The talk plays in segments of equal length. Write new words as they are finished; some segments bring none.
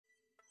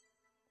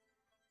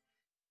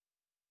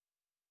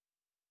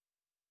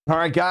All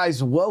right,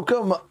 guys,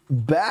 welcome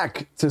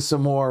back to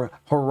some more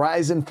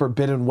Horizon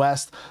Forbidden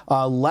West.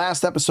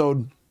 Last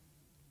episode,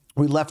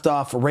 we left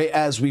off right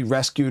as we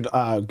rescued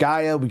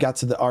Gaia. We got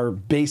to our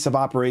base of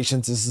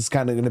operations. This is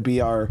kind of going to be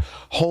our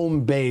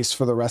home base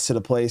for the rest of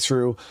the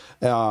playthrough.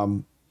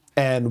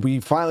 And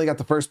we finally got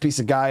the first piece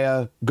of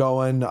Gaia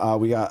going.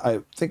 We got, I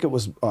think it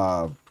was,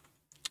 that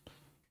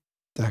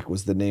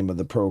was the name of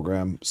the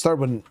program.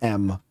 Started with an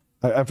M.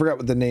 I forgot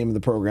what the name of the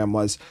program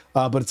was,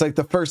 but it's like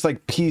the first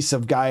piece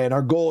of Gaia, and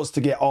our goal is to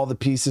get all the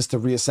pieces to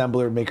reassemble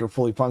her and make her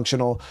fully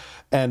functional.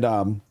 And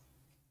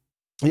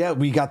yeah,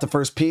 we got the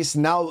first piece.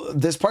 Now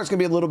this part's gonna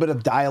be a little bit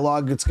of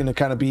dialogue. It's gonna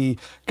kind of be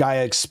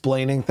Gaia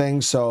explaining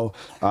things. So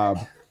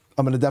I'm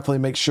gonna definitely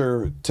make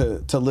sure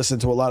to listen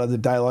to a lot of the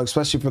dialogue,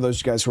 especially for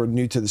those of you guys who are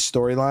new to the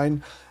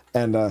storyline.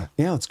 And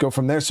yeah, let's go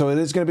from there. So it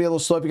is going to be a little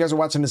slow. If you guys are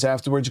watching this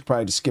afterwards, you can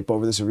probably just skip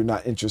over this if you're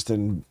not interested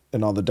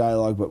in all the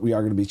dialogue, but we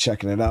are going to be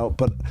checking it out.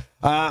 But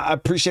I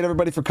appreciate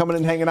everybody for coming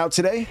and hanging out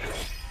today.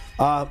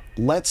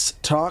 Let's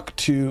talk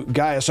to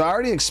Gaia. So I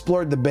already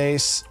explored the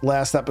base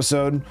last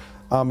episode.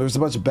 There was a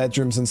bunch of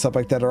bedrooms and stuff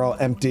like that are all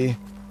empty.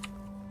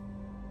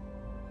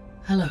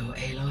 Hello,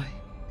 Aloy.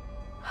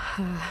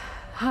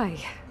 Hi.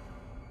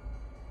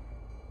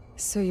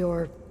 So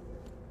you're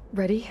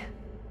ready?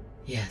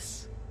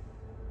 Yes.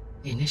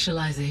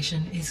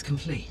 Initialization is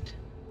complete.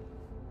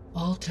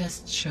 All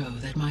tests show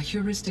that my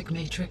heuristic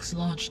matrix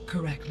launched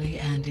correctly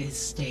and is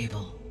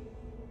stable.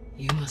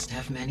 You must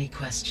have many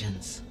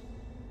questions.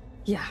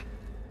 Yeah,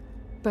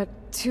 but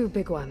two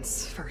big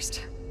ones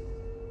first.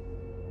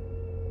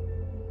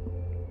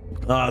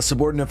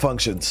 Subordinate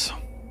functions.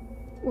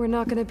 We're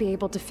not going to be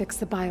able to fix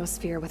the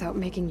biosphere without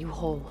making you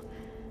whole.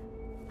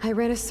 I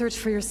ran a search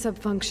for your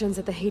subfunctions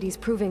at the Hades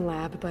Proving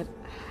Lab, but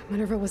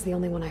Minerva was the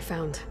only one I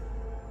found.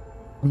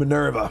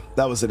 Minerva,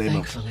 that was the name of it.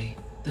 Thankfully,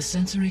 the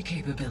sensory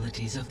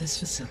capabilities of this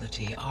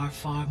facility are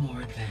far more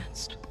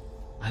advanced.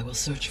 I will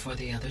search for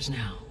the others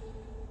now.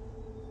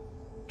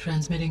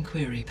 Transmitting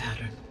query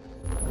pattern.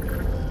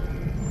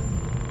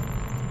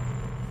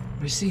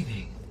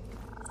 Receiving.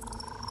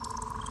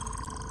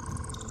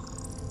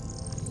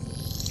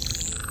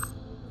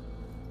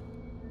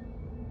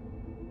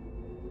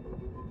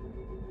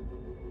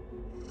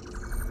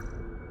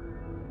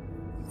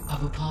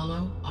 Of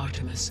Apollo,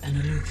 Artemis, and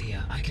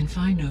Eleuthia, I can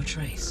find no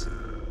trace.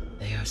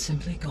 They are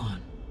simply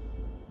gone.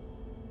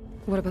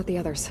 What about the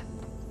others?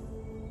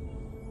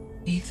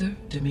 Ether,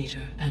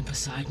 Demeter, and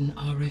Poseidon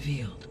are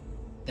revealed.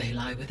 They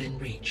lie within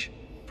reach,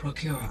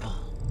 procurable.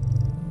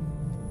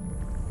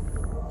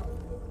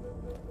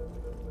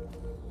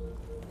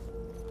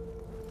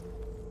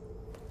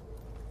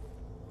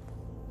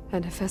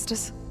 And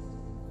Hephaestus?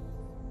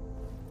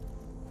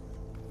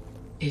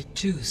 It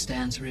too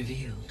stands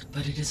revealed,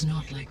 but it is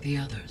not like the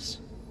others.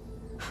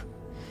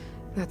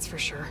 That's for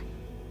sure.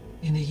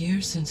 In the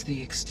years since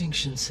the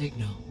extinction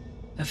signal,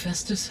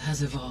 Hephaestus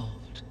has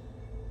evolved.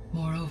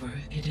 Moreover,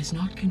 it is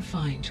not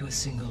confined to a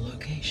single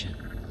location.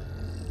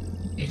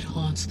 It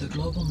haunts the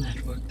global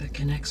network that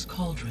connects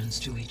cauldrons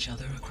to each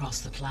other across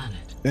the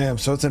planet. Damn,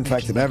 so it's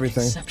infected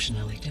everything.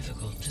 Exceptionally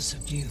difficult to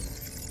subdue.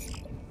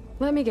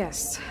 Let me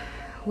guess.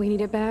 We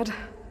need it bad?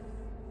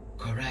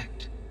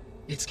 Correct.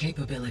 Its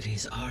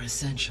capabilities are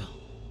essential.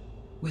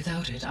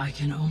 Without it, I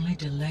can only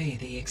delay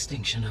the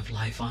extinction of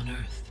life on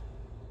Earth.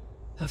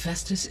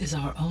 Hephaestus is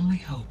our only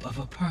hope of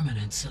a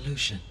permanent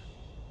solution.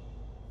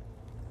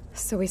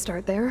 So we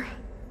start there?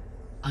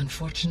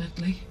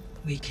 Unfortunately,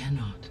 we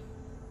cannot.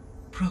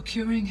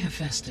 Procuring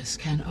Hephaestus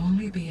can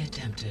only be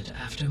attempted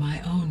after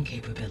my own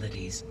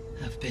capabilities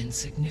have been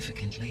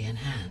significantly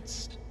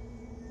enhanced.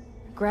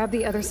 Grab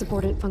the other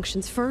subordinate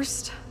functions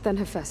first, then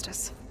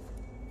Hephaestus.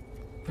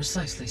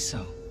 Precisely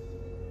so.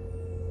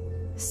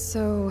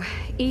 So,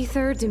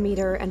 Ether,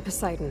 Demeter, and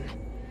Poseidon.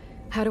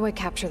 How do I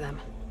capture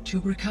them? To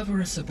recover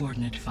a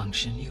subordinate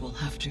function, you will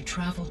have to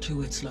travel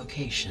to its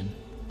location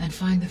and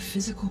find the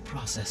physical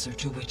processor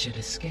to which it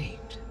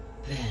escaped.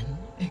 Then,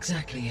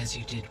 exactly as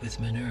you did with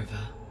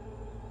Minerva,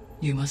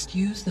 you must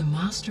use the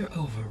master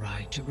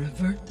override to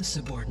revert the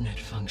subordinate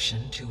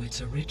function to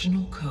its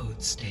original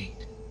code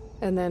state.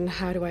 And then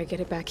how do I get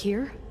it back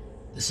here?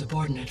 The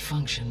subordinate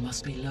function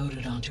must be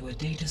loaded onto a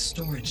data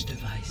storage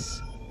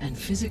device and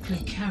physically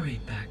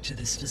carried back to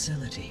this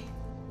facility.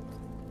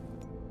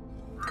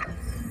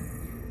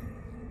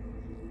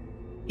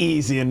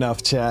 Easy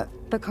enough, chat.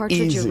 The cartridge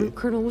Easy. your root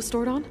kernel was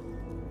stored on?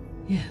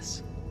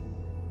 Yes.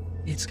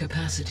 Its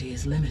capacity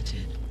is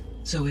limited,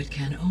 so it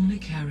can only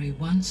carry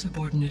one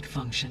subordinate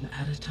function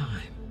at a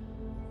time.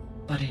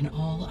 But in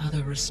all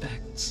other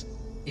respects,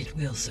 it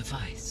will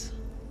suffice.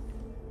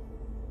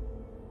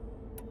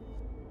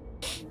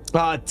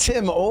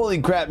 Tim,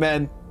 holy crap,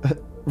 man.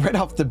 Right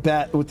off the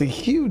bat with a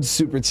huge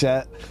super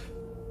chat.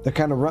 That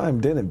kind of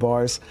rhymed, didn't it,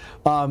 Bars?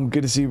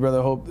 Good to see you,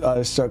 brother.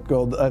 Hope struck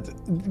gold.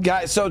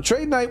 Guys, so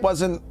trade night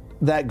wasn't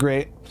that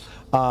great.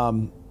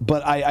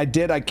 But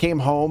I came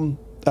home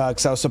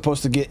because I was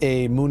supposed to get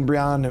a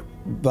Moonbryon. A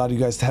lot of you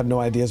guys have no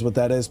ideas what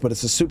that is, but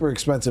it's a super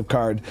expensive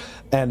card.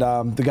 And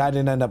the guy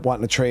didn't end up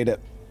wanting to trade it.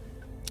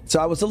 So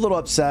I was a little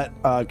upset.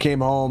 Came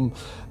home.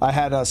 I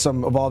had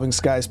some Evolving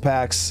Skies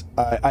packs.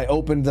 I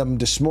opened them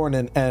this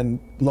morning, and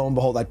lo and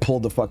behold, I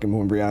pulled the fucking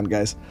Moonbryon,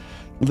 guys.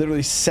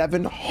 Literally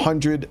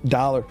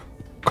 $700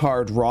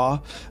 card raw.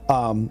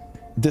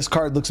 This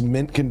card looks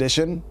mint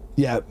condition.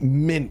 Yeah,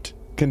 mint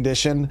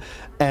condition.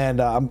 And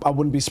I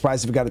wouldn't be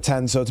surprised if it got a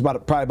 10. So it's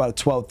probably about a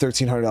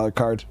 $1,200-$1,300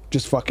 card.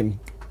 Just fucking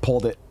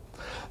pulled it.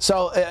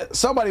 So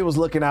somebody was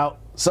looking out.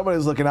 Somebody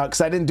was looking out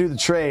because I didn't do the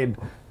trade.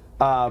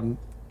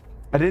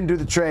 I didn't do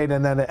the trade,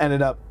 and then I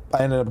ended up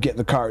getting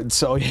the card.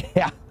 So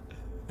yeah,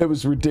 it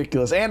was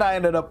ridiculous. And I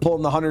ended up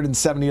pulling the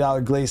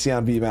 $170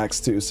 Glaceon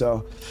VMAX too.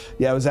 So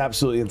yeah, it was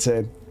absolutely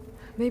insane.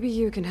 Maybe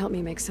you can help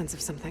me make sense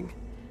of something.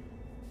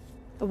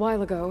 A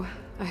while ago,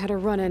 I had a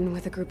run-in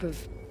with a group of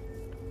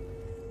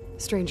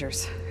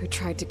strangers who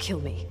tried to kill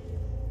me.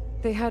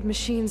 They had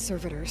machine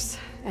servitors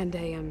and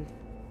a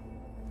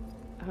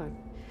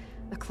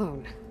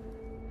clone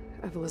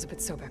of Elizabeth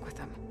Sobek with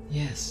them.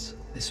 Yes,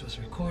 this was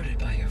recorded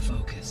by your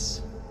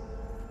focus.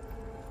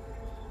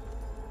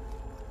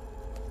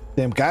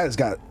 Damn guy's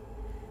got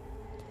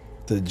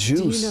the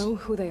juice. Do you know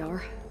who they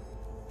are?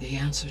 The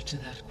answer to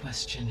that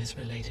question is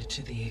related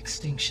to the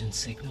extinction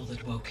signal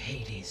that woke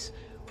Hades,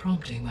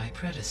 prompting my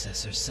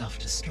predecessor's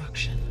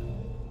self-destruction.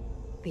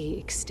 The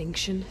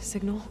extinction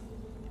signal?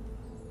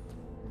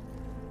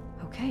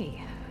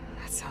 Okay,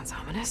 that sounds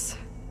ominous.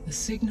 The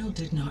signal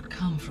did not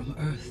come from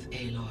Earth,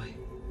 Aloy.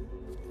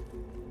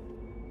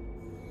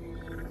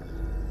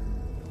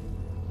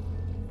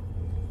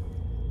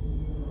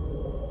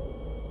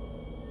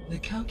 The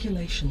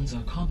calculations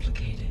are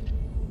complicated,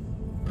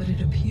 but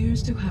it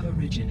appears to have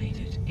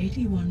originated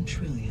 81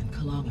 trillion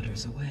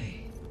kilometers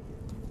away.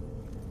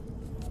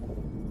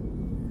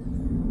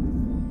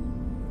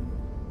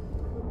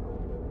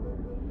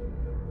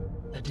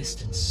 A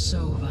distance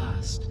so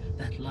vast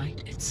that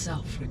light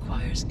itself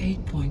requires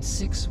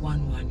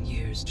 8.611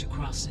 years to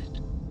cross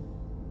it.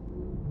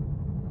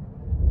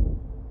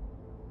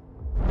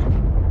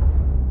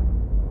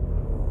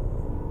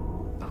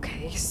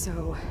 Okay,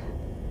 so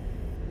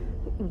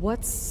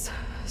what's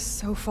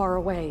so far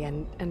away,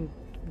 and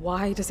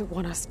why does it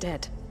want us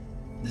dead?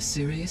 The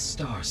Sirius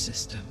star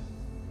system.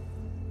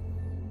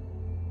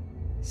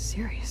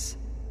 Sirius?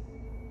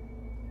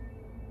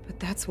 But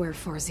that's where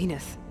Far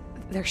Zenith,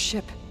 their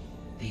ship...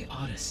 The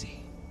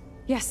Odyssey.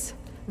 Yes,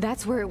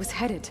 that's where it was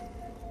headed.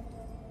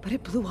 But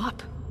it blew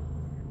up.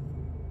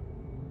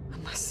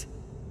 Unless...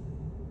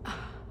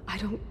 I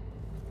don't...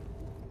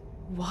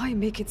 Why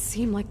make it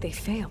seem like they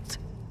failed?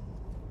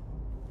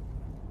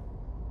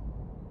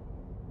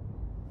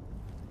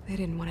 They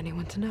didn't want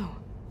anyone to know.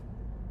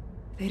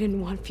 They didn't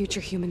want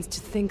future humans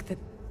to think that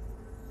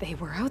they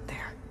were out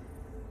there.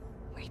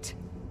 Wait.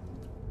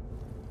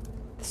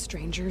 The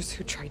strangers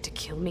who tried to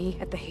kill me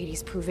at the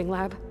Hades Proving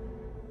Lab?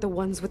 The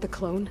ones with the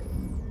clone?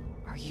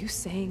 Are you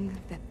saying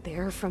that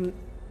they're from...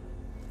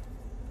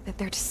 that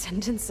they're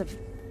descendants of...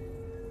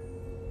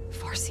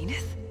 Far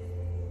Zenith?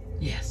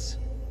 Yes,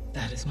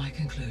 that is my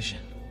conclusion.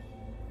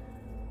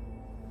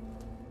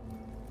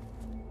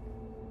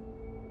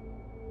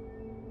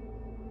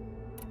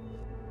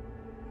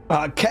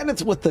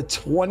 Kenneth with the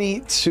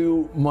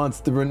 22 months.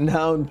 The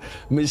renowned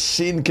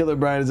machine killer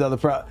Brian is on the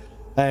pro.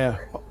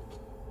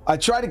 I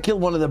tried to kill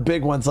one of the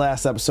big ones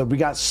last episode. We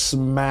got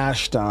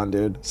smashed on,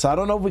 dude. So I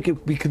don't know if we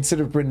could be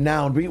considered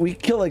renowned. We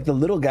kill like the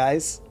little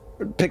guys,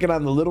 picking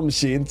on the little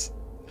machines.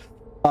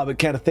 But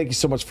Kenneth, thank you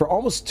so much for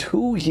almost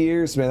 2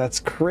 years, man. That's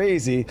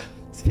crazy.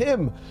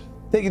 Tim,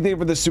 thank you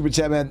for the super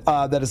chat, man.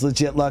 That is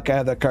legit luck. I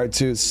have that card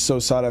too. It's so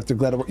sought after.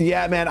 Glad it.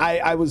 Yeah, man.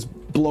 I was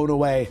blown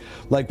away.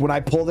 Like when I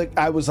pulled it,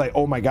 I was like,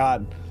 oh my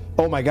god,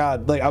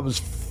 like I was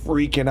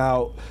freaking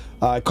out.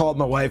 I called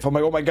my wife. I'm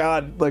like, oh my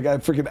god, like I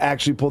freaking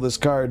actually pulled this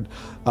card.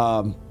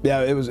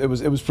 Yeah, it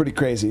was pretty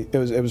crazy. It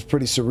was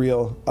pretty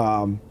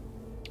surreal.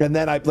 And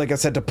then like I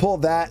said, to pull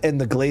that and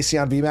the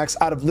Glaceon VMAX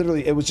out of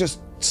literally, it was just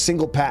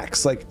single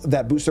packs, like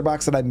that booster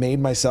box that I made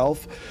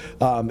myself.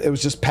 It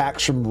was just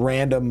packs from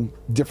random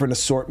different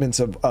assortments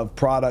of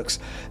products.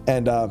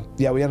 And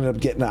yeah, we ended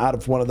up getting out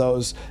of one of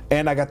those.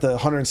 And I got the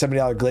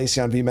 $170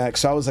 Glaceon VMAX.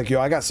 So I was like,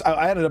 yo,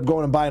 I ended up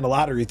going and buying a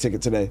lottery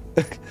ticket today.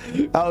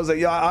 I was like,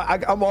 yo,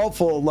 I'm all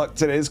full of luck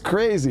today. It's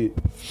crazy.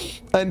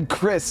 And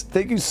Chris,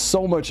 thank you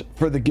so much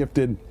for the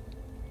gifted.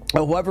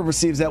 Whoever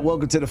receives that,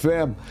 welcome to the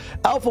fam.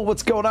 Alpha,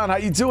 what's going on? How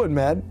you doing,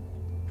 man?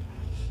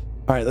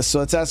 All right, let's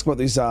ask about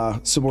these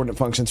subordinate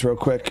functions real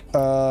quick.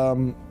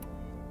 You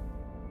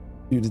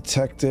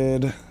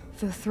detected...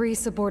 The 3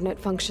 subordinate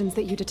functions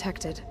that you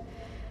detected.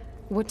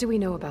 What do we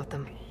know about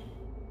them?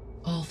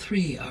 All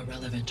 3 are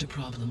relevant to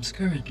problems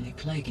currently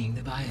plaguing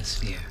the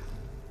biosphere.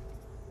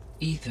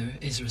 Ether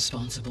is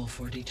responsible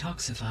for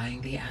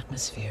detoxifying the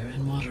atmosphere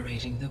and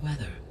moderating the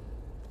weather.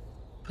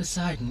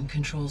 Poseidon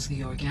controls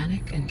the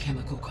organic and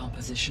chemical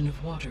composition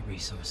of water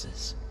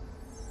resources.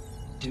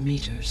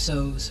 Demeter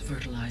sows,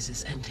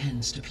 fertilizes, and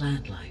tends to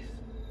plant life.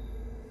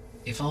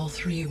 If all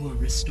 3 were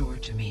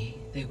restored to me,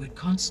 they would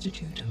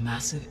constitute a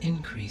massive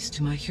increase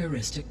to my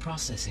heuristic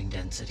processing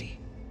density.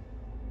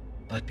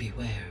 But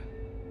beware.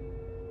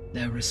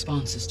 Their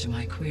responses to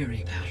my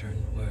query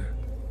pattern were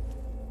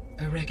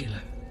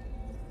irregular.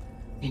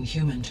 In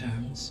human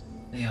terms,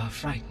 they are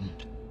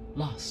frightened,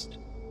 lost,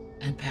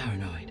 and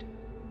paranoid.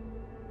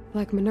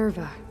 Like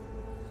Minerva.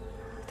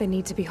 They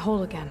need to be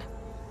whole again.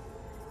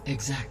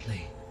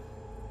 Exactly.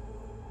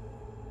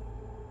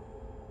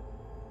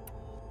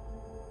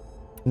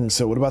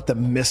 So what about the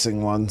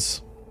missing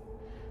ones?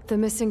 The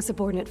missing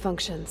subordinate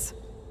functions.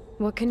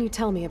 What can you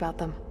tell me about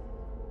them?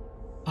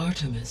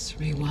 Artemis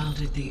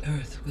rewilded the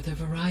Earth with a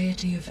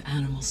variety of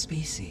animal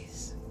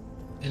species.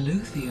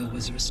 Eleuthia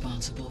was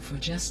responsible for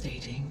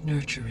gestating,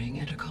 nurturing,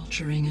 and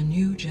acculturating a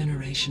new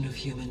generation of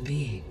human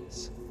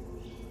beings.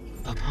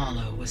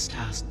 Apollo was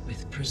tasked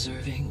with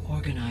preserving,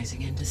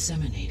 organizing, and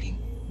disseminating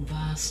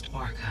vast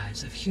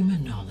archives of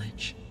human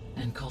knowledge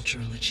and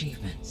cultural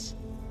achievements.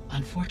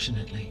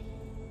 Unfortunately,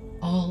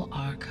 all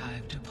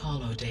archived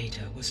Apollo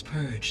data was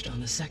purged on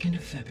the 2nd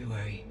of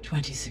February,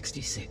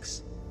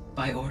 2066,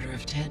 by order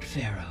of Ted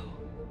Faro.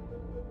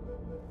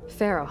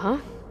 Pharaoh, huh?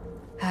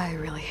 I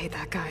really hate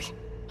that guy.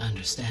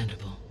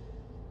 Understandable.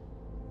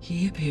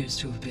 He appears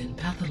to have been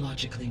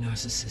pathologically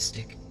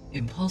narcissistic,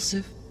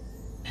 impulsive,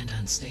 and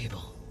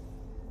unstable.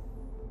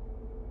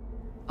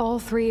 All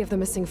 3 of the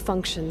missing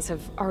functions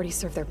have already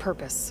served their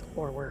purpose,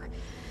 or were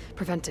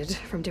prevented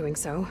from doing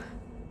so.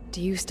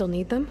 Do you still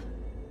need them?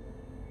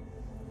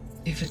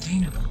 If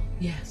attainable,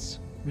 yes.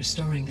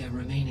 Restoring their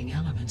remaining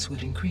elements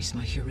would increase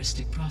my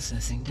heuristic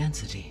processing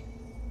density.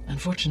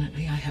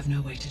 Unfortunately, I have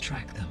no way to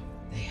track them.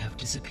 They have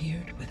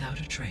disappeared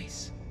without a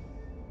trace.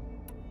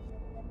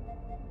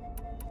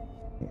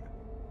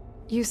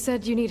 You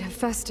said you need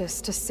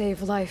Hephaestus to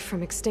save life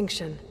from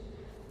extinction.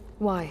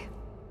 Why?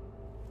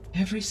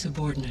 Every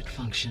subordinate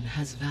function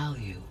has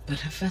value, but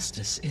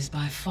Hephaestus is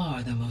by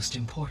far the most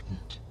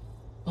important.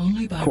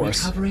 Only by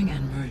recovering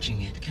and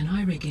merging it can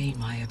I regain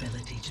my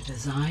ability to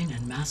design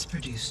and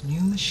mass-produce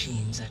new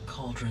machines at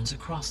cauldrons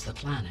across the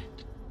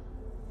planet.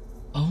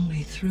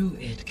 Only through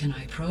it can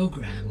I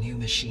program new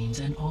machines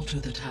and alter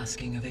the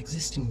tasking of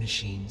existing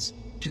machines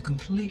to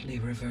completely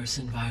reverse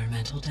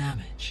environmental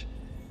damage.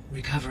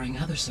 Recovering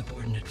other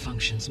subordinate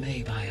functions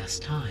may buy us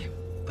time,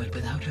 but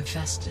without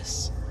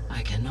Hephaestus,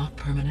 I cannot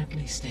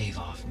permanently stave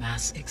off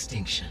mass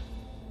extinction.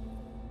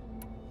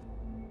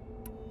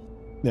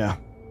 Yeah.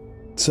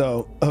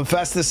 So,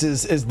 Hephaestus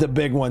is the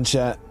big one,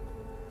 chat.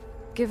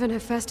 Given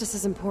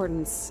Hephaestus's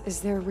importance,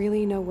 is there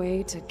really no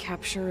way to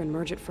capture and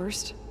merge it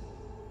first?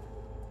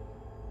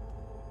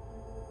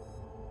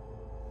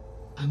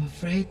 I'm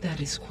afraid that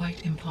is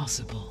quite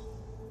impossible.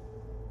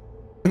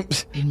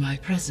 In my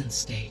present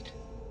state,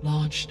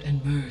 launched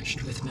and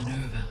merged with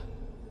Minerva,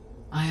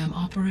 I am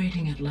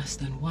operating at less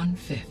than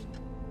 1/5,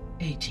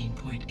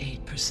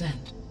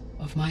 18.8%,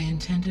 of my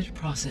intended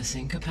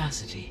processing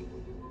capacity.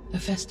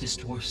 Hephaestus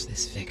dwarfs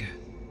this figure.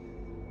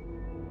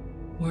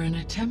 Were an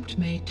attempt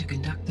made to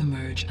conduct the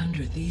merge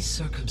under these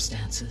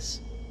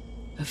circumstances,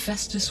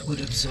 Hephaestus would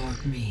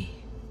absorb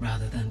me,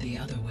 rather than the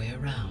other way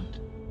around.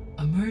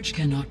 A merge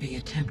cannot be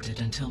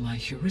attempted until my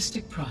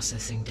heuristic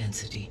processing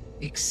density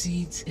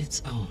exceeds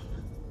its own.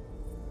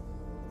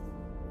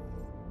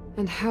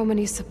 And how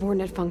many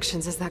subordinate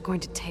functions is that going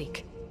to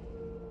take?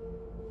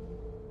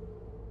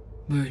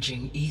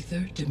 Merging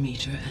Ether,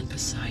 Demeter, and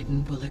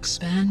Poseidon will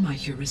expand my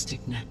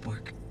heuristic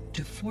network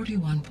to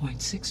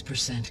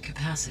 41.6%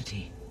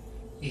 capacity,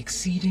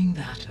 exceeding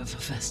that of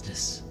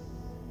Hephaestus.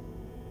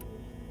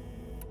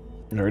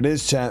 There it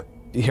is, chat.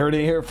 You heard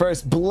it here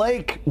first.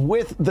 Blake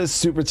with the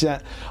super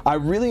chat. I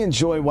really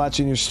enjoy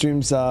watching your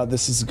streams.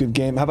 This is a good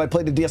game. Have I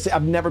played a DLC?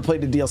 I've never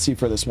played a DLC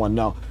for this one.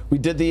 No, we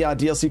did the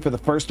DLC for the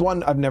first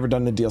one. I've never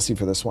done a DLC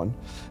for this one.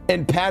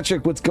 And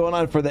Patrick, what's going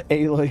on for the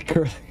Aloy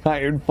Curling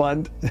Iron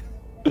Fund?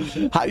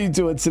 How you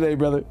doing today,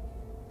 brother?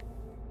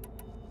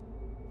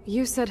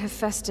 You said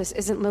Hephaestus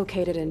isn't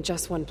located in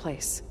just one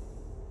place.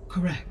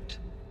 Correct.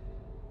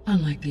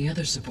 Unlike the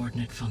other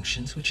subordinate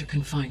functions, which are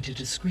confined to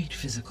discrete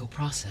physical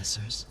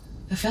processors,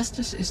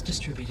 Hephaestus is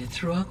distributed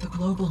throughout the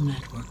global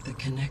network that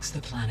connects the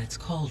planet's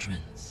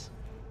cauldrons.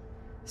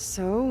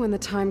 So, when the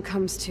time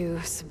comes to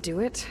subdue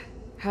it,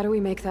 how do we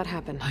make that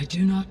happen? I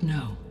do not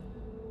know.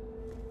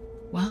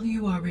 While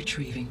you are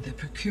retrieving the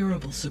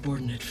procurable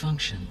subordinate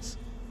functions,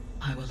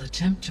 I will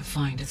attempt to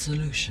find a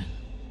solution.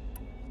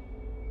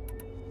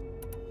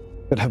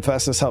 But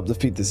Hephaestus helped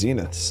defeat the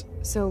Zeniths.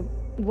 So,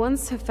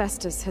 once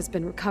Hephaestus has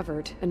been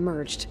recovered and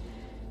merged,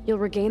 you'll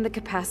regain the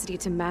capacity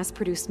to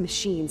mass-produce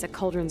machines at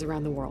cauldrons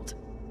around the world.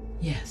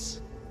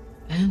 Yes,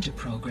 and to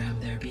program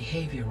their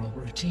behavioral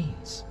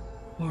routines,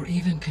 or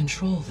even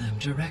control them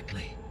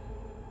directly.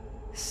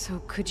 So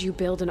could you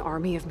build an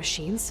army of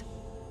machines?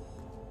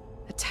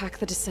 Attack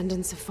the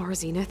descendants of Far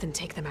Zenith and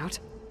take them out?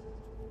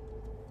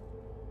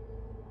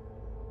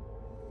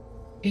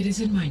 It is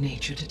in my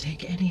nature to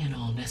take any and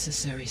all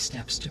necessary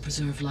steps to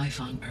preserve life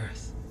on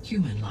Earth,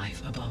 human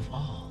life above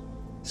all.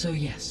 So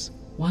yes,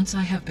 once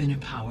I have been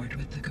empowered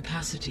with the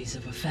capacities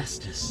of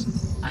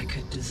Hephaestus, I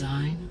could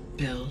design,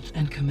 build,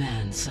 and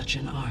command such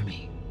an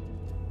army.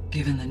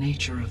 Given the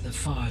nature of the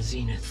Far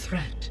Zenith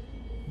threat,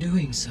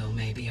 doing so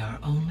may be our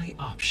only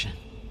option.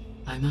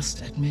 I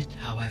must admit,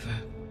 however,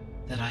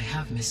 that I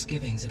have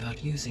misgivings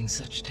about using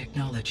such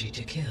technology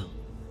to kill,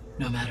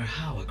 no matter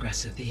how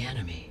aggressive the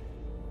enemy.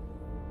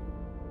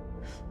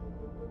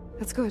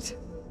 That's good.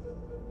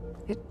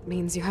 It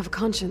means you have a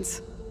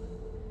conscience.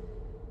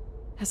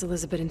 As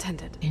Elizabeth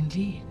intended.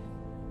 Indeed.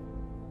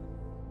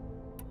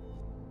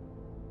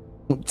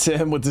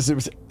 Tim with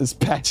this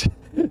patch.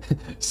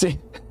 See,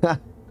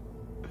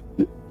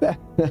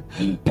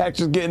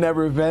 Patch is getting that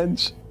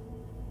revenge.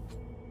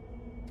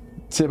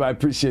 Tim, I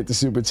appreciate the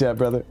super chat,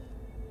 brother.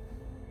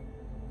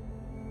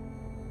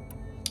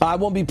 I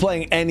won't be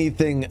playing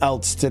anything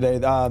else today.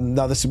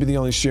 No, this will be the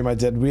only stream I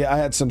did. I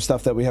had some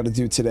stuff that we had to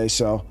do today,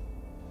 so.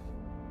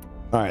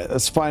 All right,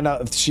 let's find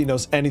out if she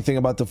knows anything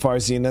about the far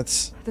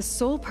zeniths. The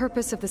sole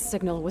purpose of the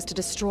signal was to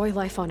destroy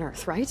life on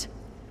Earth, right?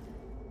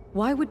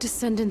 Why would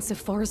descendants of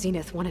Far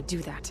Zenith want to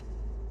do that?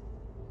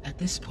 At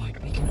this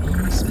point, we can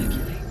only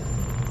speculate.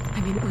 I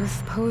mean,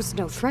 Earth posed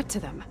no threat to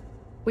them.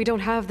 We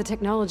don't have the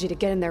technology to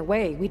get in their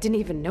way. We didn't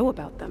even know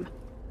about them.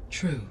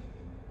 True.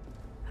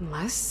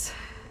 Unless...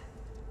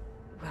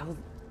 well...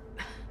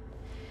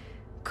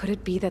 could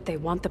it be that they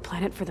want the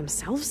planet for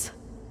themselves?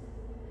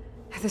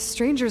 The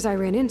strangers I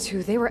ran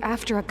into, they were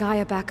after a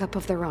Gaia backup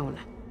of their own.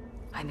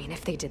 I mean,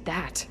 if they did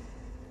that...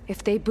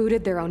 if they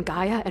booted their own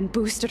Gaia and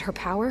boosted her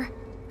power...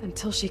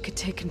 until she could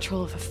take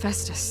control of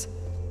Hephaestus.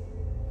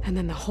 And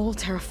then the whole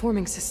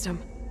terraforming system.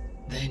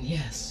 Then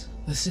yes,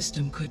 the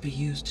system could be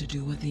used to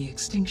do what the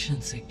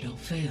extinction signal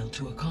failed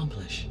to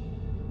accomplish.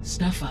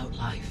 Snuff out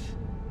life,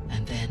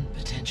 and then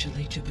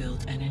potentially to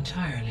build an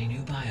entirely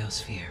new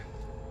biosphere.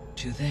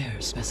 To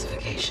their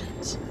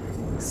specifications.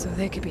 So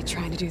they could be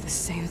trying to do the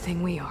same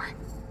thing we are.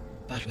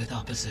 But with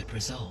opposite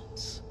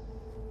results.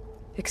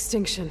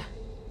 Extinction.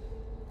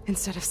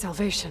 Instead of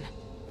salvation.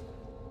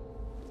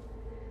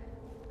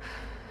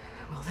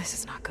 Well, this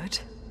is not good.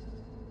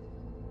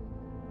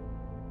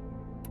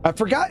 I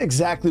forgot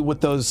exactly what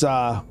those,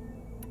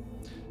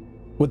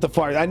 with the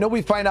far... I know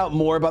we find out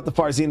more about the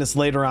far zeniths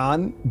later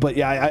on, but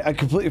yeah, I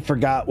completely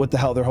forgot what the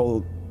hell their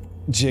whole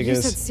jig is.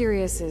 You said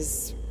Sirius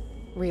is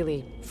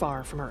really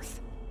far from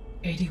Earth.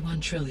 81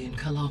 trillion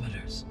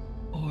kilometers,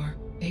 or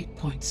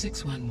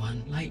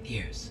 8.611 light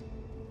years.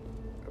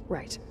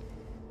 Right.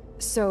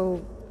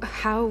 So,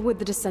 how would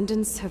the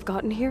descendants have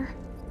gotten here?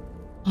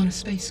 On a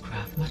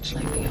spacecraft much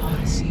like the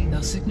Odyssey,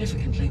 though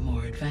significantly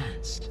more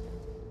advanced.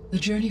 The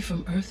journey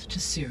from Earth to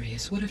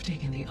Sirius would have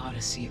taken the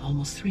Odyssey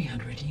almost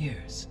 300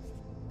 years.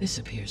 This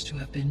appears to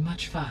have been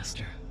much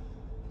faster.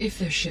 If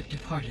their ship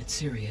departed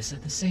Sirius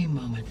at the same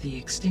moment the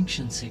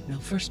extinction signal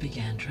first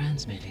began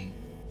transmitting,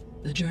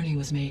 the journey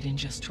was made in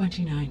just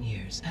 29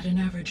 years at an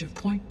average of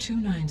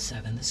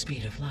 0.297 the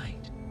speed of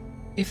light.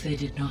 If they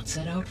did not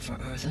set out for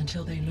Earth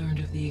until they learned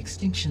of the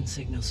extinction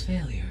signal's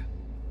failure,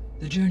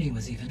 the journey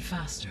was even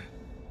faster.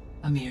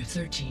 A mere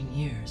 13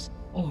 years,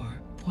 or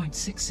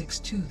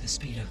 0.662 the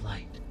speed of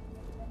light.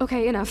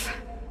 Okay, enough.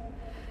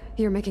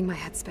 You're making my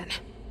head spin.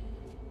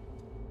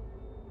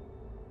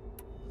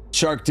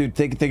 Shark dude,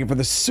 thank you for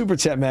the super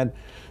chat, man.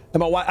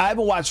 I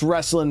haven't watched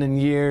wrestling in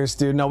years,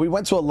 dude. No, we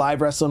went to a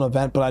live wrestling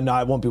event, but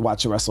I won't be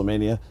watching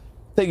WrestleMania.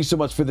 Thank you so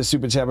much for the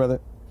super chat,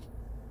 brother.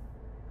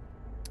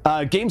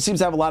 Game seems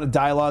to have a lot of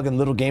dialogue and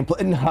little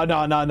gameplay.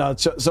 No.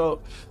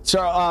 So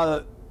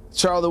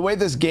Charles, the way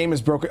this game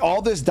is broken,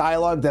 all this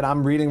dialogue that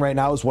I'm reading right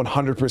now is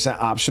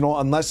 100% optional,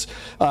 unless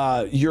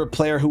you're a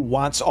player who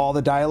wants all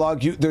the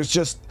dialogue.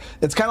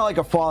 It's kind of like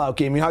a Fallout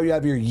game. You know how you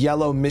have your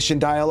yellow mission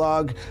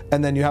dialogue,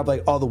 and then you have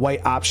like all the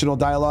white optional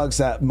dialogues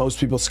that most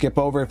people skip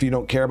over if you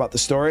don't care about the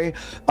story.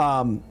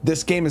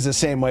 This game is the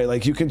same way.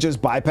 Like, you can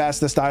just bypass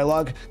this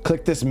dialogue,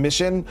 click this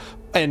mission,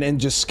 and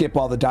just skip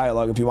all the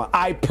dialogue if you want.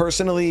 I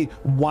personally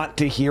want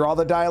to hear all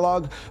the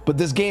dialogue, but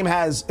this game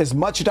has as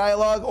much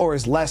dialogue or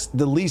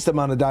the least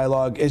amount of dialogue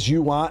as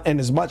you want, and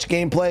as much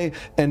gameplay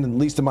and the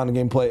least amount of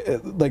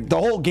gameplay. Like, the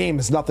whole game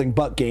is nothing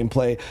but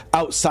gameplay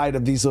outside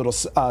of these little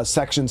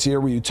sections here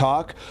where you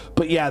talk.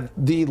 But yeah,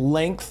 the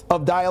length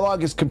of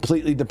dialogue is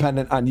completely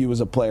dependent on you as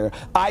a player.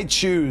 I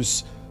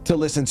choose to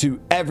listen to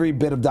every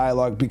bit of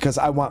dialogue because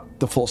I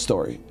want the full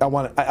story. I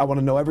want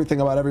to know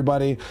everything about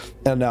everybody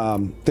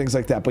and things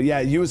like that. But yeah,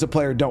 you as a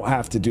player don't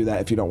have to do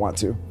that if you don't want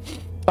to.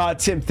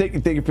 Tim,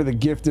 thank you for the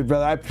gifted,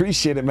 brother. I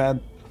appreciate it,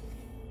 man.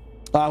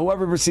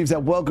 Whoever receives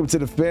that, welcome to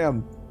the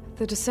fam.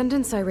 The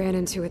descendants I ran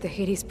into at the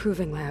Hades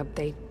Proving Lab,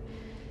 they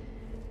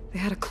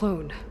had a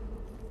clone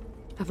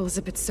of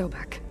Elizabeth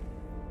Sobek.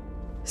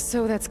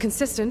 So that's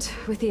consistent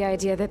with the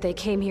idea that they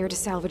came here to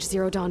salvage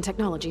Zero Dawn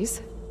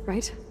technologies,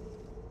 right?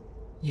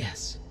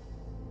 Yes.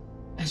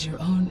 As your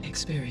own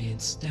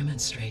experience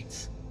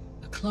demonstrates,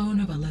 a clone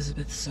of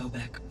Elizabeth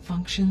Sobek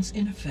functions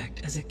in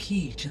effect as a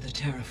key to the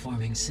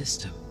terraforming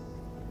system.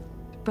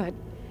 But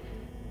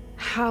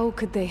how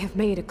could they have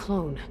made a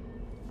clone?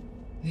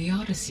 The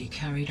Odyssey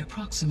carried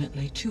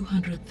approximately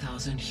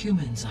 200,000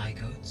 human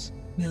zygotes,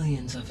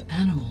 millions of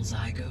animal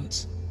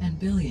zygotes, and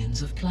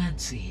billions of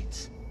plant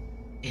seeds.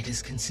 It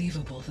is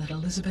conceivable that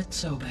Elizabeth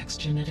Sobek's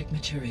genetic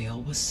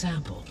material was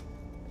sampled,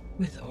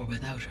 with or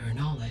without her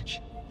knowledge,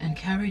 and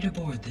carried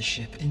aboard the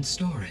ship in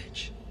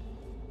storage.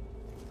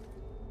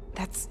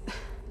 That's...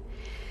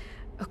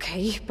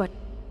 okay, but...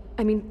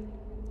 I mean...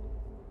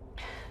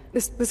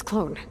 This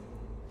clone...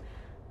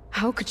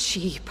 how could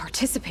she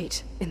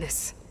participate in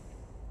this?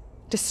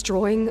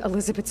 Destroying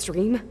Elizabeth's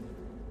dream?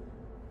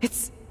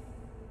 It's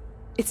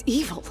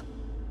evil.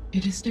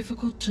 It is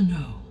difficult to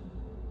know.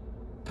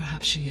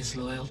 Perhaps she is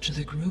loyal to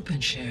the group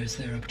and shares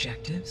their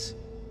objectives.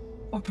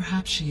 Or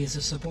perhaps she is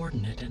a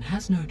subordinate and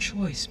has no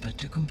choice but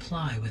to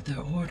comply with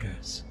their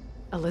orders.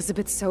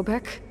 Elizabeth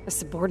Sobek, a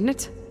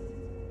subordinate?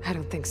 I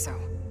don't think so.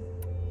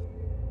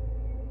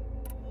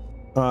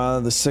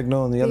 The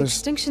signal and the others. The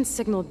extinction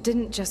signal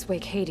didn't just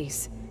wake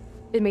Hades.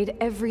 It made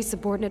every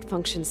subordinate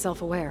function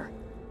self-aware.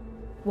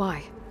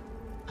 Why?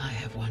 I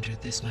have wondered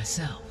this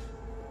myself.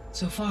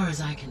 So far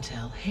as I can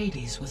tell,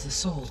 Hades was the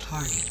sole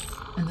target,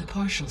 and the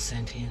partial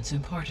sentience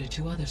imparted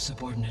to other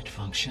subordinate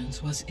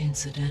functions was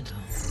incidental.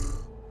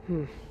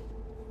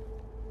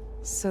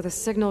 So the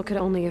signal could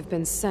only have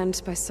been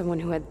sent by someone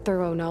who had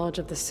thorough knowledge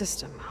of the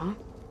system, huh?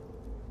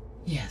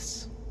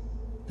 Yes.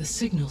 The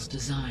signal's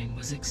design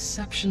was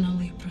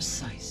exceptionally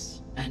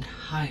precise and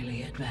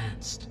highly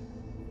advanced.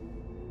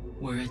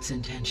 Were its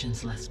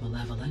intentions less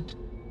malevolent,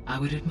 I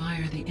would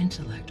admire the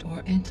intellect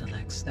or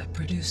intellects that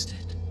produced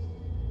it.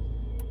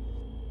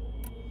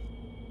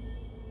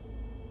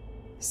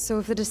 So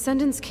if the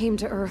descendants came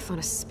to Earth on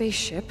a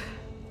spaceship,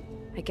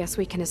 I guess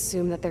we can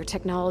assume that their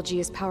technology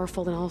is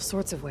powerful in all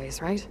sorts of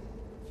ways, right?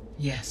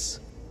 Yes,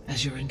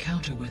 as your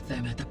encounter with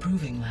them at the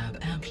Proving Lab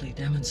amply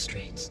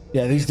demonstrates.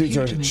 Yeah, these dudes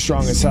are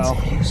strong as hell.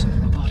 Use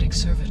of robotic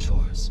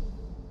servitors.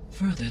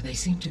 Further, they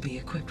seem to be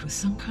equipped with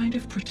some kind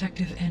of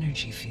protective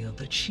energy field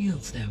that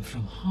shields them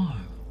from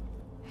harm.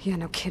 Yeah,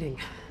 no kidding.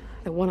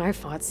 The one I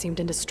fought seemed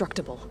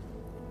indestructible.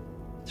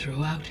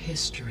 Throughout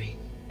history,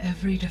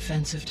 every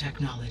defensive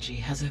technology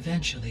has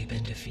eventually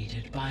been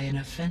defeated by an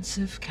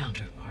offensive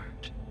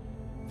counterpart.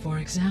 For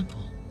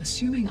example,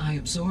 assuming I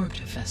absorbed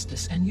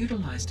Hephaestus and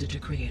utilized it to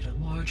create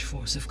a large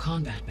force of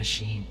combat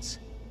machines.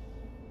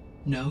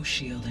 No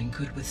shielding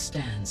could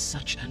withstand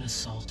such an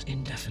assault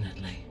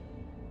indefinitely.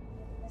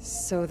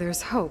 So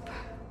there's hope.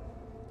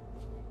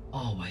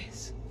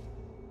 Always.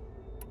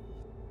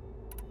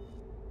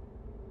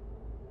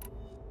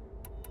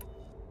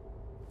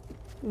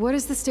 What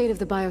is the state of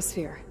the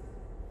biosphere?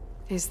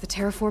 Is the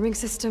terraforming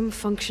system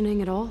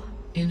functioning at all?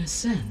 In a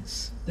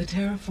sense, the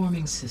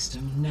terraforming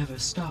system never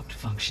stopped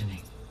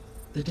functioning.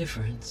 The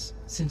difference,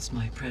 since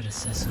my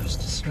predecessor's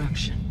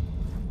destruction,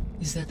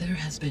 is that there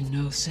has been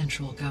no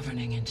central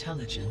governing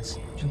intelligence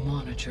to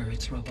monitor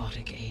its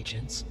robotic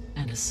agents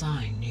and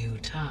assign new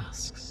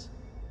tasks.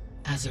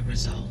 As a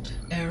result,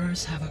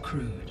 errors have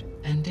accrued,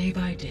 and day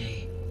by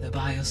day, the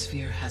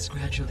biosphere has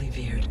gradually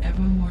veered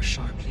ever more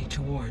sharply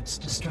towards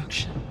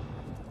destruction.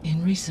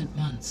 In recent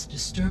months,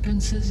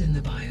 disturbances in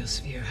the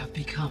biosphere have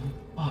become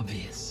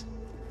obvious.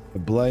 The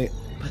blight.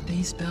 But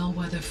these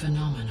bellwether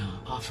phenomena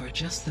offer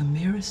just the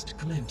merest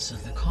glimpse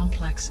of the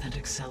complex and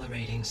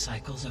accelerating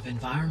cycles of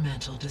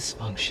environmental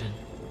dysfunction,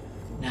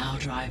 now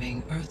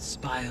driving Earth's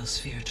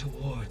biosphere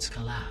towards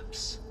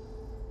collapse.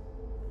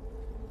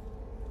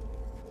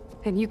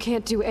 And you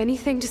can't do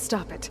anything to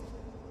stop it?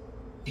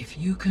 If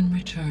you can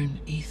return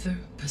Ether,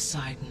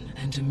 Poseidon,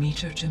 and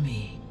Demeter to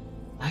me,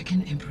 I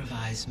can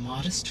improvise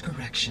modest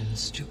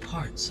corrections to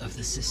parts of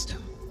the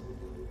system.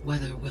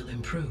 Weather will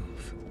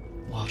improve.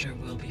 Water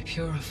will be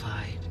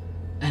purified,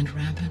 and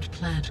rampant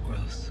plant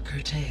growth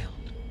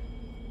curtailed.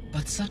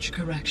 But such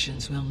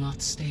corrections will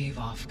not stave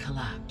off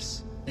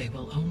collapse. They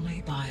will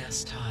only buy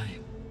us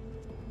time.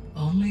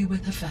 Only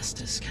with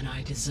Hephaestus can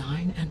I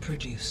design and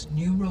produce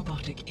new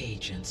robotic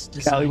agents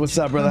designed Callie, what's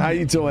to up, brother? How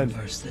you doing?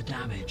 reverse the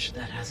damage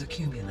that has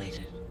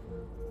accumulated.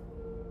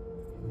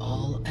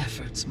 All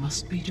efforts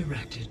must be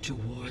directed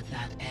toward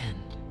that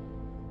end.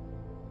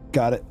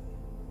 Got it.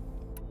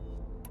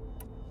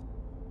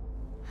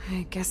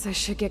 I guess I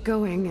should get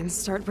going and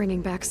start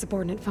bringing back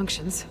subordinate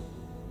functions.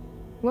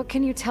 What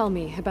can you tell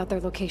me about their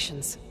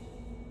locations?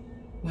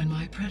 When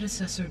my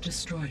predecessor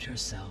destroyed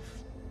herself,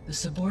 the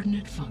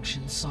subordinate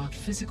functions sought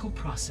physical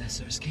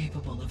processors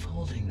capable of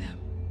holding them.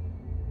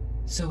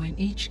 So in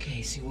each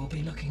case you will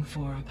be looking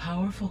for a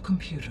powerful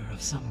computer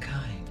of some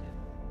kind.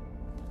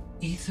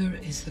 Ether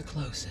is the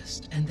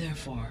closest, and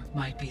therefore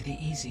might be the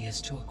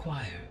easiest to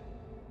acquire.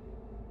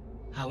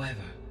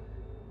 However,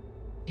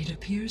 it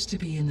appears to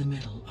be in the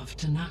middle of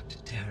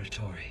Tanakh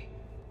territory.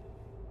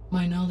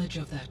 My knowledge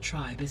of that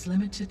tribe is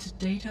limited to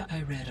data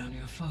I read on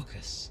your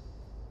focus,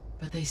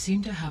 but they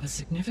seem to have a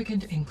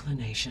significant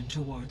inclination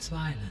towards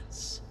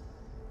violence.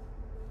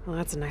 Well,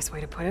 that's a nice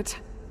way to put it.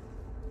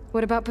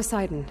 What about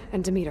Poseidon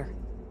and Demeter?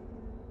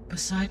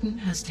 Poseidon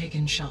has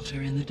taken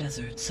shelter in the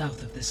desert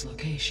south of this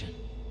location.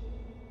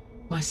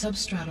 My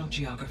substratal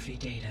geography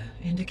data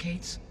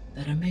indicates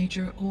that a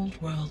major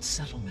old-world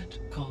settlement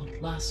called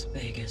Las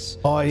Vegas.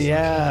 Oh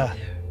yeah,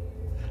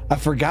 I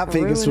forgot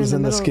Vegas was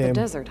in this game.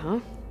 The desert, huh?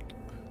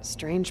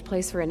 Strange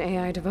place for an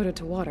AI devoted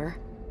to water.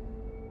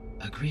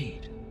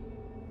 Agreed.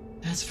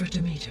 As for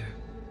Demeter,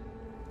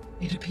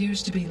 it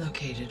appears to be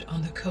located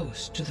on the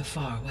coast to the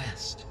far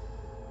west.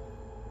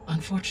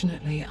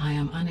 Unfortunately, I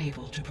am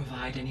unable to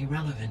provide any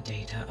relevant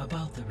data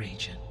about the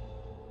region.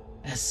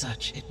 As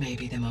such, it may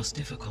be the most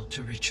difficult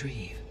to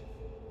retrieve.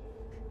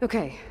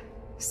 Okay,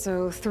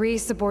 so 3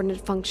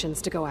 subordinate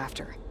functions to go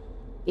after.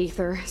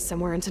 Ether,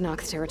 somewhere in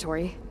Tenakth's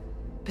territory.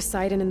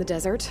 Poseidon in the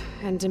desert,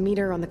 and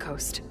Demeter on the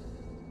coast.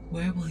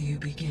 Where will you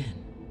begin?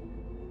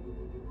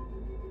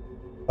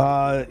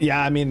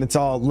 Yeah, I mean, it's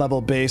all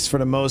level based for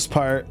the most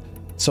part.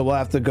 So we'll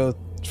have to go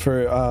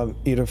for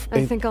Ether.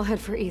 I think I'll head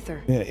for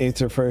Ether. Yeah,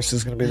 Ether first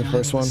is going to be the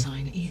first one.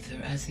 Assign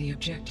Ether as the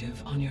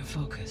objective on your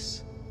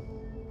focus.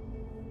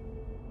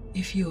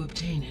 If you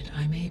obtain it,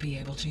 I may be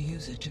able to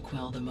use it to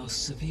quell the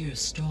most severe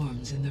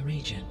storms in the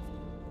region.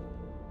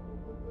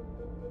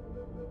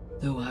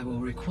 Though I will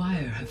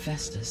require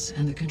Hephaestus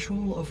and the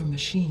control over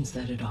machines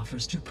that it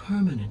offers to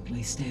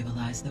permanently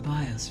stabilize the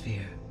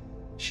biosphere.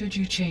 Should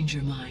you change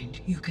your mind,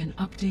 you can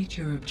update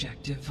your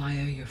objective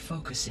via your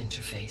focus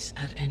interface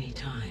at any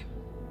time.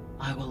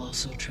 I will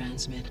also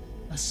transmit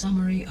a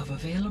summary of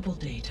available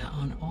data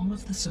on all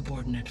of the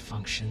subordinate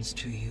functions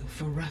to you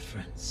for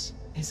reference.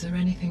 Is there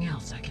anything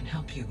else I can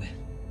help you with?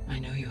 I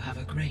know you have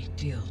a great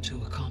deal to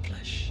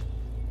accomplish.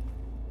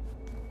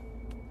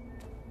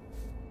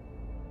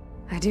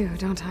 I do,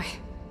 don't I?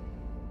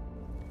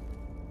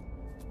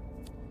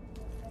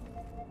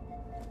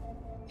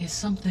 Is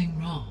something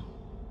wrong?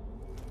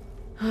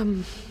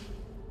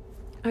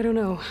 I don't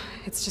know.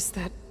 It's just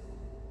that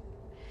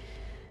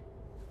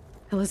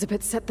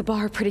Elizabeth set the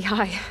bar pretty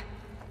high.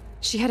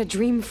 She had a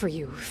dream for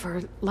you,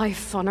 for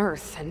life on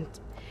Earth, and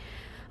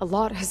a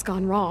lot has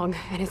gone wrong,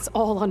 and it's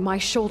all on my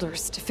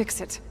shoulders to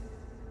fix it.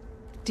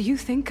 Do you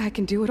think I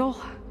can do it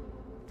all?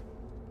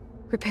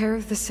 Repair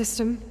the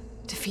system,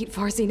 defeat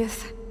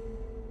Varzenith,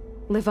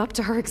 live up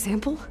to her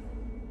example?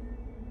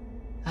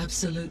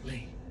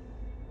 Absolutely.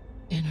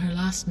 In her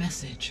last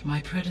message,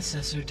 my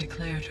predecessor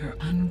declared her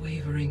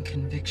unwavering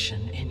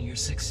conviction in your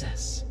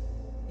success.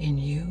 In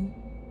you,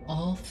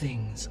 all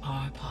things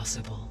are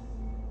possible.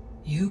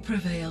 You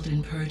prevailed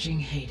in purging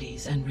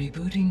Hades and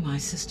rebooting my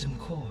system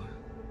core.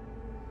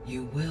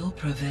 You will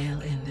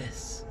prevail in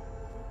this.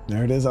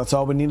 There it is. That's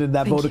all we needed.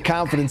 That vote of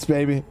confidence,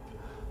 baby.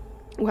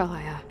 Well,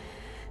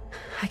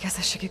 I guess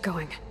I should get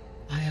going.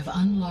 I have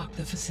unlocked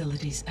the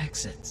facility's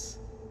exits.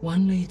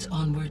 One leads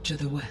onward to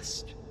the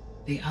west.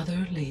 The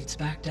other leads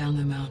back down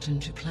the mountain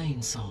to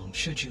Plainsong,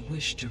 should you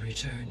wish to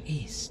return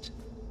east.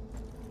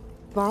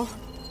 Varl?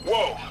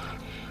 Whoa!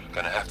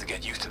 Gonna have to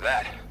get used to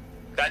that.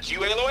 That's you,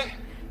 Aloy?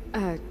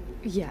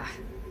 Yeah.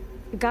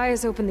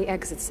 Gaia's opened the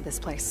exits to this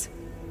place.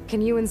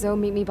 Can you and Zoe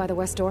meet me by the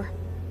west door?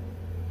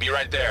 Be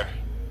right there.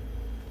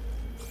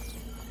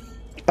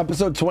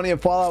 Episode 20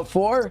 of Fallout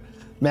 4?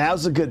 Man, that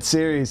was a good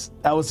series.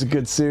 That was a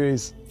good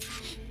series.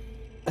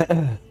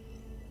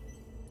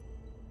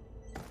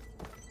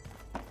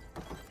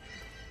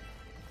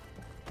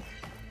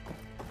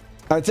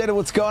 All right, Tatum,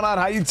 what's going on?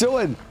 How you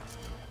doing?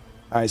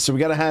 All right, so we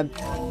gotta head.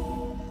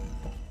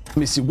 Let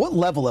me see. What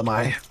level am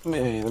I?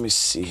 Let me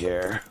see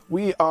here.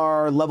 We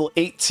are level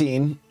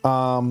 18.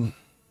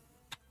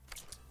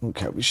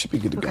 Okay, we should be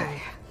good to go.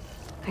 Okay.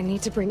 I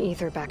need to bring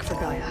Ether back for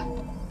Gaia.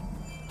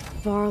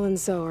 Varl and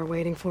Zoe are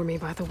waiting for me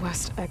by the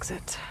west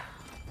exit.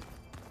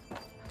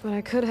 But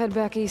I could head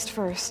back east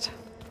first.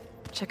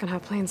 Check on how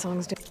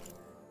Plainsong's doing.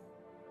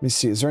 Let me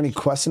see. Is there any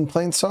quests in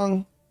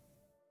Plainsong?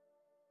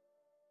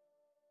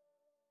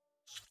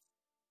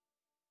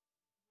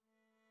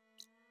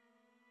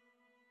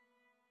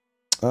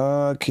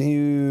 Can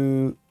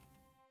you...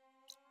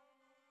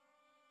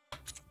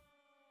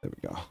 There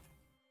we go.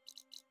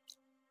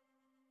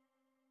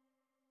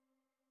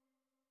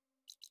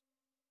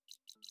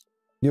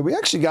 Yeah, we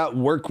actually got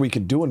work we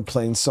could do in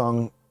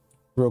Plainsong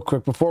real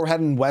quick. Before we're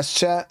heading west,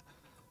 chat,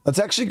 let's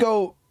actually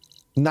go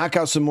knock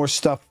out some more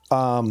stuff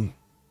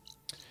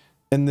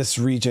in this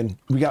region.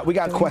 We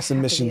got quests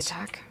and missions.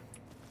 Attack.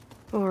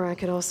 Or I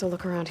could also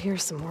look around here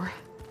some more.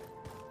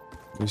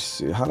 Let me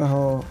see. How the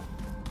hell...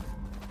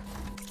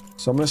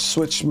 So I'm gonna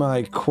switch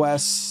my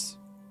quests.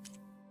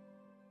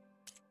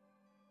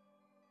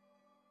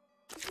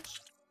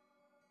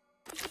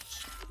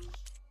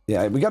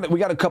 Yeah, we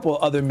got a couple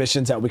of other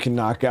missions that we can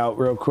knock out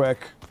real quick.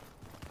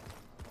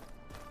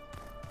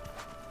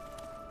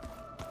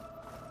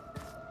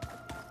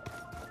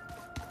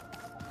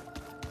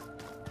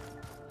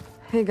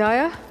 Hey,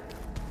 Gaia?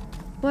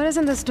 Why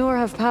doesn't this door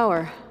have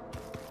power?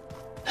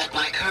 At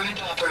my current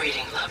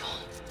operating level,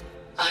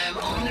 I am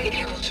only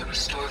able to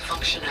restore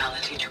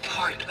functionality to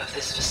part of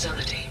this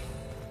facility.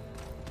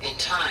 In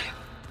time,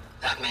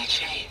 that may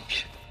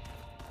change.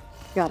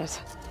 Got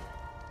it.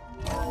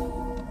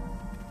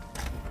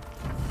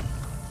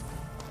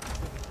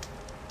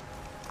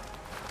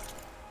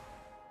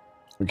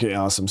 Okay,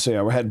 awesome. So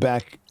yeah, we're heading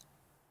back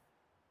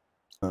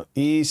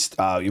east.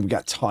 We've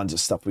got tons of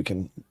stuff we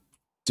can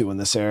do in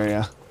this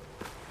area.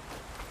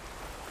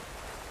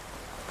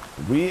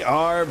 We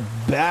are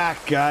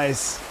back,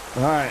 guys.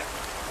 All right.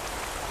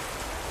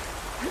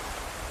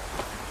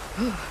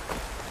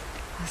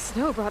 The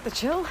snow brought the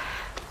chill.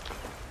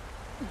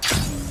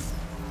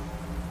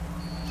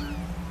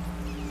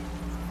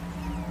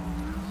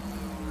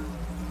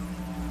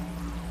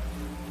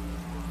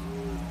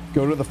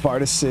 Go to the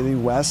farthest city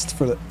west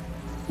for the...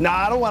 Nah,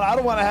 I don't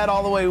want to head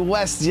all the way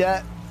west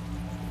yet.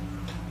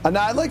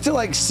 Now I'd like to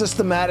like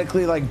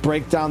systematically like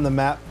break down the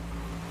map.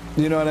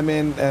 You know what I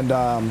mean? And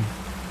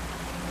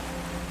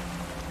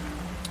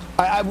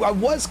I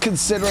was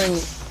considering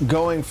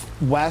going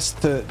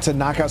west to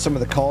knock out some of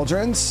the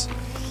cauldrons.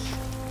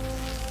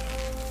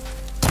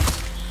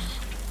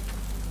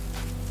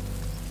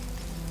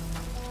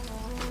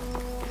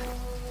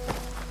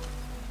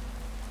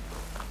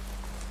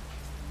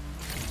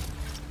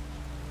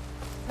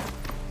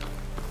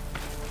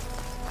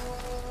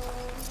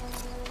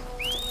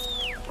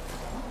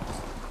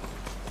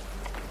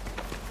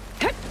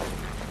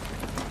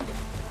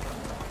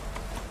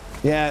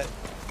 Yeah,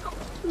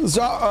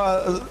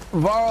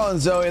 Varl and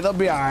Zoe, they'll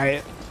be all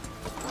right.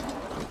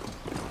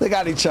 They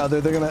got each other.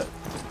 They're gonna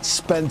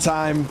spend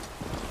time,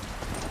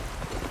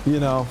 you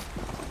know,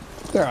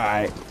 they're all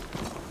right.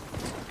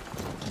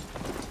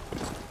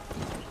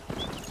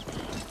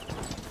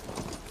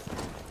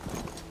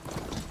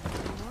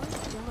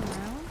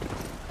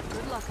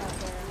 Good luck out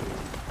there.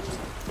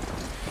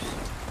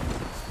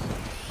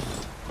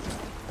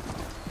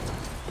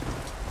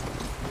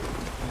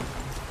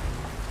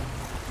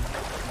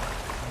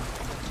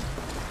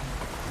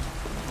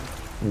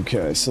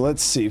 Okay, so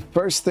let's see.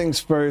 First things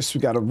first,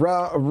 we got a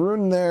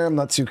rune there I'm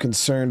not too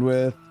concerned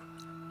with.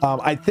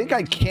 I think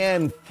I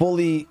can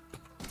fully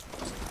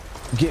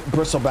get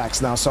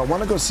bristlebacks now, so I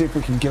want to go see if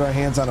we can get our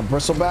hands on a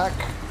bristleback.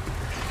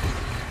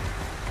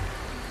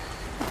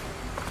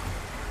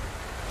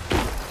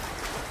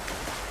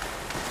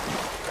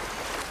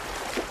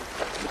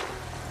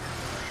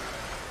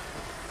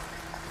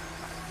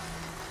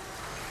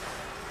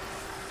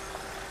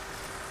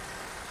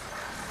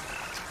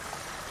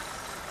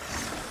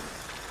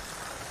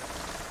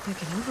 I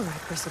can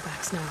override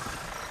bristlebacks now.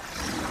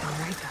 All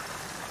right, then.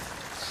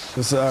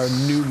 This is our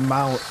new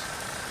mount.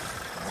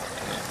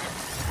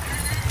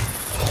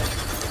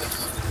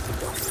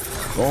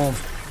 Boom.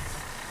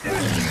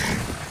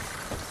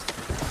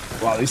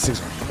 Wow, these things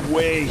are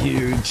way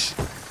huge.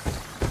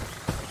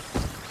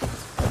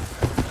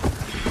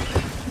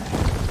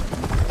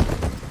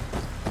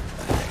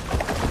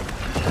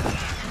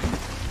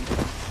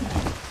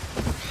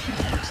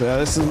 So yeah,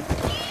 this is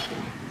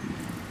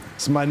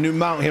my new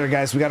mount here,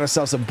 guys. We got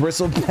ourselves a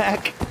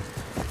bristleback,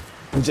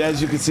 which,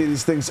 as you can see,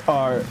 these things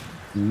are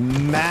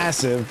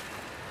massive.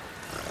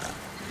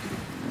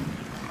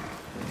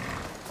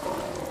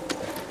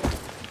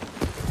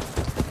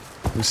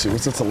 Let me see,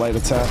 what's its a light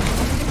attack?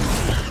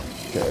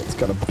 Okay, it's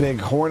got a big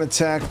horn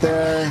attack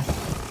there.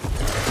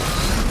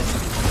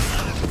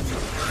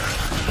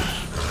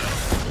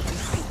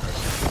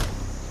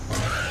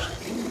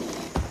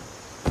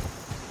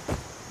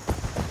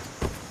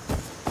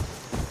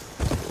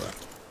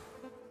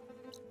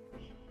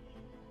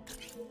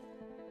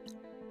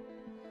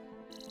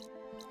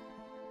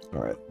 All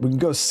right, we can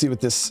go see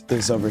what this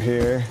is over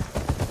here.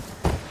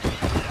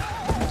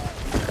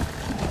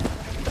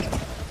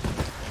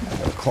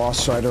 Got a claw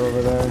strider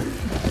over there.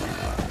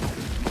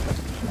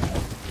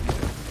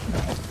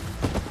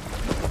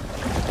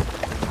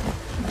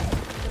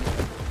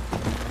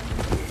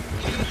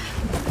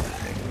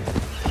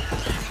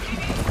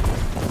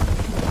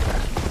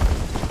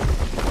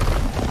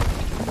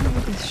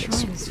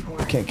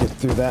 Can't get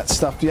through that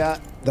stuff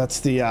yet. That's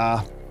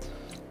the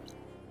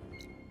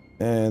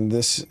and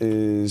this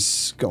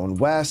is going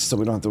west, so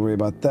we don't have to worry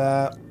about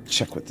that.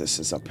 Check what this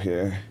is up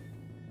here.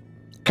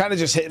 Kind of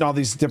just hitting all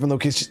these different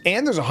locations,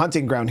 and there's a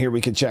hunting ground here we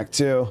could check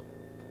too.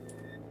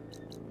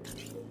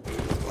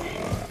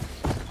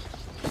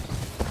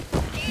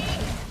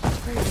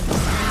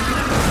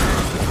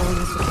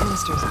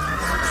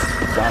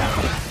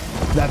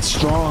 Wow, that's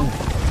strong.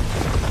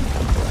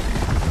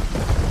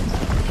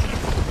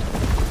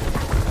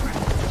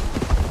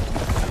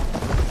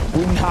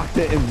 We knocked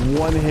it in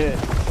one hit.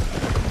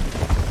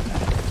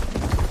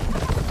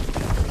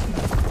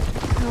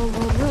 Oh,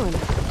 old ruin.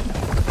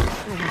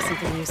 I have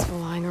something useful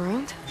lying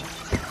around.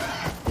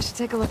 I should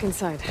take a look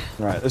inside.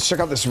 All right, let's check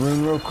out this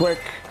rune real quick.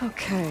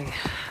 Okay,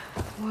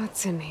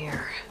 what's in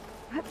here?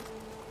 What?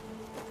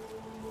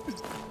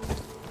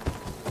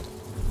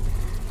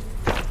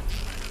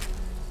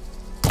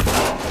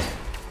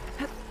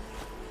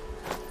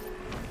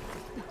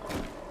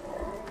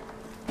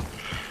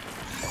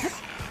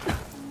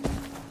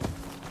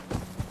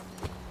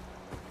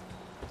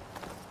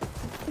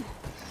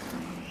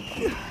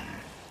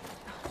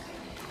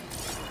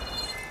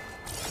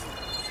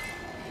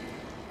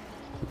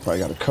 Probably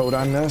got a code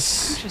on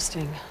this.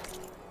 Interesting.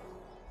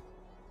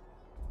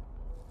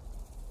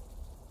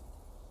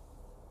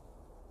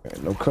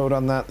 Okay, no code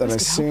on that I've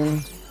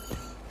seen.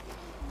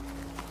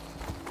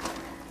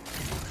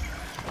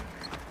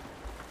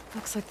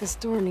 Looks like this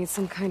door needs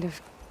some kind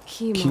of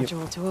key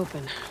module to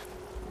open.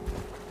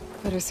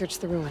 Better search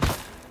the ruin.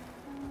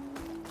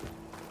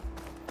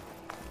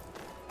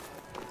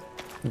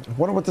 I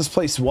wonder what this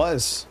place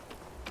was.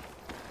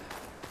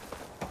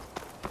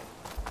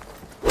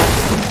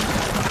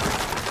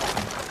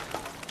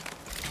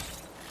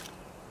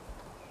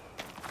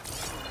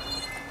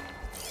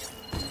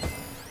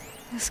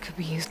 This could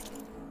be used.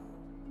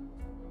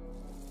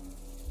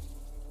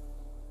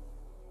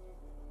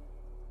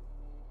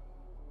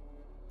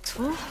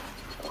 Useful.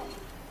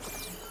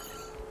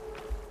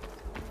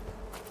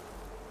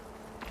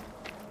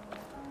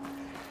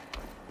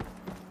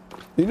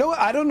 You know what?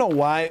 I don't know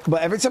why,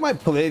 but every time I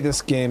play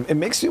this game, it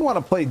makes me want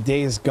to play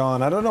Days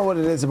Gone. I don't know what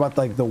it is about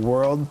like the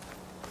world,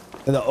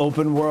 the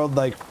open world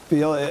like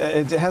feel.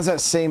 It has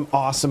that same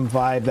awesome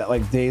vibe that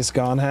like Days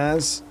Gone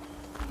has,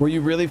 where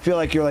you really feel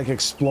like you're like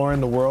exploring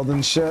the world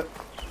and shit.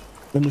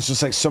 And there's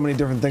just like so many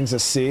different things to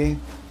see.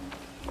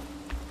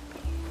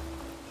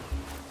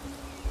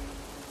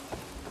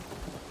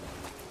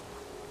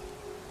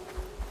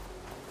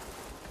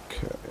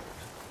 Okay.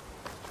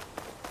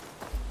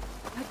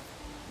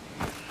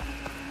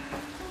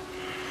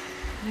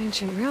 An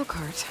ancient rail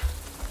cart.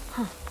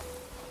 Huh.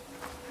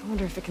 I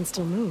wonder if it can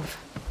still move.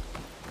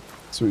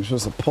 So we're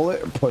supposed to pull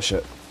it or push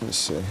it? Let me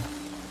see.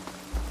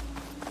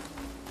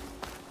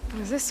 What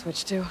does this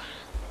switch do?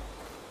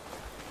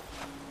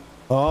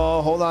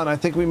 Oh, hold on. I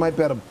think we might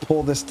be able to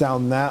pull this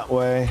down that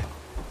way.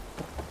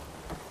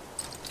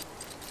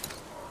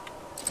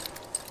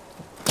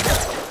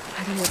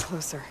 I can get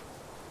closer.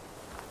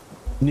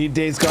 Need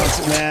Days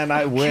Gone? Man,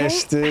 I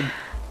wish, dude.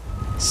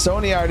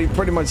 Sony already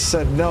pretty much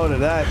said no to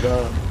that,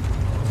 though.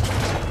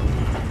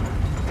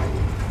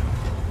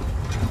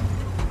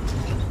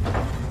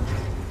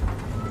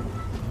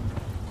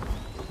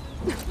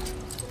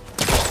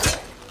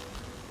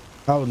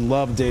 I would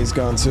love Days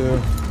Gone too.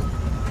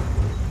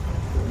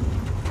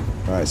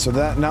 Alright, so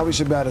that now we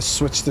should be able to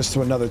switch this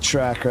to another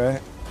track,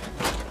 right?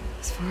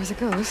 As far as it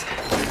goes.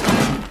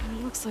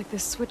 It looks like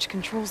this switch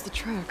controls the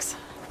tracks.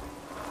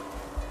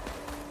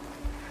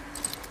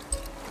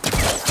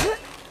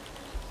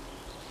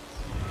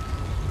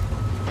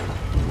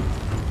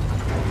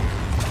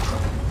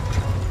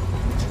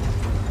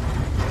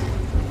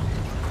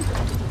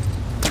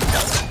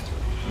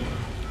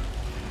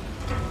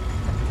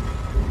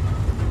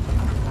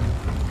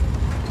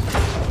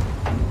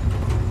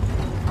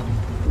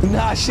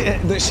 Nah, she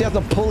has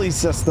a pulley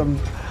system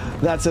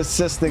that's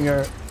assisting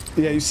her.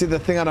 Yeah, you see the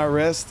thing on our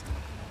wrist?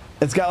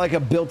 It's got like a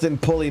built-in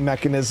pulley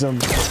mechanism.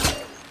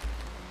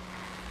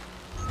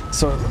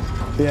 So,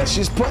 yeah,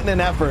 she's putting in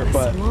effort,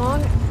 but...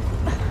 Long.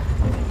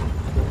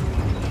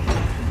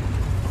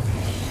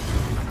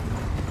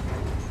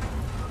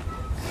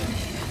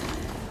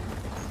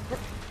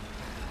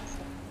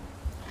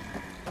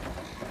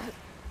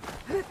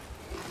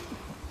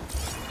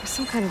 There's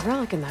some kind of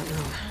relic in that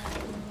room.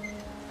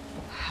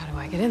 How do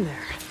I get in there?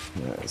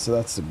 Alright, so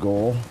that's the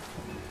goal.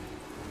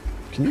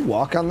 Can you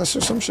walk on this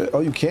or some shit? Oh,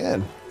 you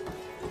can.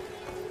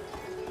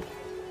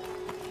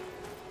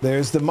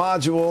 There's the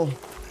module.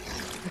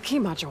 The key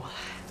module.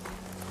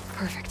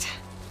 Perfect.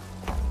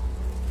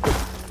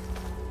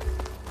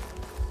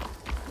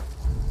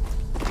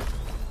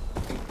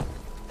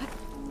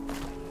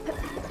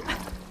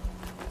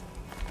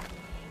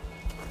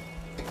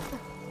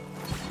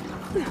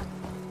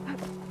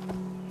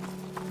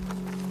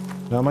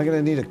 Now, am I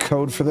gonna need a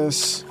code for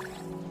this?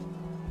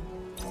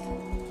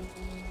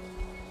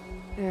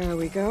 There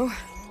we go.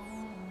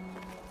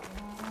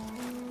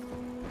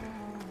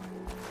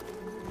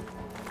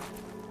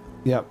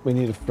 Yep, we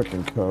need a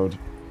freaking code.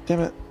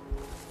 Damn it.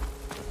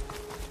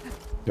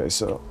 Okay,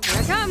 so Here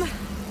I come.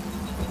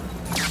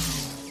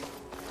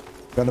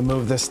 gotta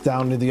move this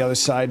down to the other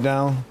side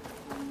now.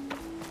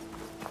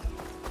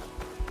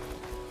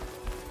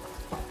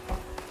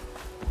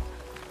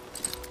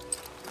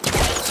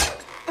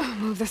 I'll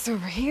move this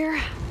over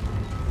here.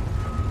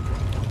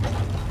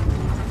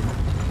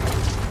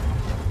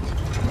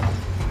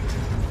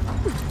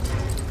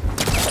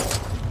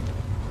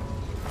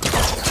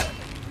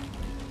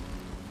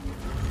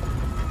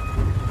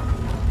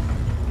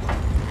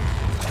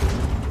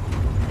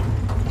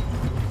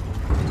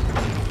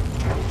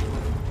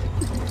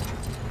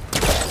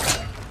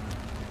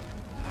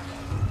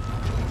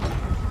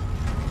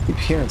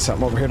 Hearing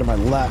something over here to my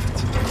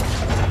left.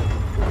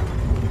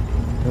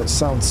 It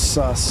sounds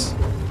sus.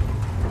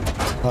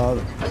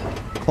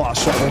 Claw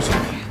shutters.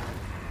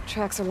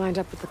 Tracks are lined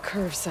up with the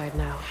curve side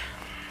now.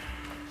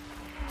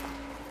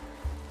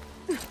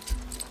 I'm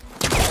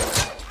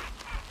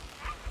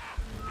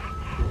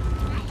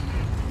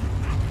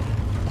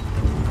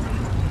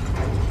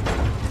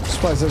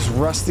surprised this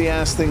rusty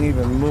ass thing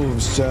even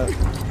moves, Jet.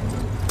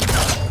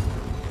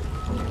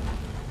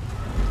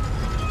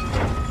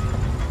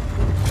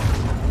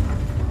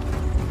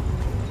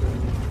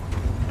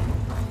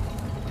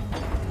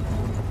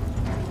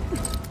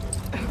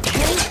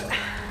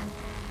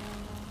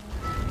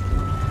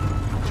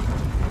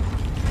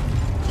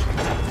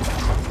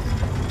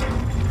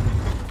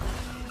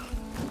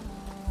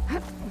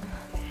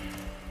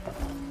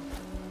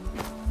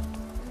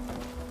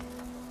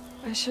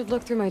 I should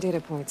look through my data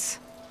points.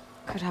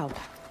 Could help.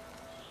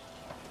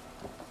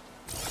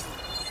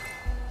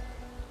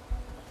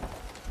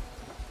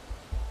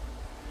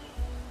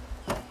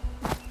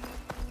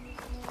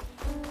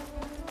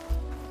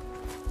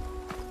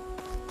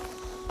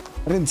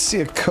 I didn't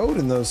see a code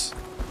in those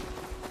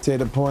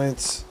data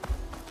points.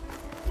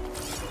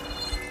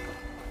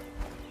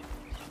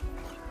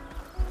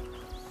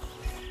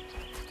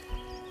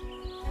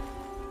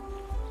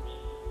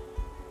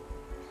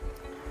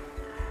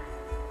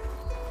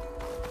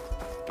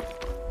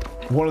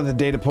 One of the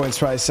data points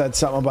probably said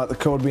something about the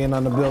code being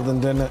on the building,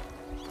 didn't it?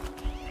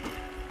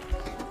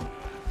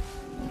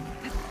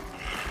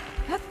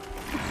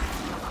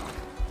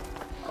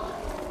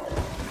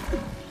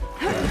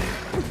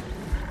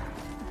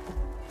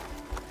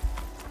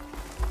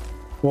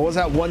 What was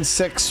that?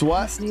 1-6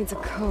 what? This needs a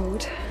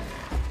code.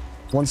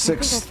 1-6. I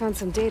think I found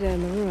some data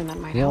in the ruin that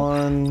might help.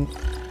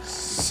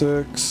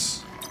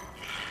 1-6.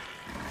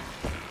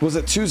 Was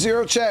it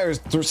 2-0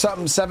 chat or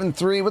something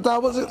 7-3? What the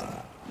hell was it?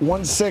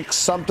 1-6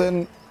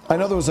 something. I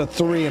know there was a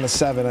 3 and a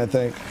 7, I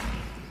think.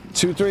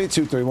 2-3,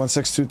 2-3,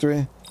 1-6,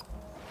 2-3.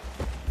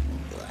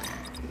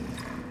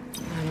 I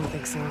don't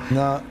think so.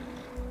 No.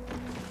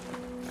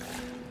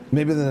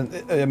 Maybe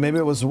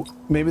it was a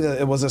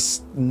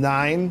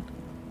 9.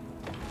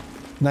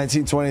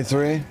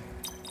 1923.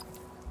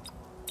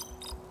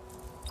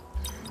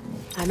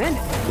 I'm in.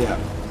 Yeah.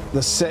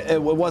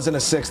 It wasn't a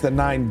 6. The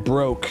 9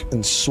 broke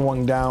and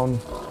swung down.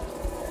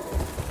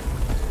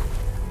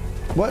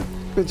 What?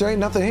 There ain't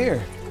nothing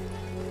here.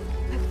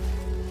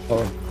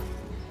 Oh.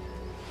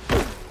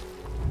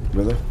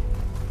 Really?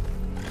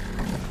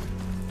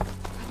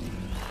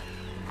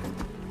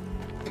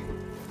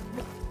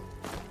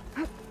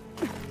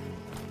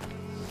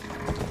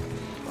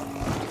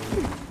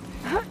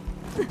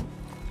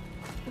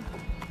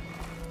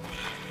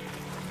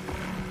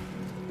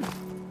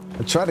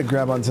 I tried to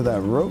grab onto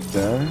that rope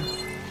there.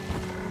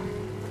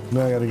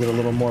 Now I gotta get a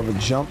little more of a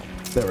jump.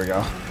 There we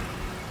go.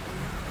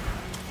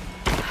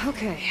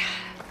 Okay.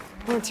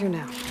 Where to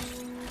now?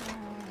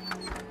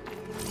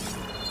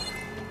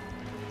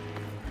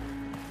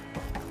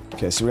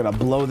 Okay, so we're gonna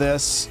blow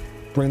this,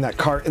 bring that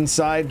cart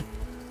inside.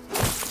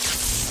 Blast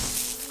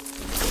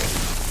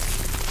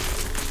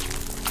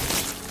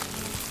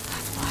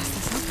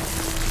this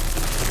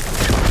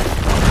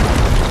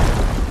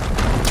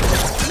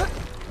open.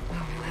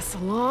 Moving this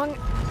along.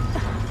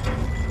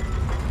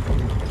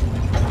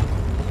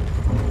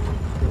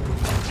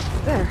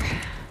 There.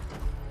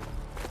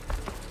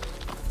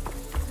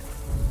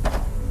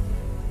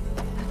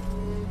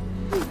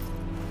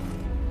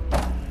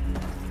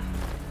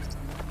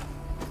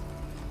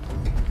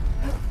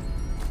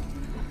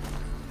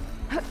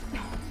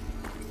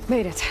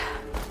 Made it.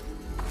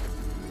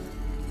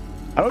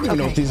 I don't even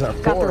know what these are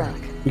got the for.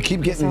 relic. We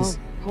keep getting So these.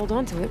 hold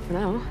on to it for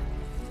now.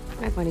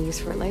 Might find a use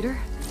for it later.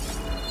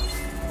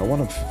 I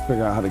want to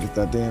figure out how to get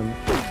that damn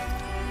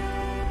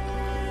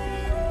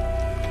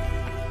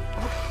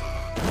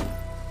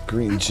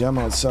green gem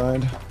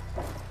outside.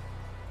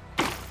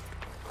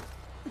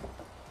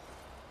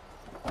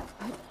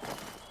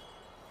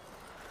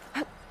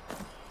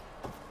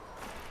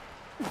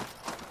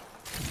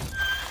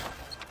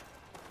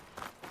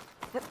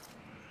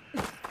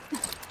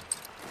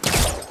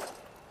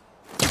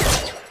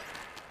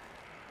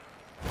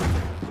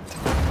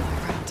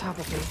 Right on top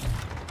of me.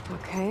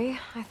 Okay,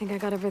 I think I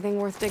got everything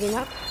worth digging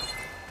up.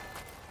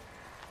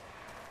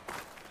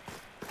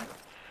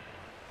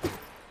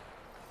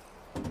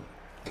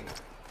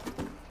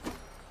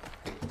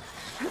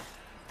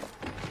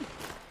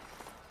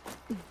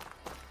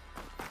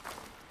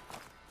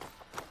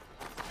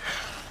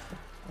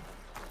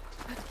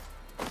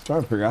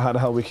 Trying to figure out how the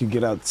hell we could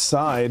get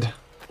outside.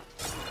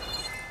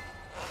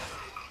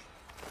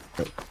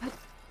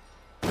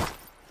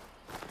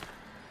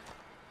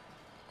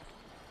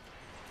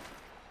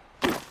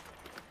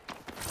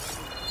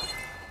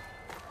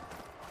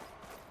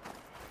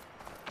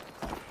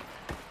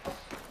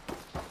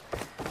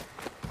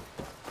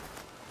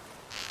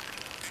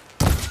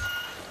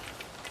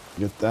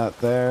 Get that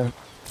there.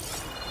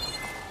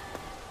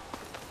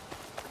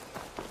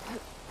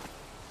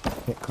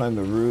 Can't climb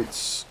the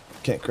roots.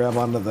 Can't grab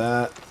onto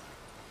that.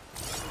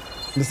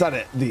 It's not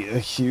a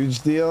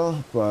huge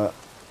deal, but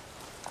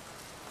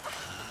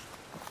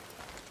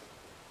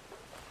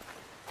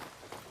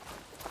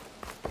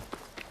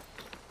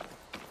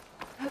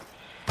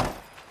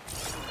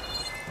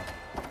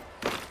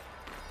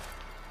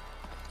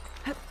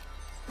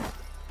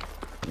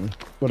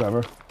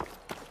whatever.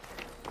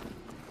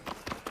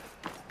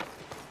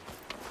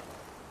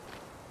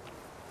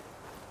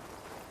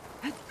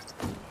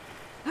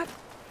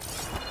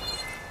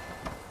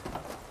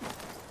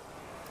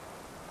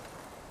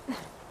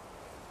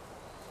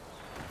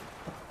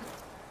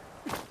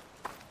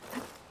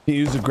 Can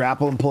you use a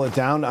grapple and pull it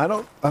down? I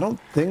don't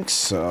think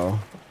so.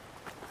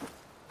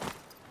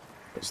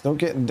 There's no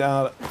getting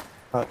down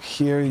out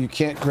here. You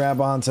can't grab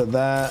onto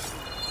that.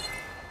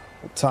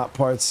 The top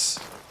parts.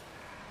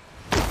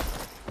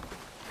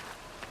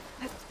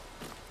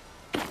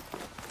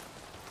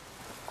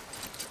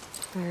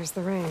 There's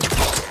the rain.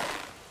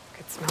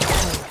 Could smell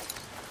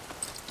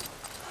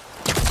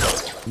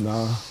it.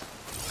 No.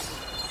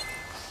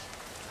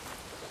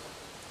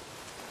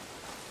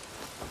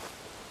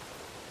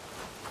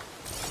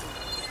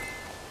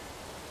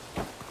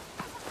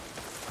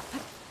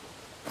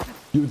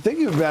 You would think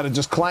you'd better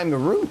just climb the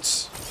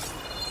roots.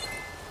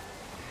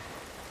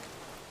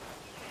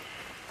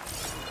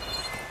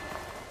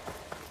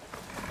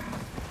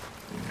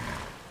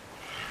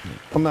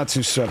 I'm not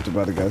too strapped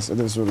about it, guys.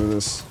 It is what it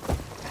is.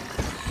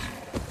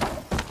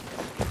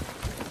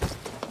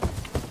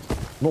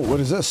 Oh,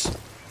 what is this?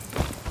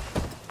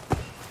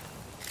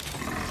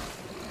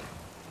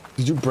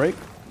 Did you break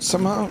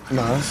somehow?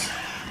 No.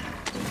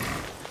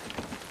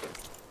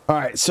 All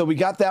right, so we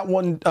got that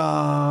one.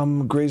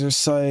 Grazer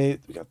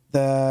site. We got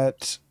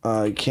that.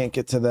 You can't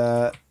get to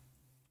that.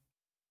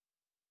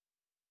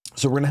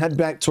 So we're gonna head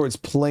back towards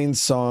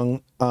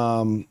Plainsong.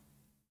 On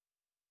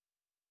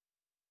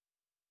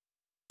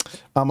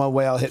my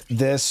way, I'll hit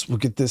this. We'll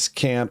get this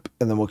camp,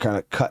 and then we'll kind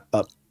of cut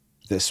up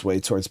this way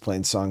towards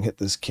Plainsong. Hit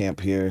this camp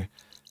here,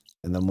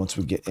 and then once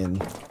we get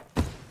in,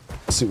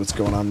 see what's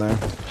going on there.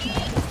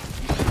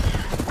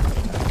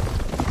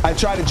 I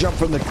tried to jump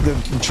from the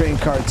train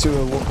car too.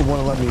 It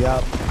wouldn't let me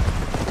up.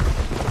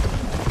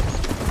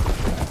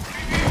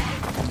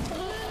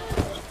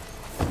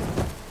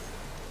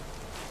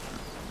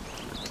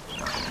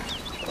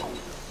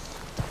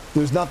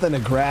 There's nothing to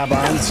grab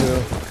onto.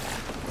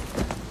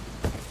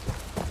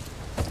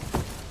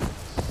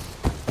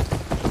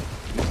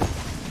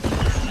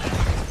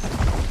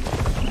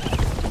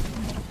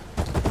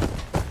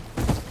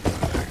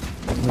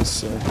 Let me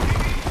see.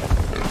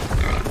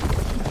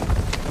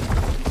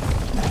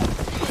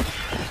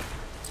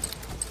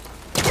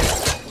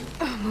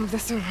 I'll move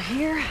this over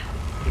here.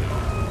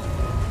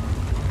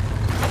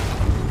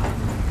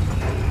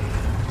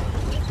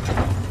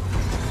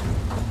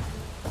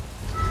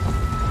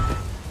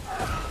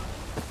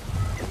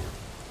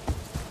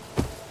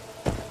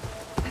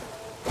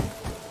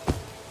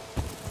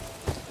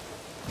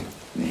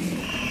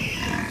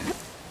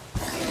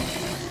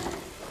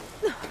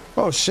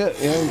 Oh shit,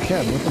 yeah you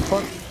can. What the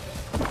fuck?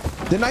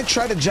 Didn't I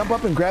try to jump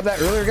up and grab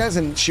that earlier, guys,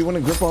 and she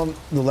wouldn't grip on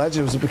the ledge?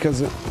 It was because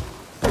it...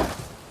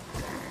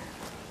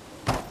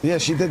 Yeah,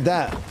 she did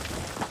that.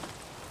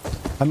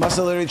 I must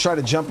have literally tried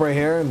to jump right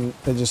here and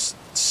it just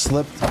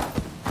slipped.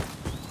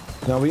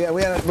 No, we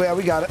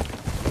got it.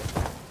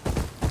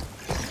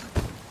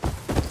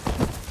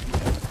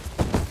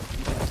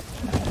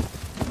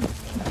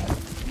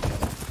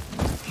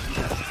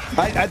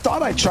 I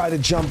thought I tried to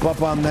jump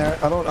up on there.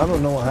 I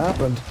don't know what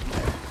happened.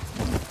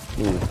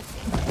 Ooh.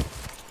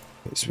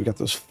 Okay, so we got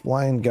those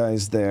flying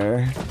guys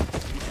there.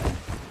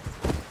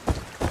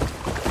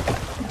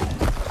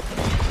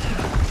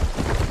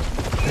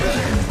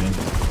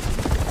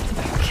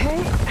 Okay.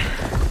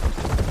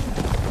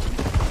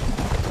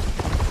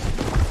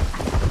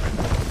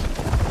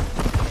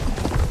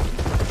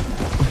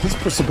 This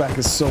bristleback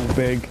is so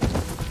big.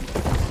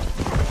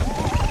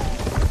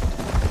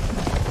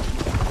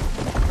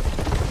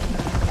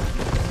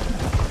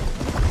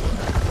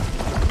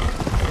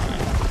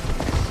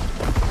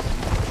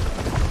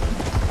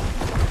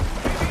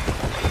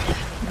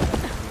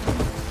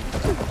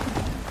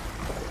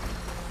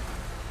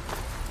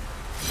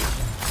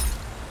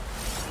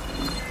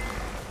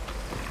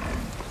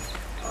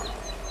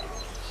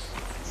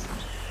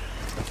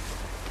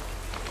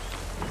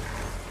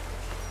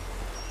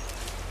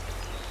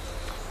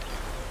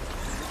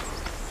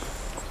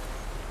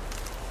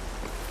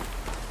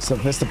 So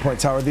Vista Point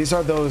Tower. These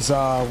are those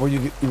where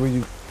you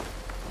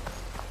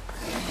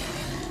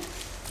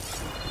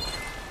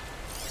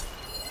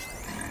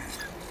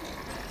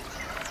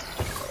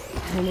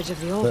An image of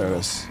the old there it one.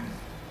 is.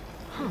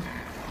 Huh.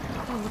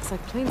 Oh, it looks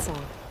like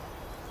Plainsong.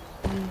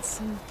 And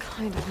some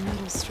kind of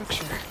metal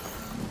structure.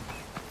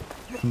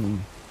 Hmm.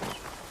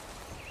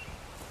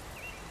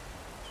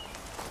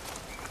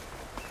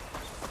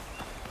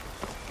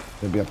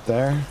 Maybe up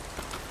there.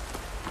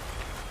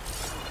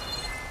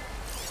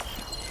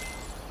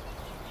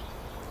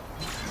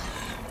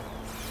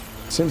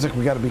 Seems like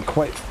we got to be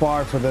quite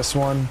far for this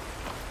one.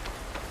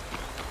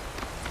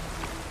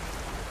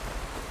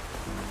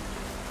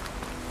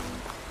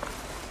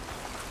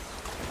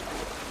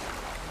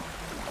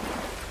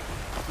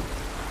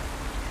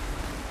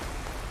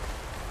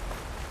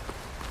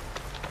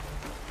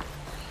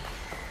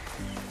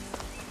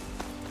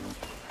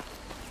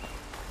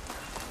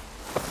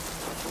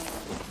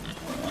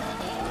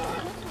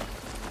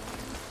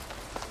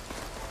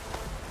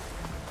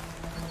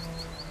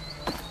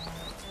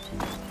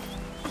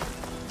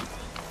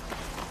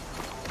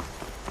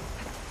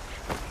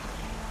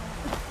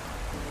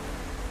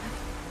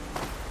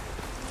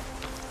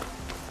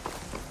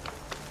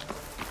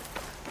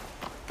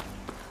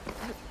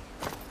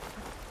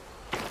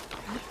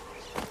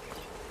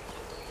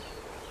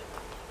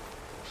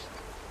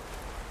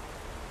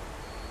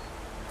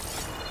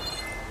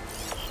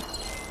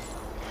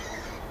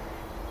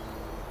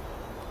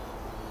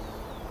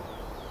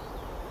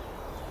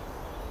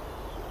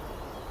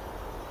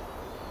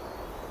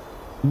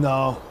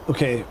 No.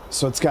 Okay,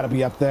 so it's got to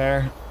be up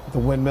there. The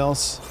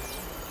windmills.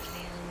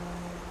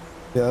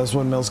 Yeah, those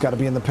windmills got to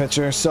be in the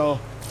picture. So,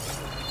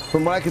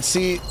 from what I could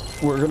see,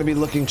 we're going to be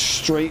looking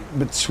straight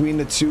between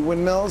the two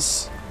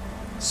windmills.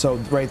 So,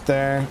 right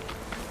there.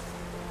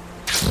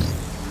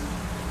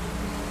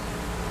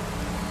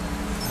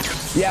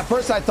 Yeah, at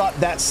first I thought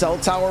that cell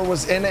tower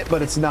was in it,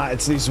 but it's not.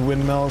 It's these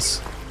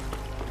windmills.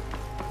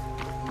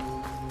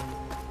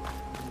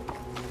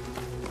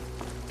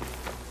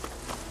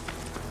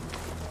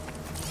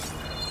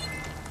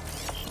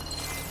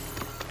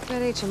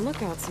 That HM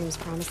lookout seems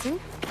promising.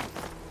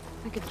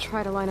 I could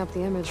try to line up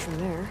the image from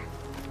there.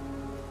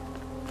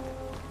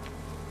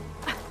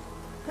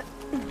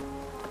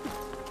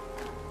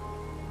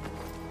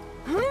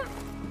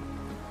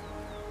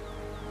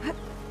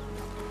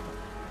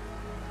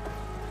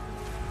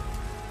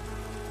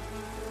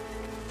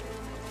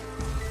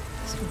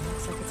 This one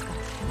looks like it's got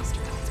a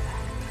canister on its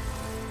back.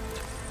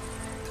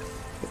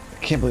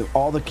 I can't believe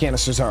all the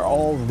canisters are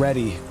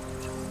already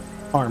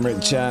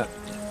armored, chat.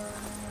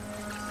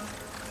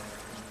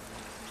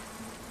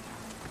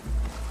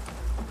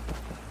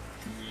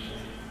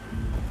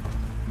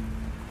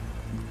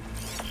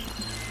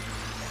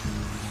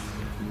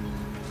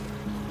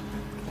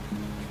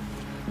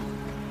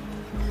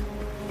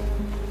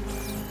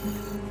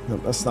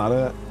 Nope, that's not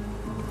it.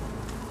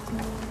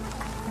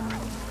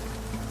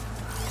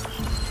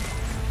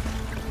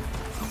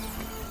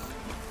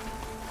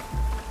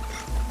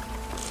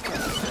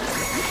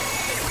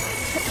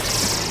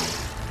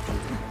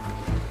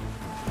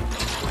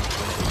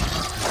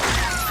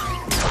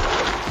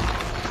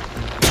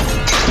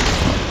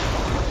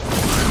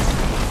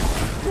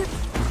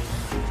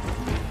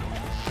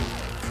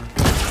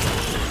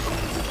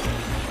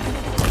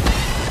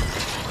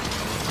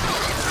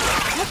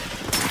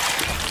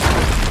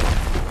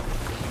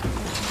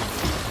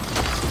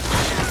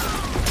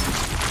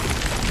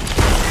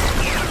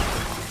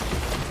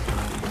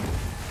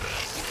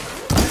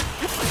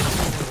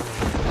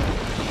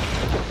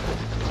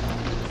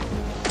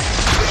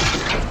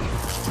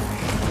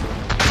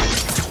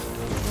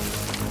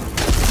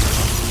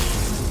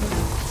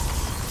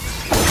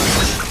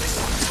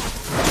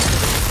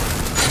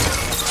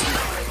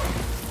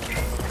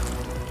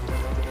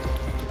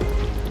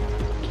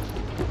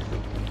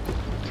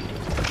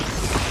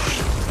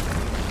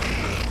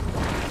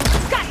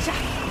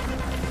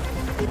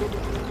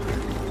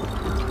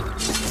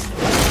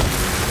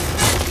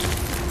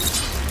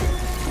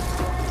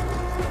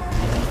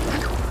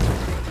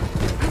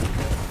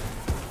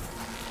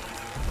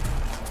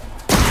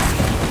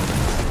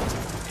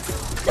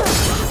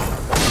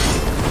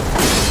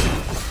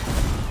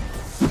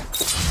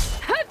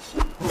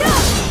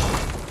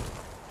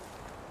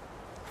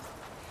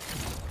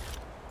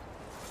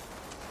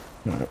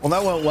 Well,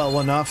 that went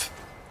well enough.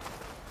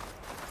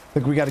 I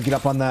think we got to get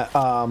up on that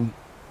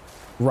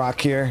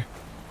rock here.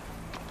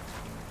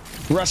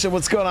 Russia,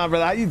 what's going on,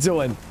 brother? How you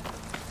doing?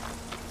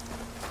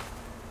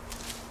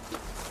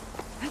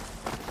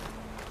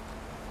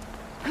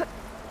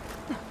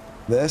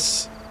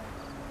 This?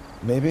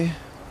 Maybe?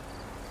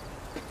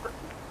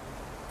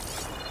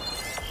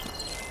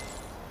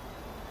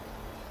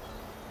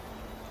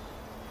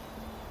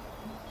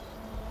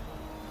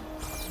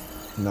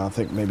 No, I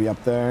think maybe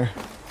up there.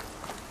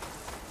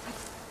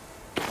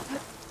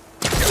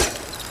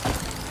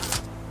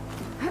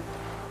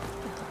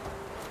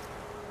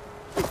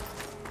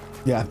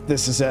 Yeah,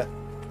 this is it.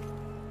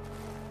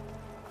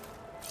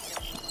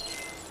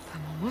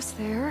 I'm almost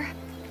there.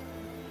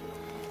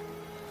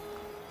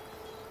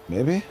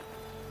 Maybe?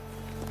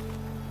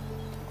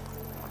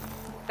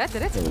 That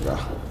did it. There we go.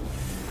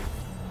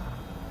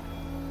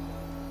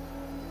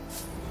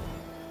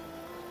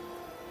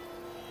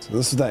 So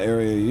this is that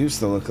area used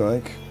to look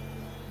like.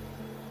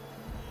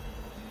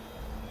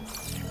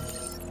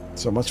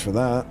 So much for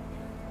that.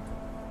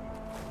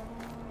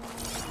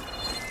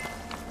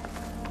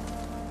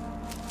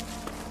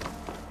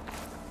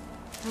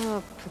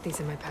 I'll put these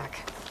in my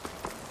pack.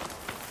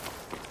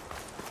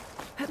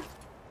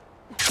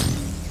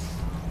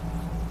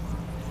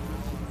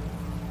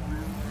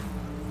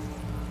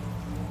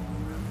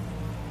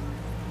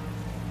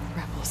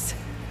 Rebels.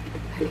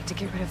 I need to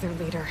get rid of their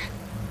leader.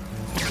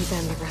 Maybe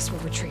then the rest will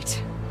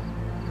retreat.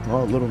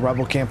 Oh, a little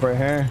rebel camp right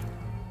here.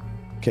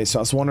 Okay, so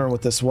I was wondering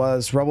what this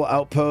was. Rebel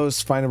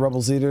outpost, find a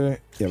rebel's leader.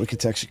 Yeah, we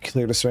could actually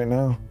clear this right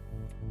now.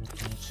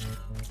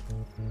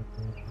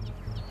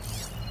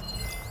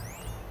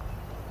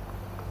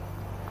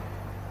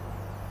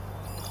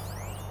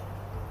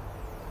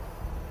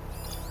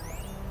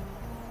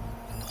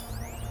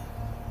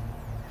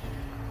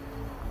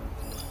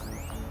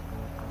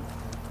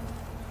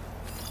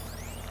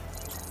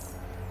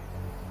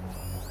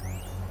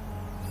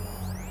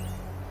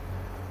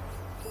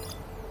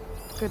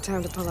 Good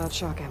time to pull out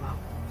shock ammo.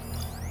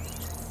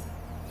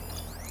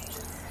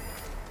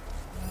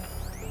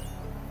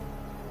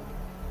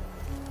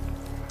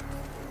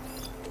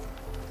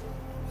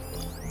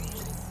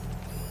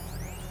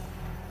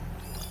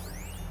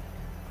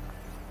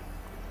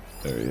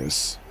 There he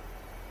is.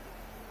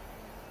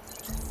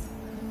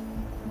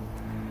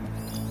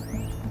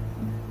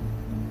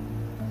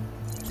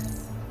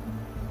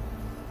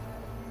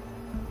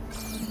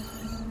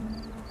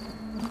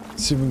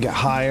 See if we can get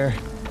higher.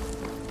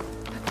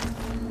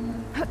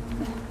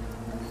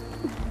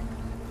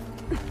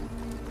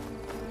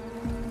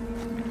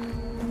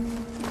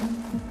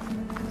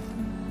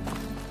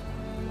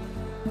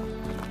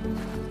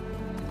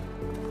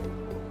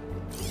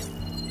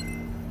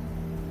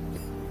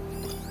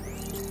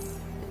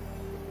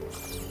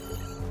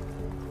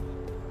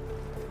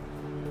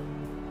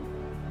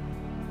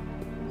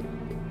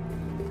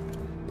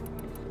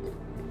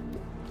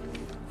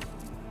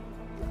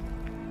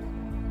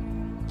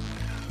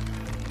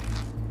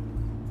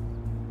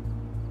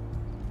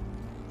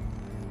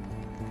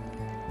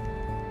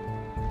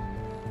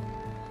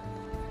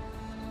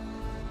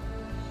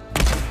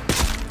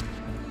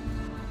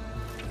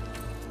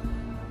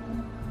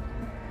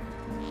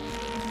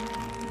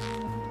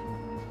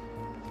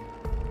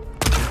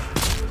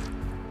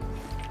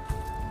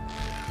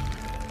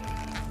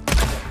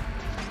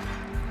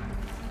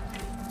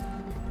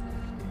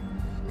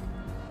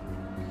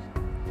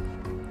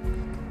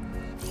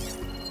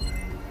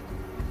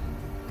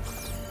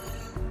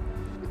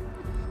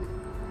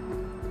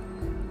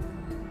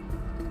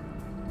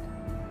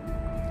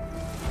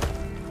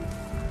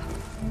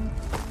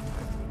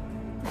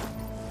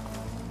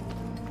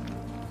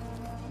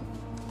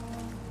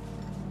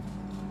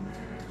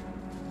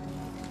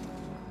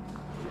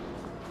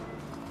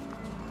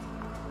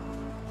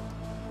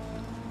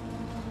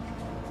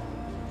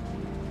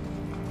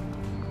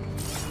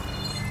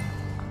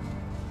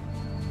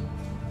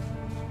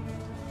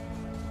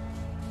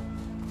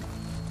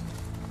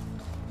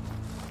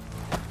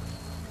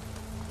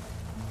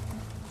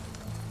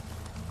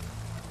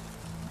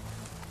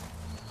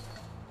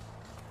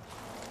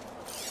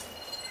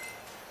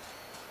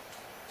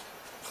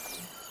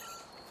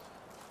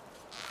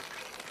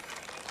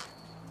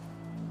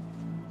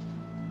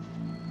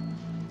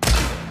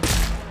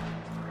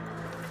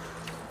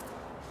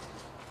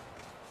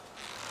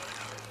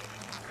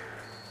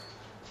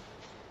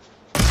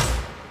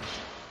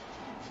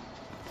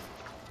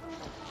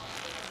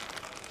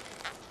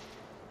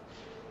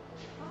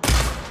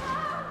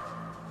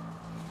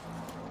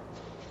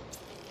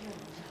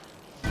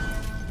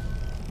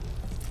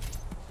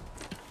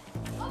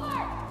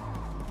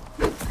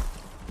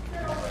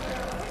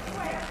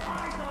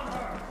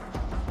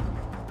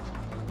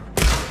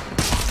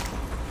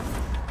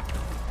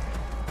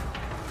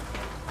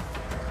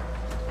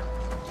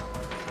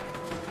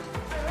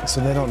 so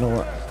they don't know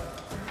what.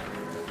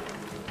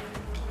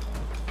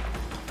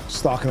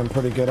 Stalking them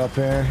pretty good up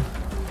here.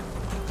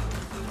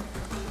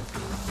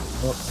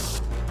 Oh.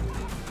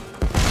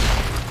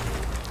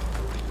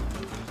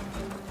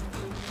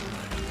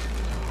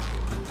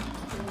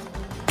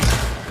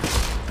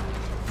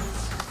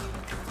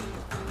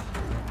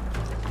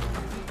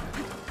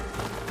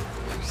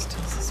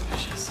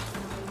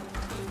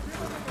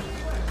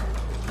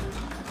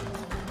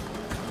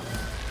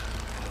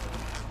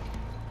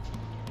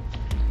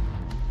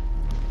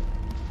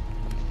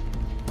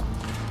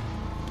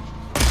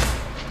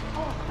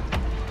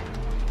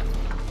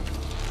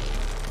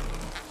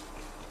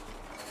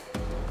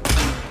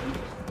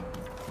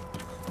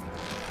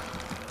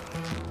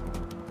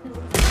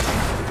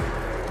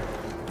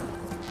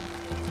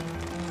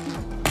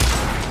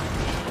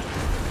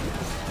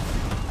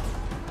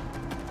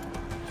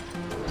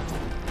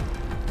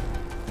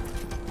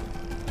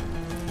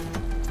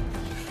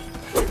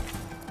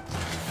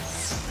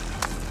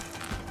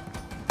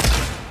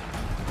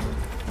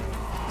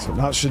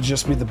 That should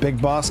just be the big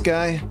boss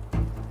guy.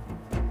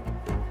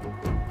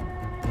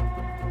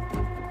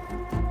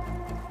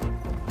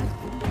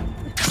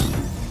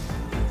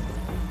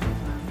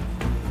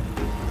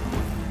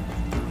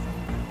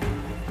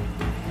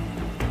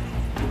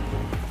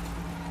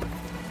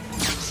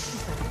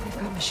 They've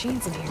got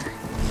machines in here.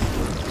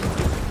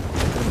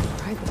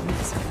 Ride them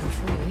to set them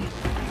free.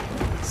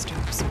 Stir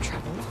up some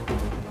trouble.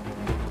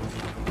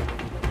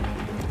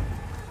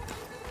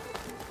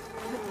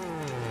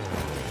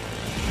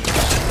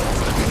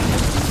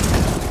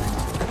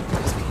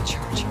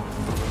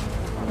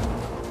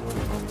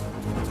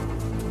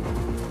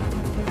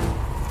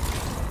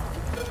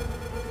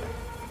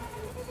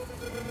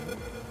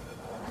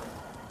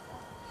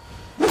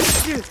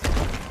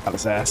 Got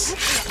his ass.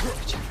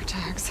 Check for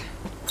tags.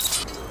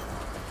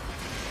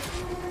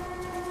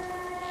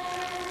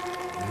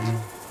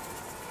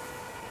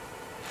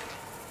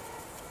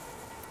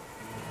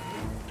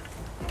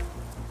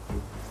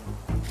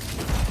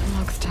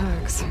 Unlock the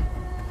tags.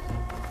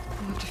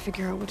 We'll have to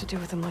figure out what to do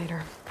with them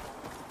later.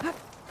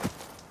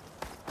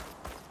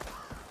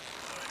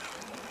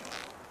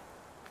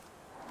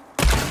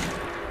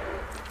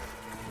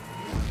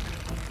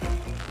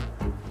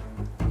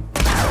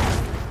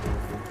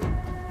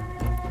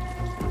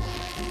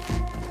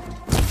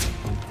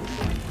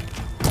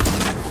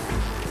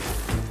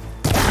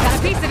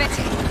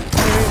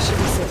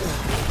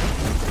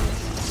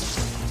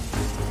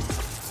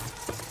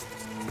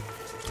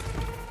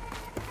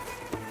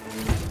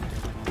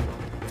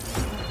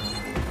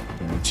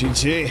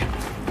 GG.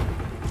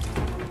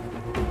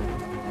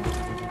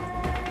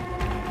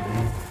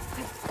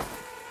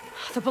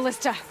 The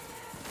ballista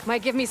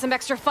might give me some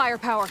extra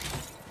firepower.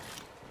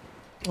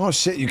 Oh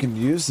shit, you can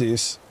use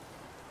these.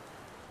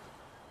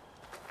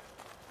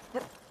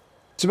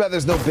 Too bad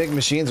there's no big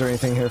machines or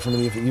anything here for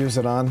me to use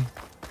it on.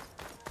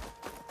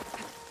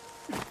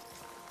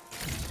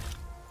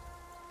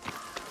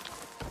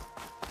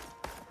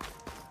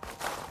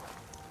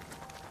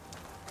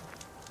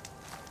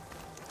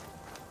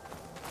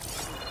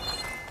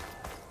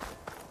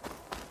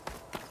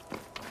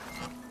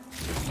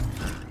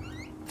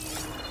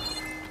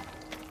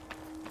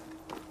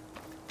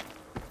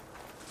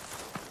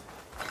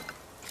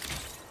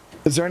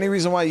 Is there any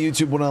reason why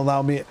YouTube wouldn't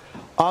allow me?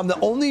 The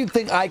only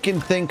thing I can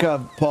think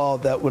of, Paul,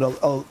 that would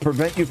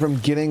prevent you from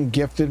getting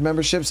gifted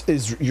memberships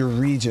is your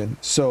region.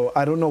 So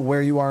I don't know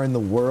where you are in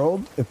the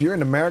world. If you're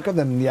in America,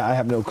 then yeah, I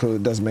have no clue.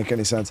 It doesn't make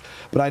any sense.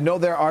 But I know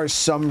there are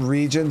some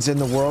regions in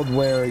the world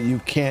where you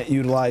can't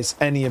utilize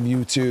any of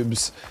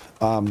YouTube's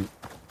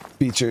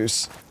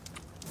features.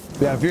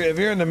 Yeah, if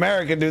you're in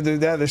America, dude,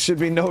 there should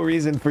be no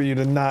reason for you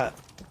to not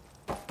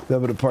be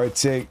able to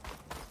partake.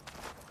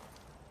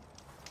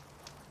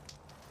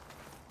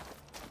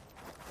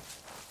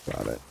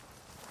 Got it.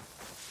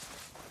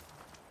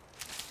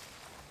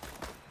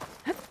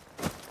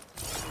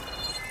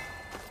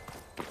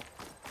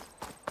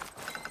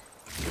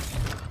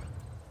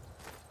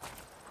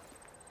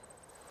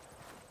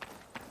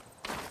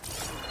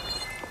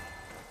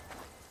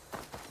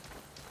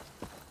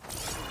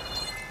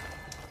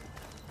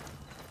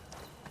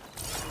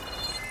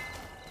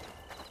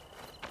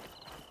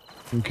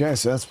 Okay,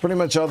 so that's pretty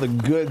much all the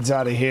goods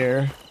out of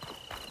here.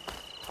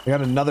 We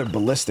got another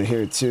ballista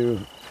here too.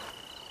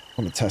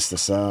 I'm gonna test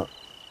this out.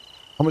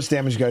 How much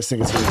damage you guys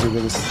think it's gonna do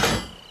to this?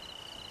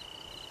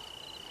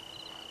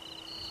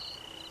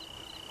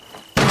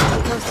 The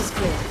coast is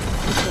clear.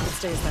 Let's hope it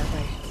stays that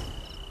way.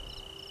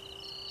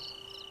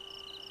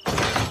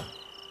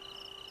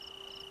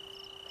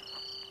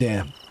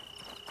 Damn.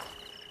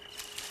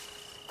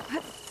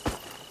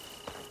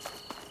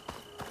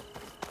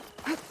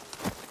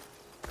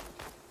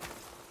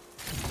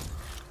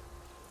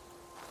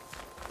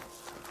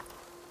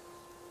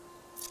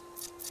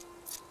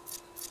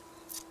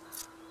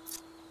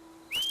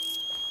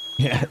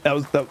 Yeah,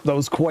 that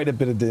was quite a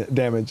bit of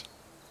damage.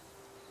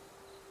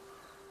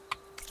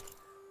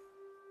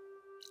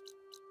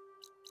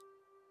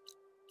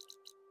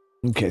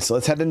 Okay, so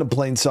let's head into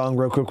Plainsong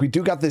real quick. We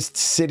do got this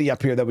city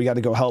up here that we got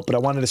to go help, but I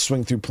wanted to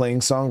swing through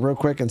Plainsong real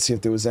quick and see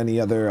if there was any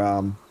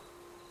other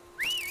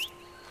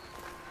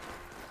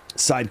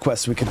side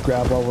quests we could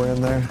grab while we're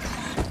in there.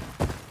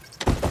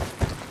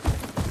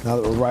 Now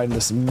that we're riding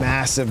this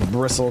massive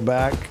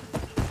bristleback.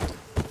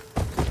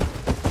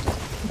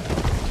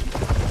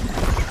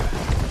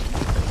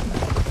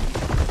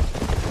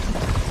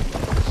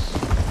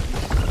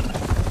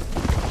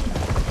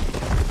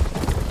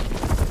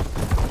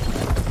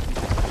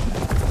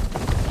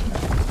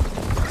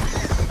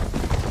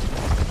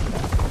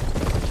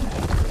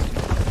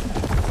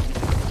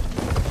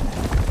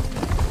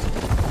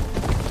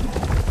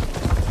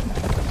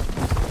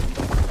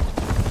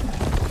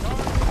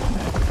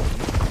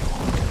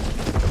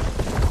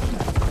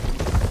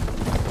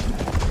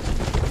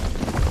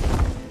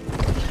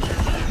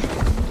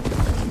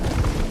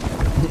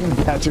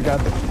 Patrick got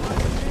the...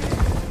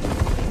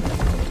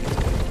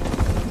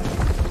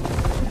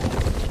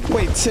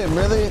 Wait, Tim,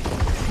 really?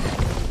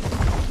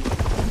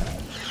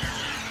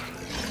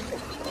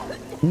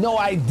 No,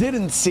 I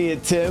didn't see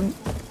it, Tim.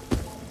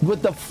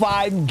 With the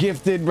 5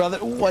 gifted brother.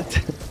 What?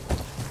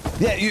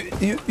 Yeah,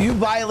 you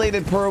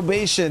violated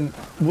probation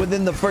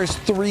within the first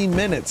 3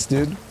 minutes,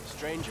 dude.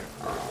 Stranger,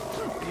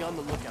 be on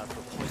the lookout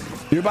for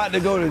poison. You're about to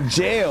go to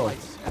jail.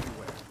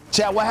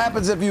 Chat, what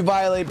happens if you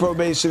violate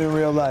probation in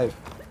real life?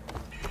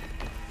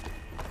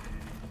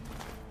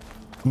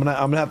 I'm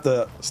gonna have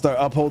to start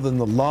upholding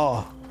the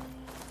law.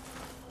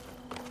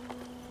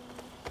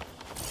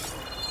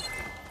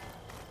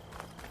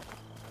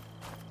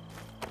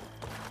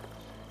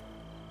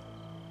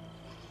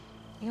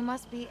 You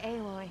must be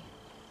Aloy.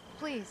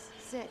 Please,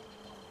 sit.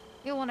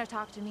 You'll want to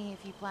talk to me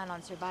if you plan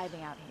on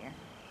surviving out here.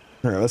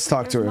 All right, let's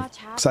talk to her. Much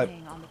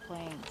happening on the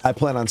plains. I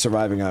plan on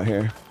surviving out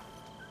here.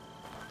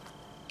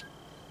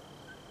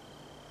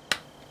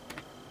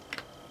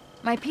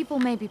 My people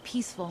may be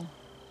peaceful,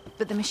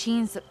 but the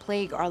machines that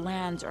plague our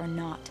lands are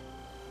not.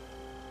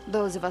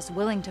 Those of us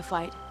willing to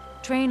fight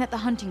train at the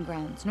hunting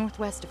grounds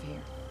northwest of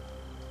here.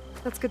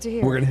 That's good to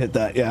hear. We're gonna hit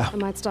that, yeah. I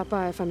might stop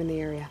by if I'm in the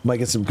area. Might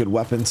get some good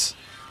weapons.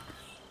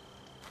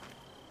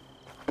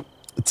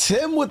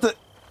 Tim with the...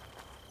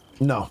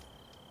 No.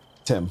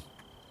 Tim.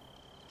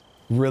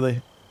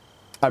 Really?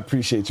 I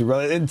appreciate you,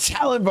 brother. And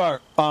Talonbar,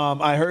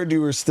 I heard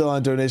you were still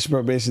on donation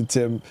probation,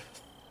 Tim.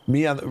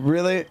 Me on the...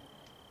 Really?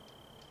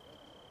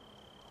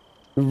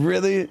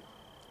 Really?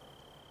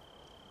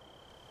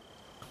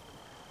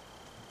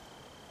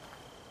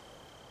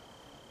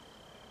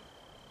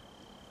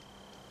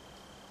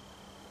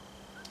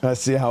 I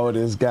see how it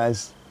is,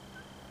 guys.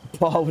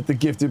 Paul with the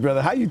gifted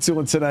brother. How you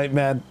doing tonight,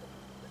 man?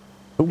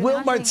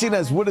 Will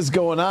Martinez, what is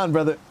going on,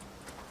 brother?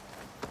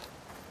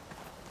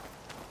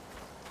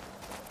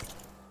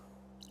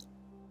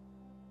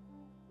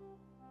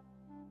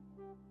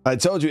 I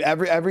told you,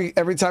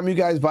 every time you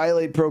guys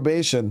violate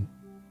probation,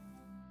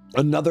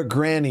 another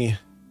granny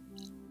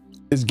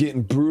is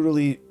getting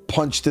brutally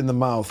punched in the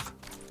mouth.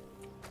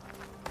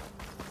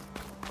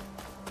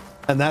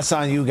 And that's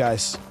on you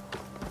guys.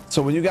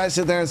 So when you guys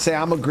sit there and say,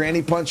 I'm a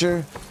granny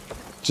puncher,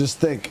 just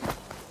think,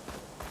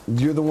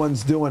 you're the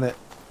ones doing it.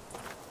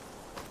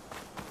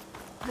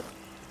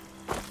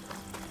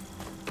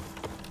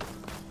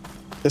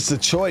 It's a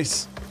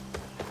choice.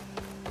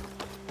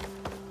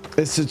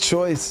 It's a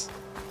choice.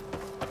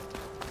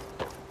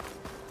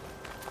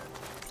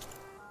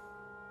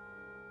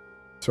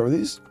 So are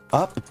these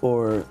up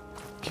or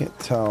can't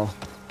tell?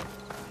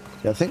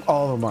 Yeah, I think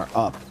all of them are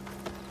up.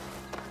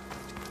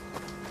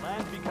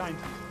 Land be kind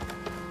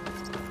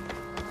to you.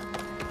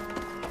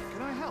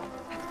 Can I help?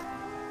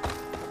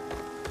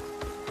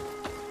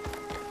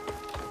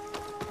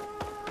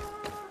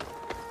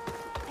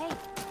 Hey.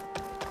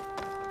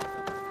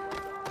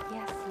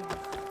 Yes, yes.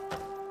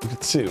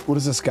 Let's see. What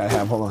does this guy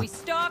have? Hold on. We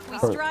stalk, we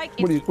Or, strike.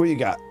 what do you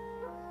got?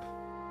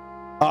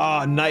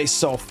 Ah, nice.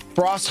 So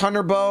frost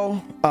hunter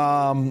bow,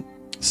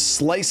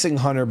 slicing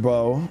hunter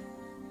bow.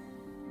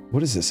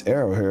 What is this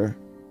arrow here?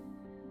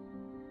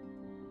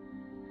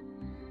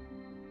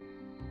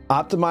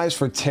 Optimized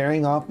for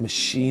tearing off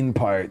machine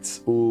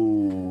parts.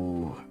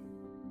 Ooh.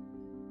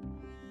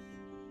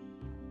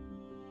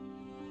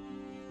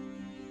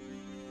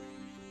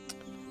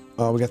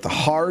 We got the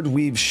hard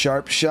weave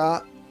sharp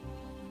shot.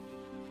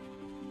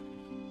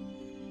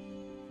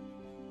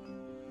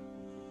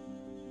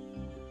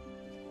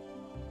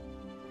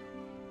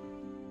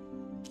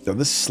 So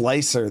this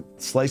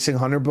slicing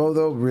hunter bow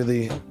though,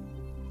 really.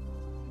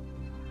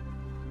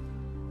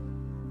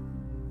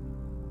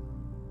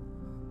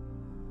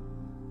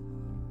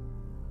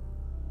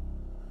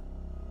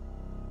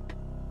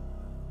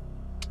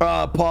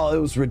 Paul, it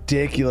was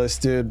ridiculous,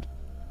 dude.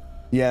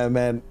 Yeah,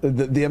 man.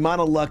 The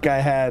amount of luck I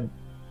had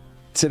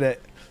today.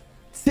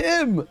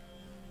 Tim!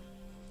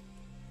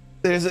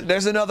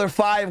 There's another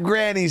 5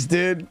 grannies,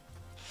 dude.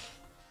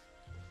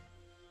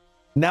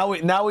 Now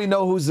we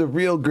know who's the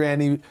real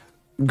granny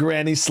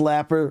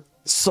slapper.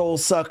 Soul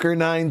Sucker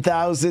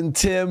 9000,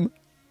 Tim.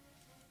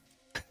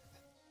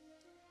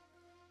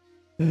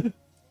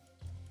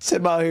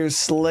 I'm out here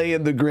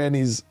slaying the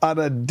grannies on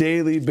a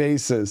daily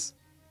basis.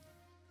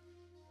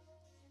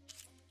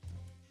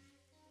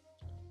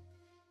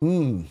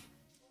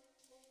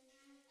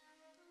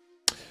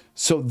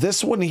 So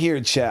this one here,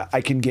 chat,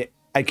 I can get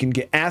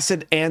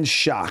acid and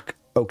shock,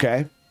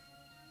 okay?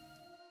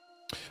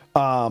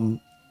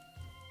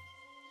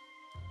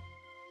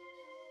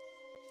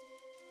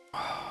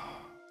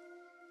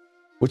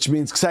 Which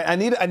means cuz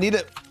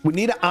we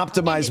need to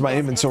optimize my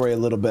inventory a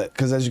little bit,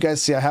 cuz as you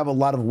guys see I have a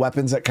lot of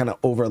weapons that kind of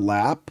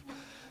overlap,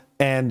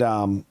 and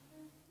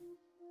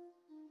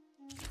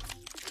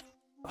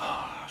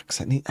cuz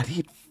I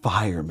need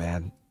fire,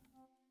 man.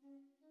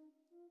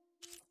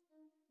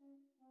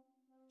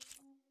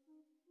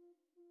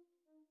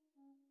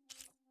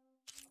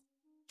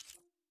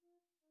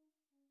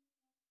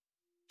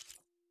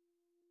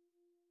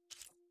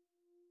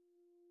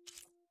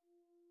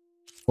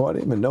 Oh, I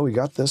didn't even know we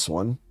got this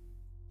one.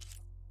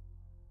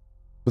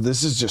 But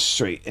this is just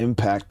straight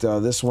impact.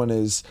 This one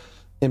is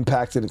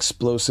impact and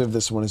explosive.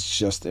 This one is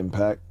just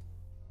impact.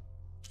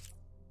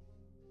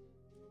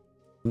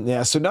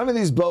 Yeah, so none of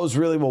these bows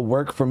really will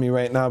work for me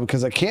right now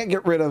because I can't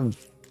get rid of...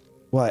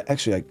 Well,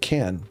 actually, I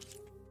can.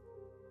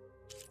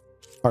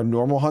 Our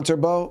normal hunter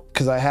bow,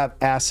 because I have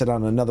acid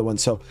on another one.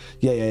 So,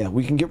 yeah.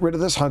 We can get rid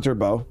of this hunter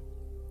bow.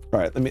 All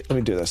right, let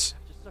me do this.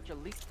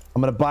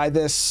 I'm going to buy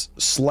this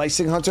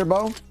slicing hunter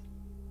bow.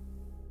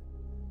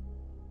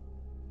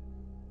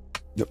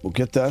 Yep, we'll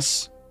get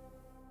this.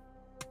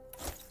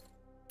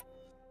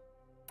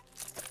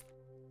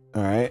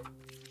 All right.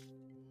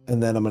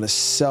 And then I'm going to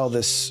sell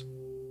this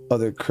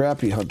other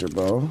crappy hunter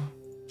bow.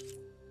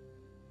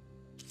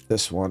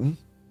 This one.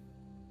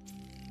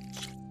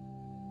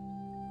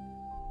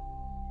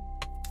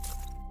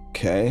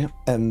 Okay.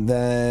 And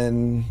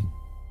then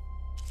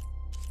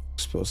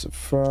explosive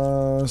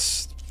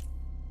frost.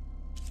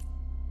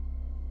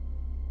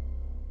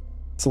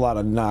 It's a lot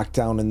of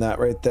knockdown in that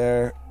right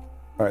there.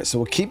 All right, so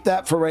we'll keep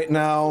that for right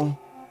now.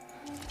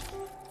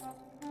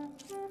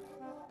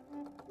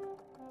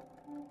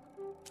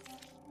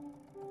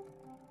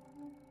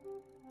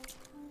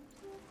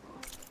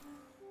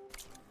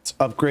 Let's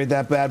upgrade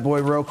that bad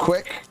boy real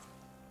quick.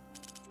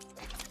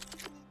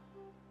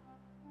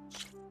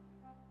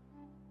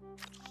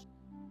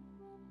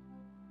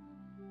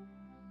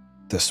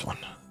 This one,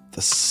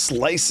 the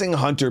slicing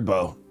hunter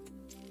bow.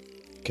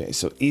 Okay,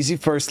 so easy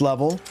first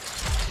level.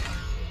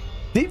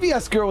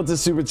 DVS girl with the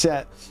super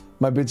chat.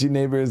 My bitchy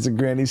neighbor is a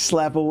granny.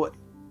 Slap away.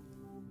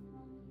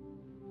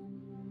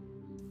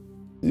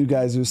 You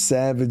guys are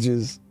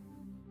savages.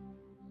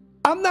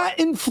 I'm not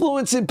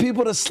influencing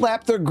people to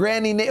slap their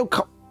granny nail.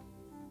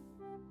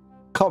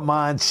 Come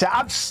on,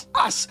 chat.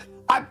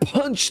 I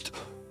punched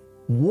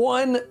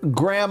one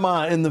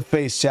grandma in the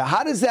face, chat.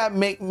 How does that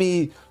make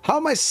me? How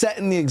am I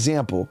setting the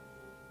example?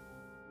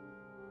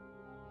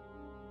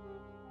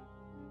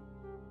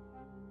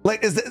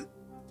 Like, is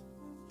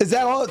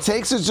that all it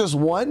takes? Is just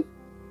one?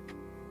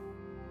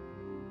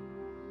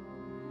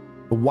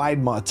 A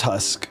wide maw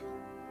tusk.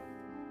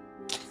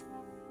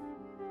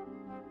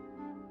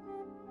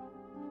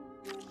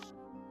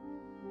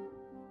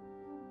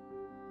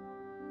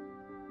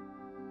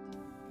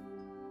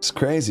 It's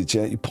crazy,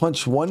 chat. You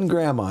punch one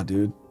grandma,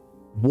 dude.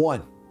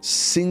 One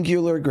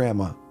singular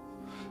grandma.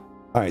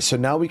 All right, so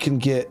now we can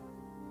get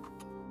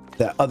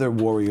that other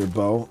warrior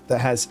bow that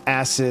has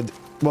acid.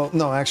 Well,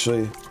 no,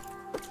 actually,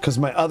 because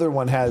my other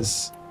one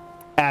has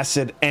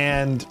acid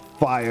and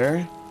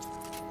fire.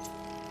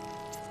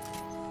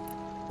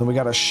 Then we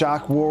got a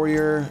shock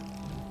warrior.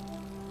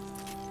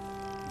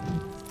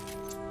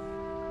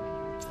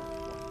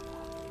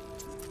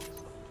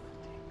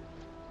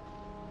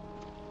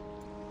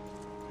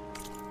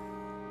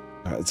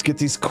 All right, let's get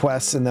these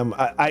quests, and then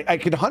I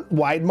could hunt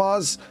wide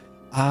maws.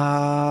 Where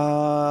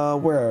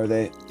are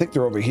they? I think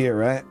they're over here,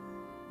 right?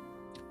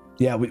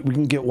 Yeah, we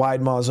can get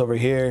wide maws over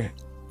here.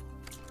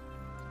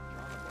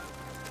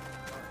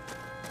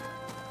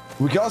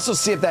 We can also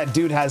see if that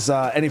dude has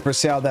any for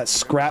sale at that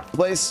scrap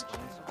place.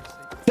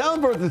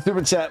 Downvote the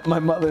super chat. My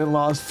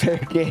mother-in-law's fair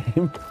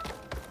game.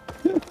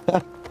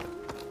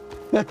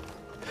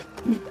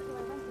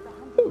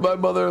 My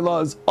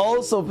mother-in-law is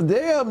also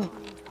damn.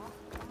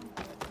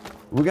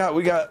 We got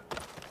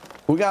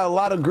a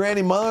lot of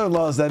granny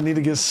mother-in-laws that need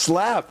to get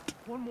slapped.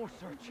 One more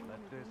search.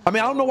 I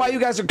mean, I don't know why you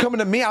guys are coming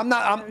to me. There is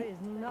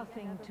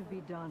nothing to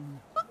be done.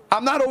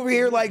 I'm not over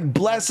here like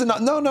blessing.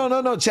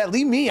 No, chat.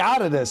 Leave me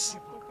out of this.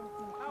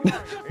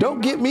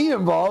 Don't get me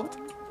involved.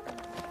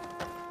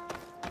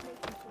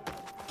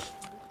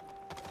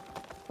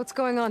 What's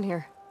going on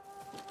here?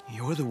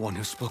 You're the one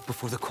who spoke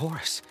before the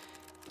chorus.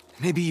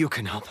 Maybe you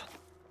can help.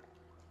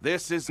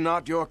 This is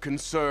not your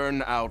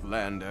concern,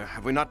 Outlander.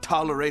 Have we not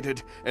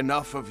tolerated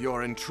enough of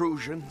your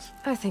intrusions?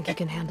 I think you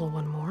can handle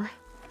one more.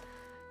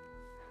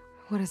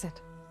 What is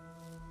it?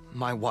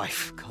 My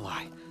wife,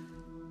 Kalai.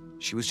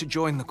 She was to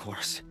join the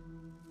chorus.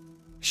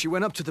 She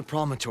went up to the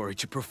promontory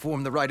to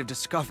perform the rite of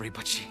discovery,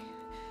 but she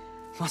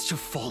must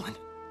have fallen.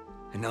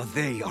 And now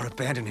they are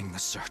abandoning the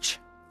search.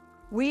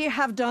 We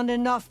have done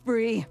enough,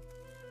 Bree.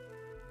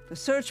 The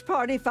search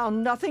party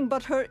found nothing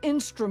but her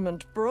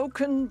instrument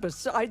broken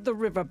beside the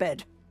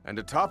riverbed. And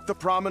atop the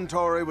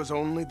promontory was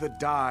only the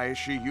dye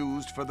she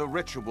used for the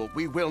ritual.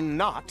 We will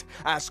not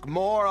ask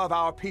more of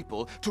our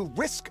people to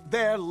risk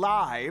their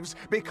lives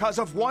because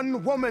of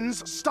one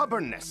woman's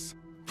stubbornness.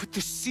 But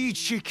the seed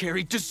she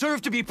carried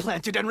deserved to be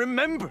planted and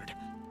remembered.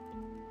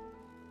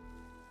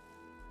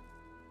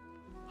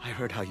 I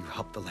heard how you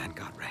helped the land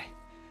god Ray.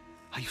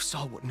 How you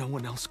saw what no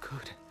one else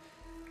could.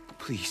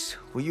 Please,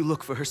 will you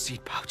look for her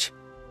seed pouch?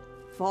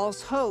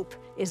 False hope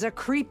is a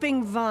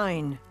creeping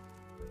vine.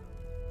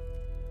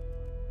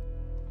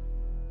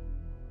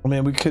 I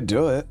mean, we could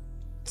do it.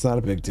 It's not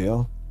a big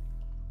deal.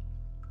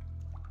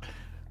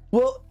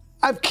 Well,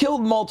 I've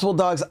killed multiple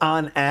dogs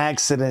on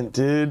accident,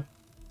 dude.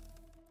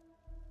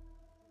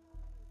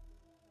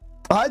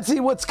 Hudzy,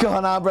 what's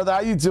going on, brother? How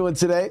you doing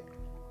today?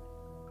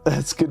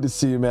 It's good to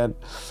see you, man.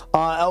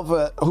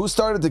 Alpha, who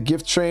started the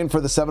gift train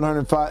for the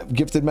 705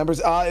 gifted members?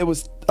 It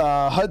was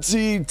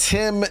Hudzy,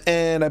 Tim,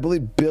 and I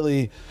believe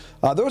Billy.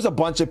 There was a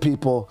bunch of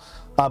people,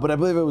 but I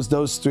believe it was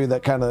those three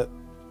that kind of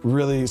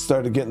really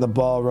started getting the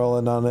ball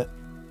rolling on it.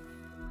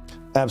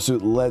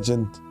 Absolute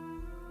legend.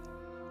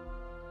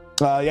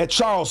 Yeah,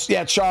 Charles.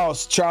 Yeah,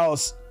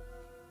 Charles.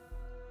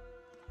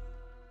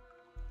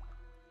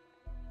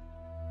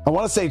 I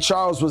want to say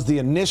Charles was the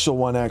initial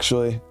one,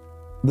 actually.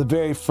 The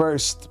very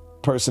first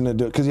person to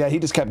do it. Because, yeah, he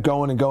just kept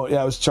going and going.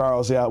 Yeah, it was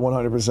Charles. Yeah,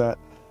 100%.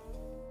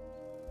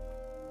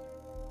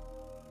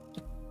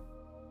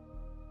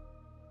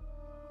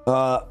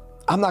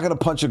 I'm not going to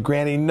punch a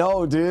granny.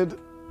 No, dude.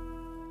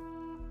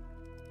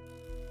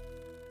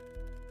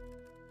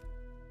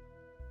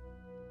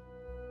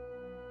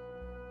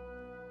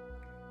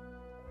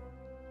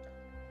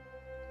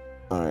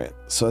 All right,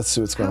 so let's see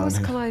what's going on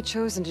here. How was Kalai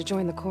chosen to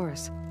join the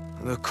chorus?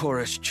 The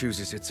chorus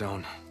chooses its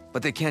own,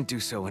 but they can't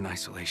do so in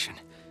isolation.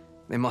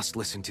 They must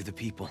listen to the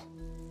people.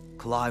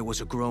 Kalai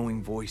was a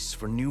growing voice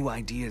for new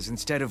ideas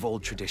instead of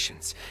old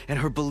traditions, and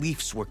her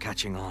beliefs were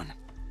catching on.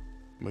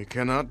 We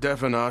cannot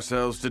deafen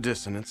ourselves to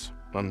dissonance,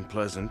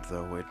 unpleasant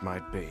though it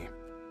might be.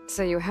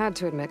 So you had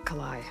to admit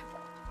Kalai,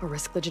 or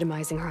risk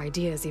legitimizing her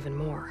ideas even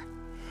more.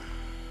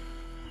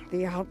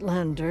 The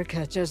Outlander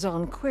catches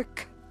on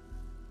quick.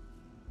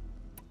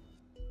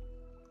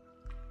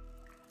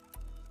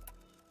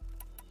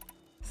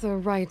 The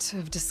rite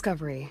of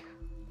discovery.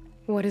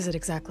 What is it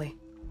exactly?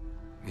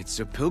 It's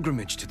a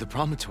pilgrimage to the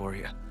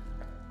Promontoria.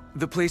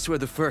 The place where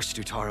the first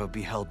Utaro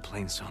beheld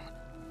Plainsong.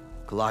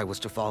 Kalai was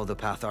to follow the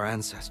path our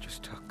ancestors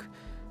took.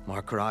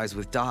 Mark her eyes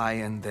with dye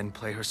and then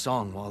play her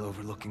song while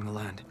overlooking the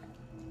land.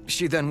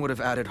 She then would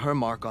have added her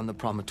mark on the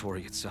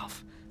promontory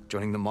itself,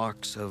 joining the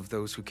marks of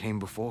those who came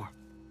before.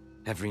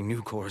 Every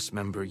new chorus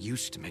member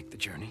used to make the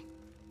journey.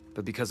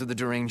 But because of the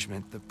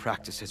derangement, the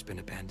practice has been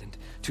abandoned.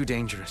 Too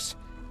dangerous.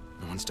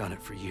 No one's done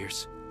it for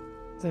years.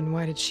 Then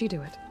why did she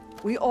do it?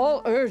 We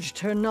all urged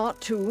her not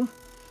to.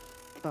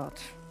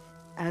 But,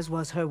 as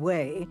was her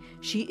way,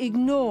 she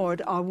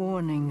ignored our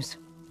warnings.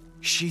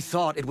 She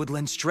thought it would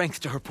lend strength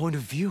to her point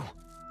of view.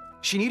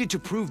 She needed to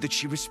prove that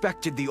she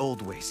respected the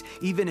old ways,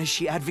 even as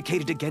she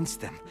advocated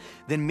against them.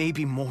 Then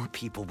maybe more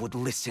people would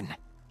listen.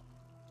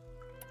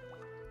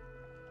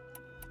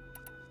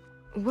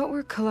 What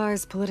were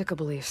Kalai's political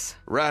beliefs?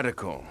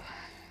 Radical.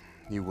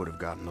 You would have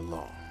gotten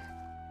along.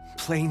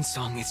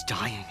 Plainsong is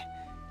dying.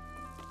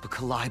 But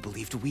Kalai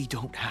believed we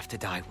don't have to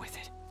die with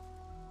it.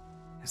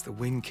 As the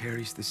wind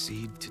carries the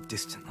seed to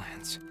distant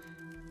lands.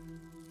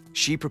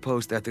 She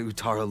proposed that the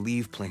Utara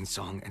leave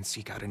Plainsong and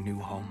seek out a new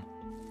home.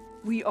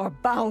 We are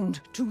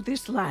bound to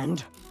this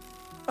land.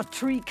 A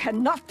tree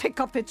cannot pick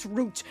up its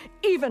roots,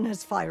 even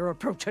as fire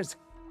approaches.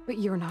 But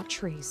you're not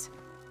trees.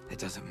 It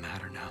doesn't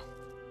matter now.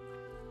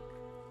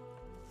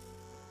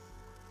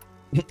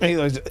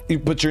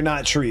 But you're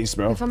not trees,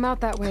 bro. If I'm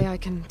out that way, I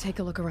can take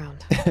a look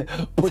around.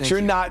 But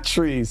you're not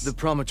trees. The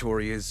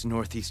promontory is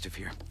northeast of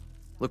here.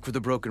 Look for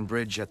the broken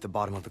bridge at the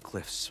bottom of the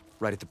cliffs,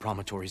 right at the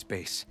promontory's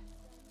base.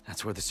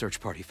 That's where the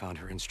search party found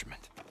her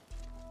instrument.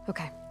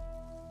 Okay.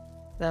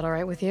 That all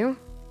right with you?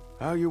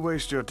 How you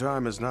waste your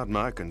time is not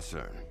my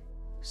concern.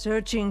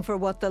 Searching for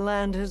what the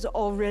land has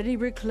already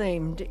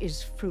reclaimed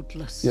is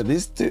fruitless. Yeah,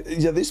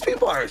 these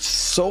people are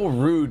so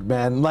rude,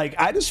 man. Like,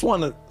 I just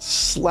want to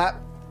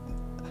slap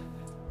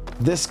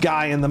this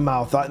guy in the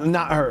mouth,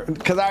 not her,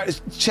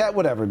 because chat,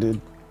 whatever, dude.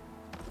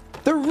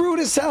 They're rude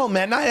as hell,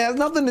 man. It has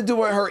nothing to do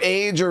with her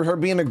age or her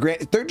being a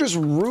grand. They're just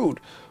rude.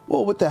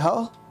 Whoa, what the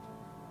hell?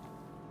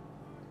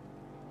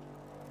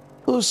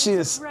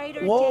 Lucius,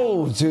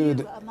 whoa,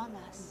 dude.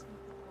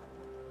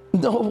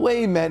 No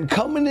way, man.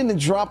 Coming in and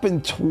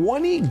dropping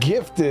 20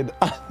 gifted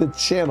on the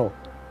channel.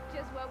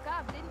 Just woke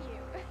up, didn't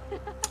you?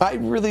 I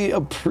really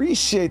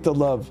appreciate the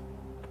love.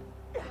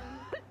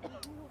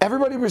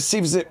 Everybody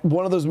receives it,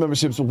 one of those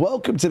memberships.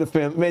 Welcome to the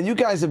family. Man, you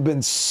guys have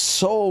been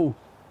so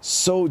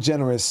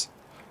generous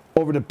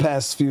over the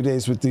past few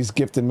days with these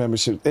gifted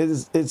memberships.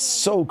 It's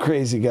so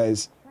crazy,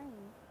 guys.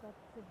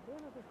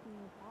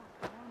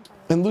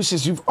 And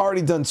Lucius, you've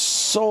already done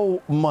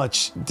so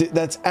much.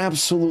 That's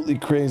absolutely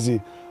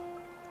crazy.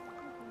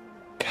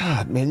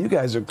 God, man, you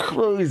guys are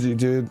crazy,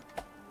 dude.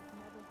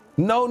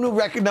 No new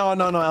record. No,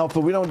 Alpha.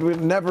 We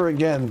never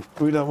again.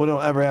 We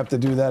don't ever have to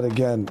do that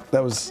again.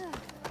 That was.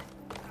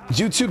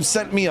 YouTube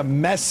sent me a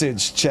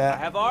message, chat. I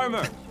have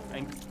armor.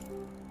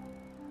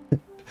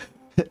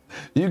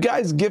 You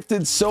guys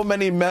gifted so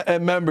many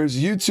members.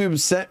 YouTube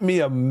sent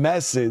me a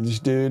message,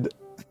 dude.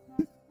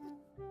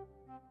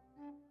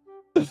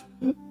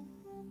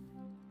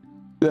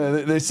 Yeah,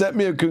 they sent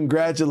me a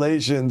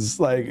congratulations,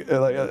 like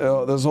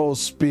this whole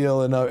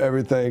spiel and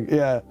everything.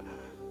 Yeah.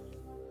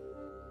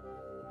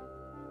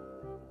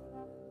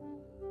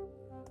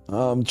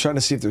 I'm trying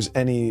to see if there's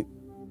any.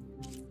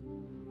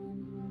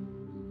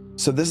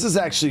 So this is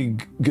actually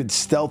good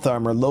stealth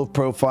armor, low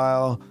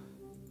profile,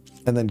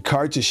 and then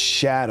Karch's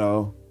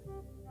shadow.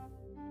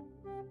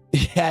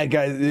 Yeah,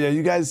 guys. Yeah,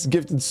 you guys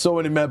gifted so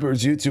many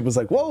members. YouTube was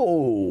like,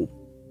 "Whoa,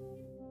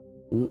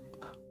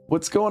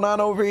 what's going on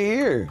over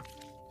here?"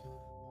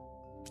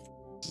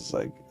 It's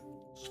like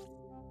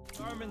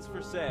Garments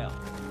for sale.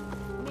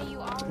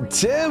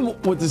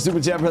 Tim with the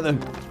super chat, brother.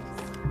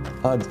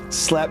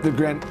 Slap the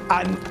grand.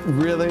 I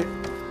really.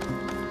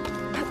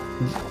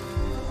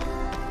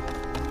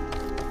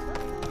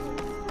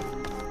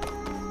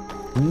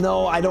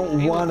 No, I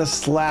don't want to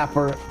slap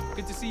her.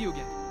 Good to see you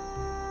again.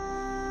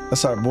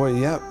 That's our boy.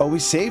 Yeah. Oh, we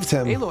saved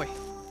him. Aloy.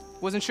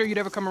 Wasn't sure you'd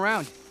ever come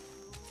around.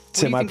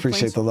 Tim, I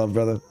appreciate the love,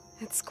 brother.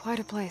 It's quite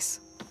a place.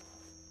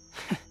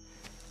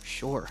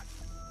 Sure.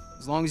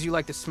 As long as you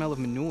like the smell of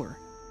manure.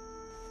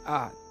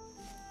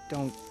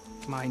 Don't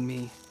mind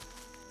me.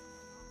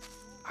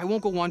 I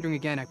won't go wandering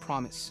again, I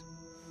promise.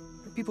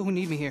 There are people who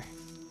need me here.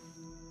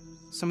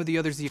 Some of the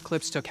others the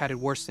Eclipse took had it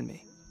worse than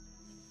me.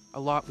 A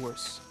lot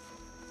worse.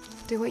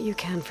 Do what you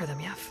can for them,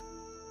 Yef.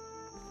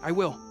 I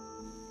will.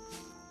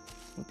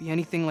 Won't be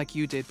anything like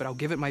you did, but I'll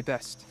give it my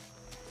best.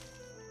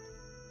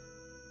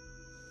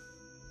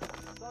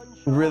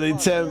 Really,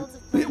 Tim?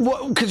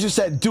 What? Because you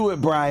said, do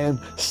it, Brian.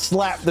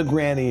 Slap the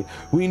granny.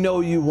 We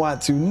know you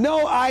want to.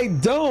 No, I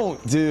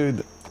don't,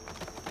 dude.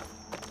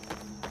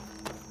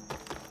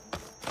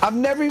 I've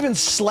never even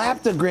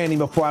slapped a granny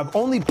before. I've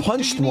only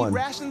punched one.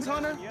 Rations,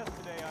 Hunter?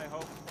 Yesterday, I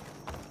hope.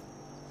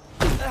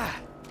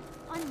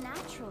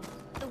 Unnatural.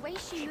 The way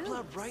she moves.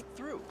 Plowed right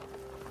through.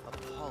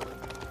 Appalling.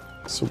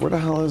 So where the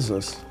hell is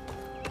this?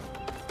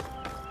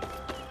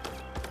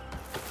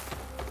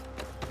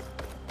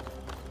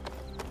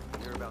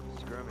 Hear about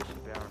the skirmish in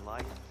Barren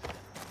Light?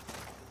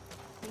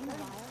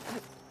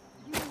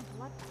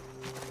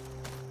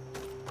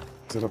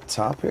 Is it up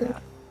top here?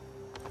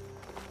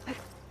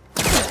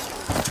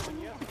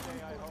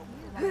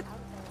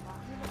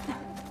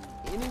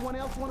 Anyone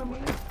else want to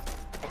meet?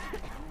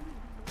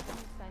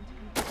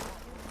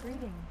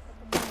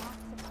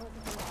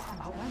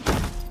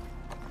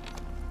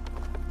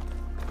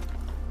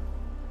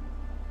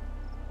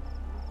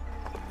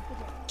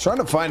 Trying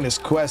to find this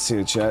quest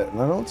here, chat.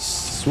 And I don't.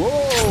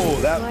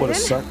 Whoa, that would have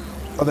sucked.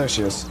 Oh, there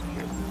she is.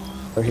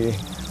 Or he.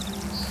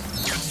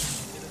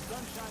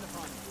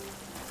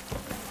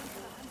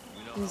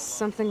 Is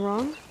something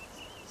wrong?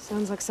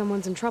 Sounds like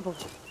someone's in trouble.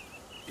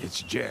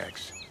 It's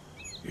Jax.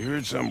 You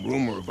heard some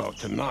rumor about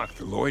Tanakh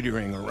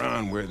loitering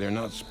around where they're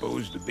not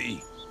supposed to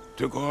be.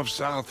 Took off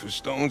south for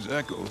Stone's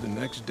Echo the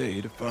next day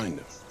to find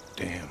them.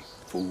 Damn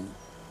fool.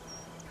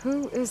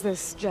 Who is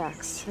this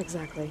Jax,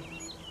 exactly?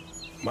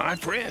 My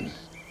friend.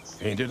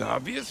 Ain't it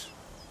obvious?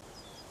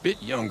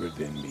 Bit younger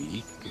than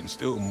me, can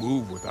still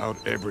move without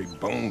every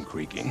bone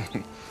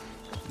creaking.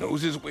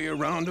 Knows his way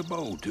around a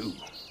bow, too.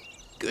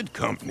 Good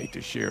company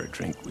to share a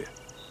drink with.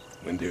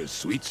 When there's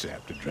sweet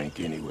sap to drink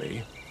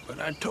anyway. But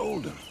I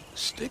told him,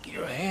 stick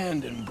your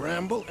hand in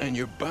bramble and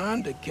you're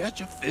bound to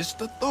catch a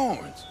fist of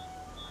thorns.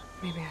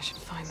 Maybe I should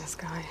find this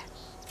guy.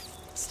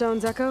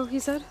 Stone's Echo, he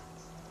said?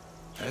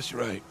 That's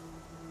right.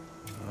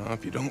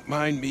 If you don't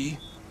mind me,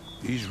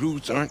 these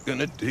roots aren't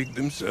gonna dig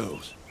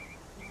themselves.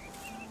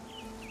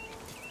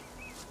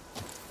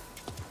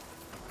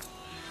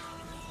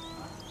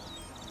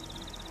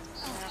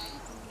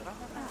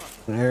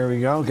 There we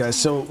go, guys.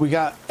 So we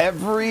got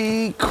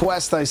every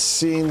quest I've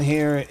seen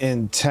here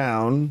in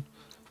town.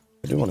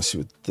 I do want to see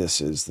what this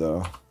is,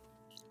 though.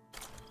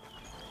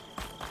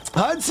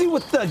 I'd see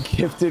what the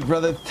gifted,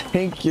 brother.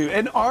 Thank you.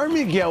 And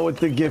Army Gale with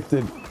the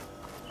gifted.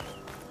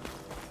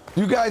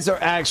 You guys are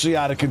actually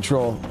out of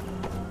control.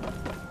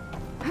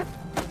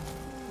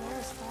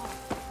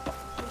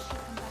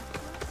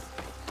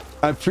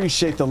 I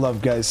appreciate the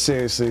love, guys.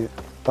 Seriously.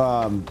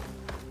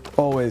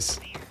 Always.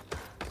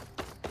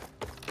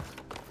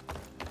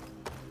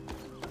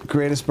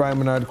 Greatest Brian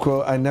Menard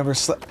quote. I never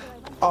slept.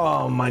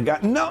 Oh my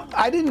god. No,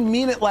 I didn't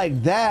mean it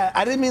like that.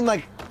 I didn't mean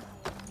like.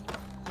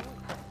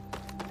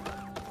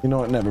 You know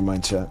what? Never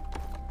mind, chat.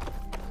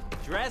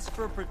 Dress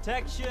for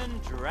protection,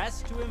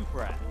 dress to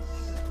impress.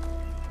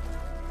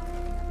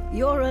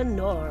 You're a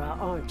Nora,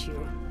 aren't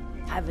you?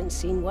 Haven't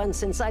seen one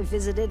since I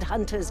visited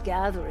Hunter's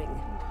Gathering.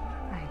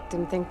 I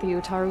didn't think the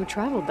Utaru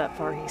traveled that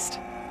far east.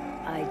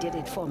 I did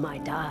it for my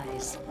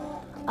dyes.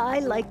 I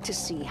like to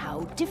see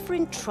how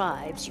different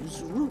tribes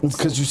use roots.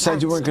 Because you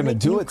said you weren't going to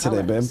do it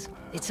today, babe.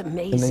 It's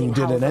amazing you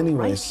did how it the right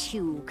anyways.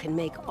 hue can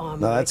make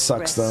armor No, that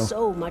sucks, express though.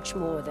 so much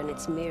more than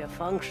its mere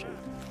function.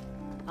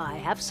 I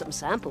have some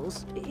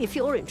samples, if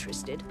you're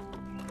interested.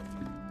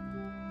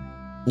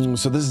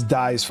 So this is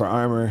dyes for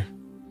armor.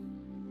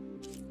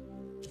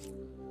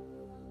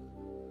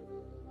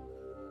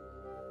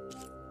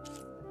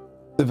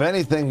 If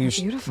anything, you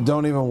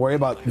don't even worry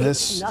about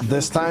this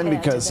time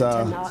because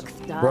we're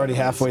already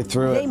halfway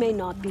through They it. may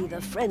not be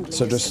the friendliest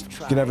So just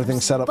of get everything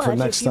tribes, set up for but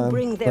next if you time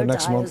bring or their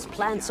next dyers, month.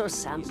 plants or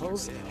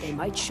samples, they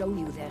might show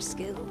you their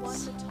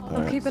skills.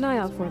 I'll keep an eye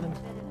out for them.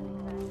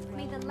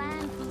 May the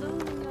land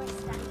bloom in your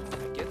stance.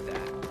 Get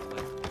that.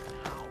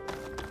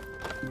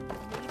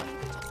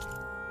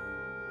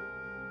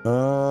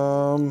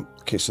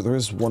 Okay, so there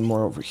is one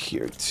more over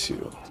here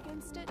too.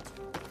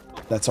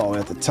 That's all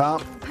at the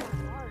top.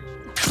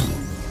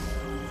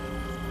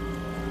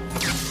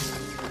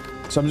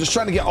 So I'm just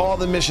trying to get all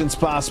the missions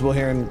possible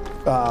here, and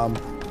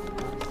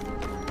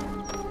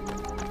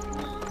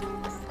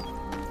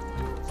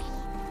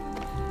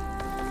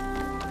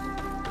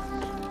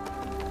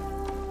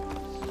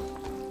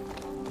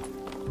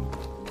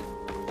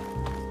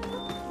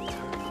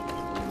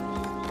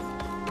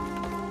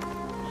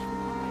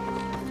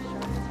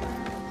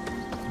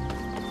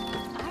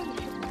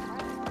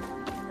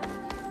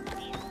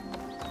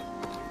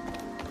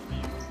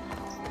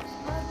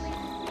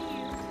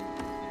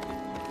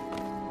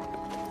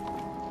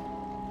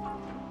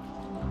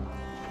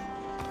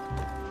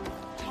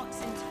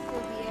Toxins fill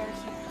the air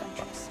here,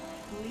 Huntress.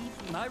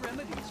 Believe My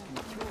remedies can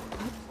cure.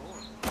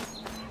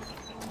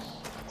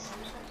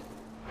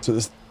 so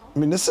this, I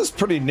mean, this is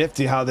pretty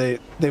nifty how they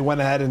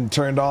went ahead and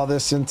turned all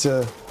this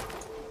into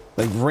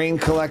like rain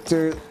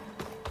collector.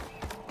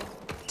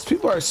 These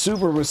people are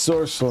super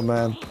resourceful,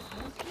 man.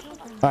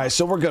 All right,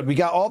 so we're good. We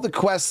got all the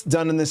quests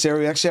done in this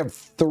area. We actually have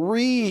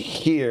 3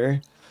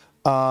 here.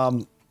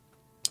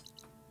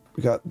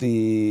 We got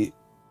the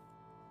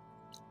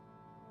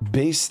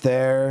base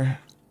there,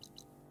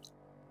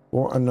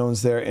 4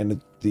 unknowns there,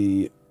 and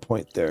the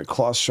point there,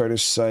 Claw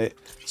Strider's site.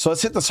 So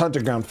let's hit this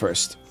hunter ground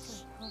first.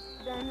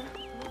 Then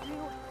we'll do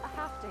a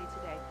half day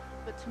today,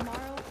 but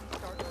tomorrow we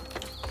start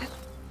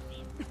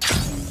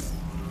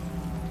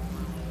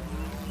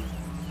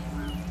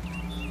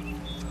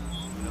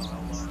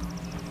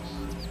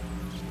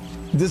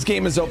This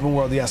game is open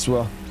world, yes,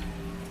 Will.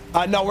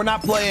 No, we're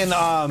not playing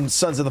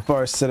Sons of the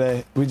Forest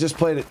today. We just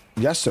played it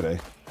yesterday,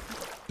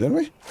 didn't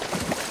we?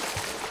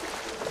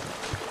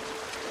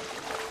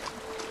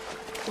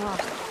 Oh,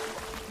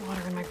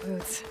 water in my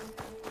boots.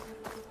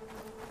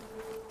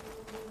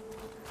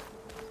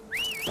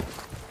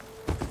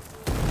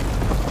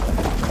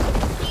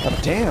 God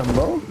damn,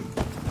 bro.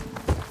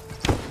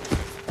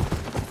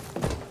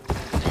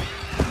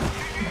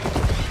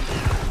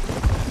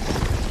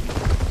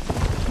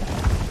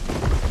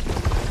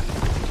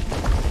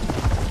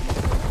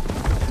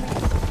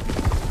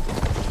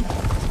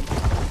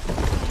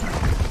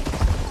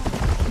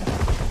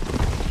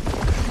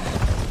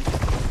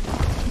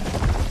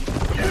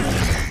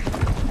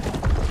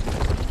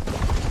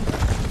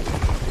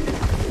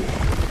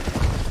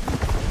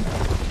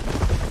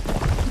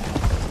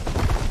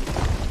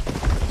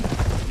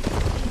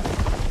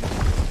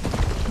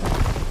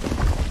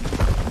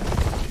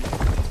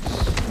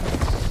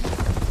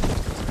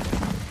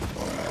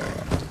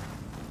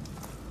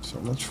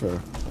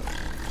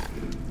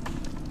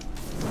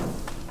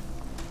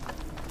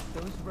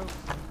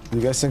 Do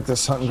you guys think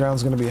this hunting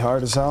ground's gonna be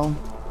hard as hell?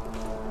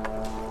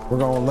 We're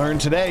gonna learn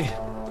today.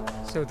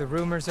 So the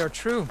rumors are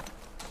true.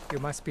 You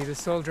must be the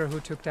soldier who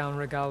took down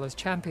Regala's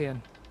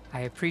champion.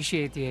 I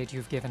appreciate the aid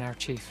you've given our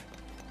chief.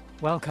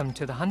 Welcome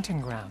to the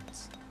hunting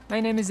grounds. My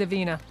name is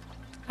Avina.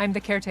 I'm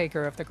the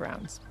caretaker of the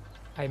grounds.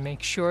 I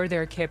make sure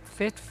they're kept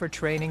fit for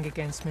training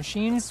against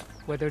machines,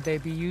 whether they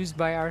be used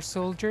by our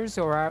soldiers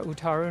or our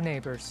Utaru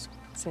neighbors.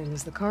 Same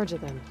as the Karja,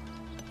 then.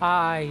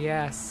 Ah,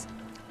 yes.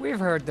 We've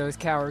heard those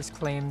cowards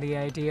claim the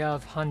idea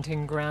of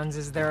hunting grounds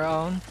as their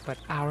own, but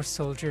our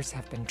soldiers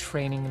have been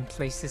training in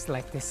places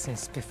like this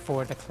since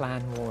before the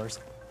clan wars.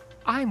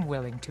 I'm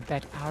willing to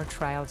bet our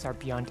trials are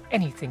beyond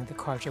anything the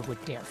Karja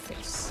would dare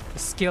face. A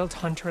skilled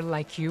hunter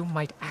like you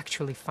might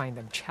actually find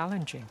them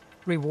challenging.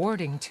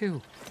 Rewarding,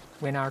 too.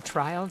 Win our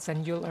trials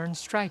and you'll earn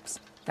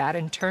stripes. That,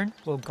 in turn,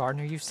 will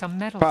garner you some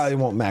medals. Probably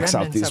won't max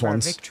out Remnants these of our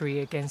ones.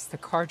 victory against the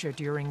Karja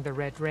during the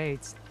Red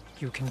Raids.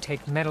 You can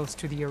take medals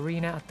to the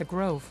arena at the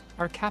Grove,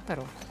 our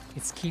capital.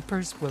 Its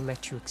keepers will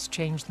let you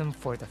exchange them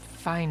for the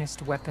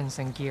finest weapons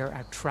and gear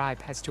our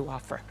tribe has to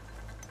offer.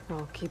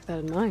 I'll keep that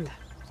in mind.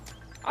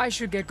 I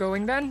should get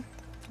going then.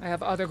 I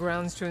have other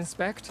grounds to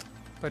inspect,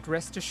 but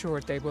rest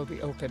assured they will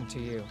be open to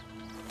you.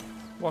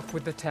 Walk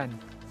with the 10.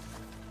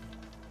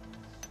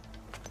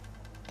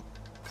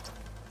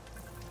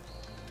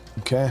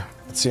 Okay,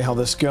 let's see how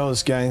this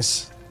goes,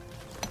 guys.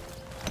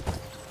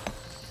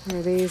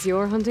 Are these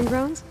your hunting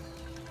grounds?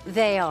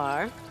 They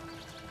are.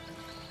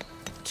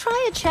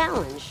 Try a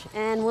challenge,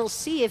 and we'll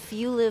see if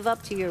you live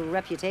up to your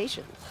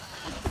reputation.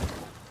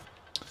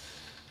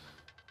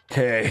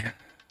 Okay.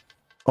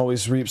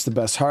 always reaps the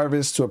best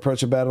harvest. To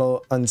approach a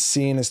battle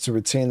unseen is to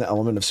retain the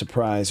element of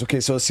surprise. Okay,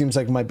 so it seems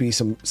like it might be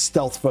some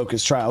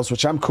stealth-focused trials,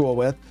 which I'm cool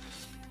with.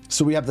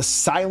 So we have the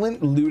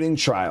silent looting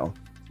trial.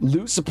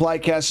 Loot supply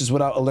caches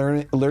without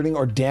alerting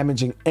or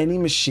damaging any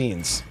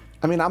machines.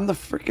 I mean, I'm the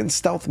freaking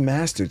stealth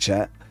master,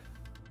 chat.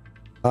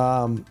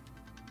 So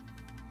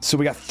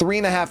we got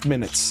 3.5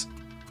 minutes.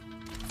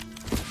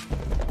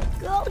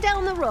 Go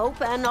down the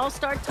rope and I'll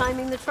start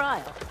timing the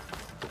trial.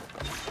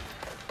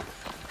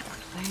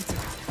 Blades are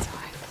on its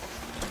eye.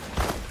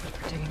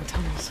 We're digging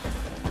tunnels.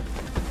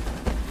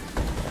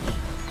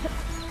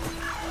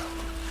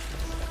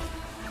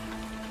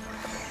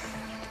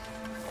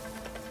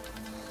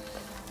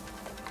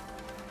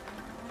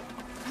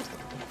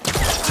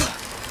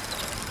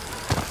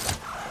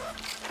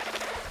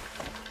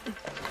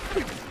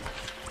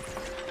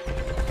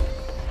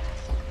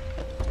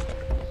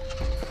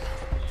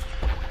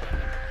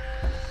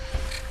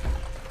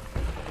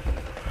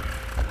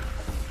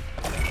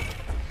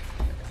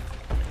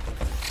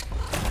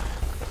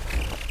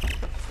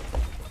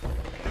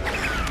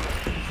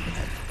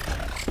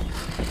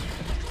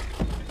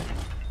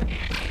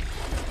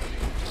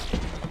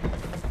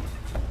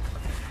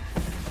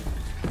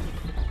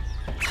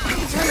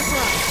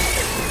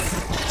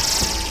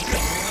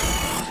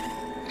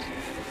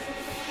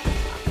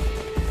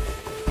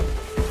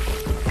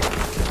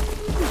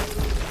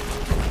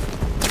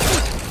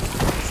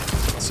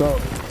 So, I'll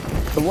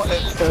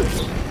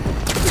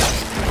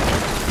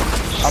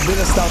be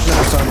the stealth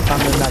master on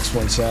the next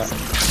one, chat.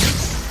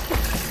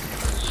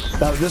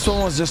 This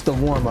one was just a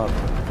warm-up.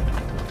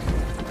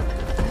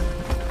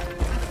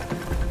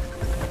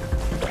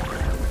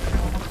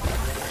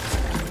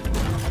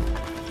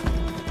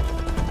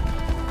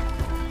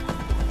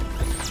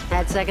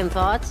 Had second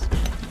thoughts?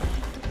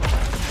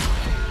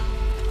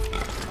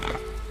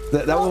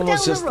 That one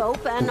was just the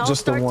rope and I'll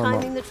just a start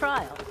warm-up. timing the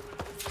trial.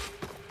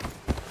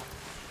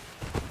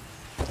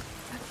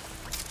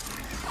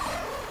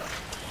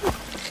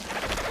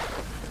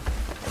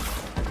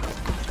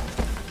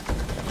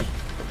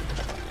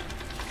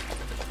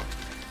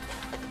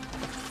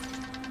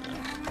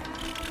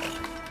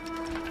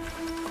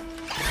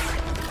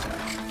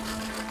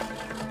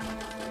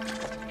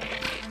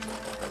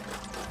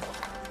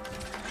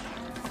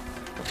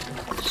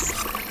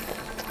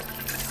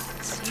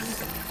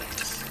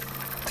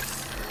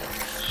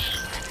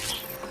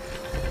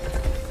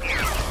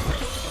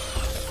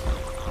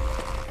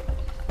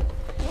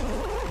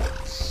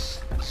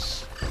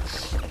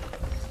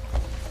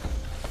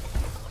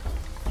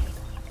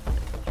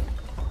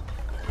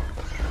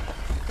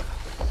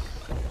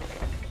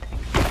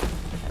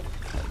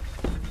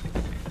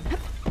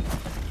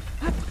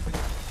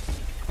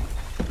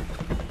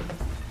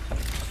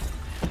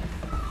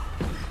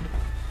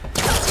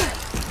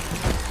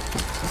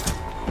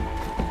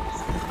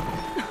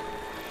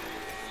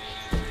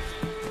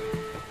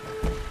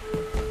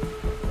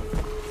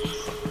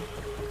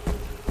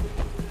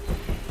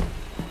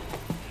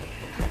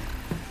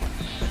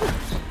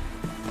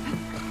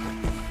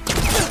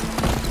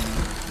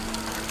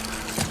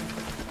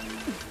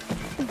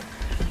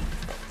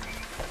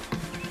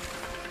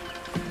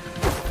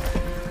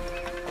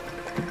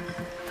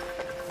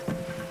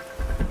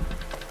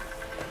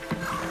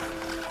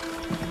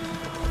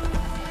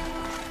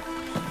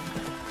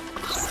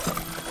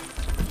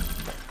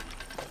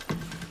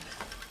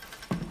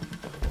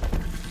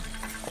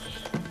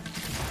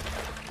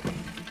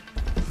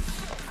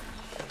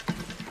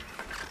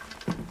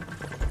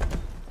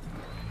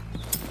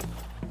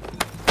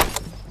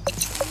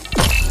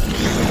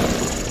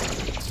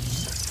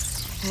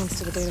 Thanks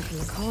to the data from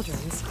the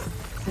cauldrons,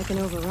 I can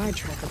override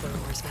tracker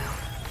burrowers now.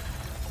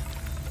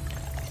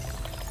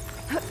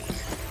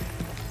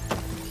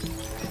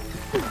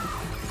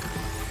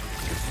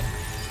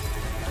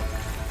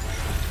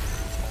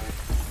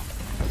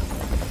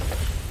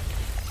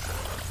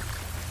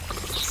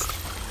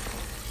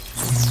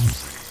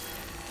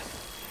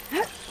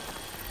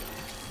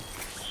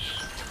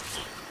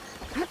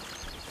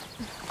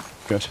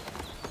 Good.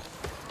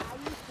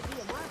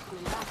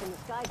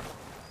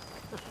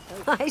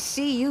 I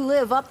see you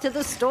live up to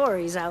the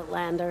stories,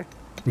 Outlander.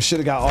 We should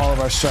have got all of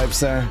our stripes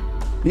there.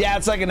 Yeah,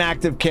 it's like an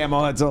active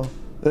camo, Hetzel.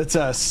 It's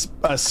a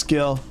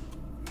skill.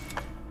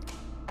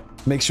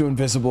 Makes you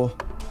invisible.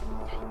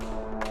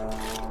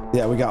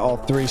 Yeah, we got all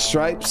 3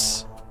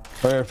 stripes.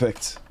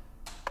 Perfect.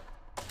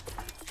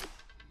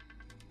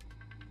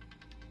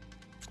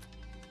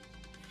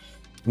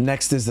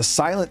 Next is the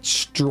silent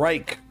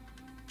strike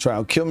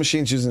trial. Kill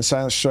machines using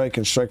silent strike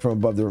and strike from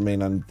above to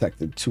remain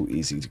undetected. Too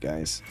easy,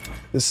 guys.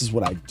 This is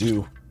what I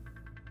do.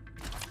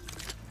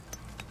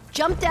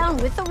 Jump down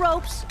with the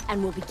ropes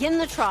and we'll begin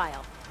the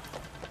trial.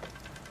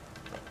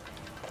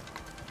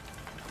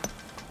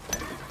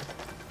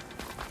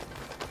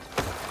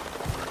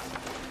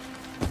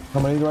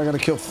 How many do I gotta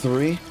kill?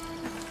 3?